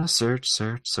is gonna search.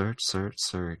 Search is gonna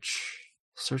search.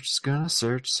 Search is gonna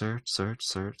search. Search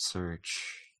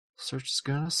is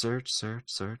gonna search.